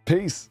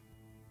 Peace.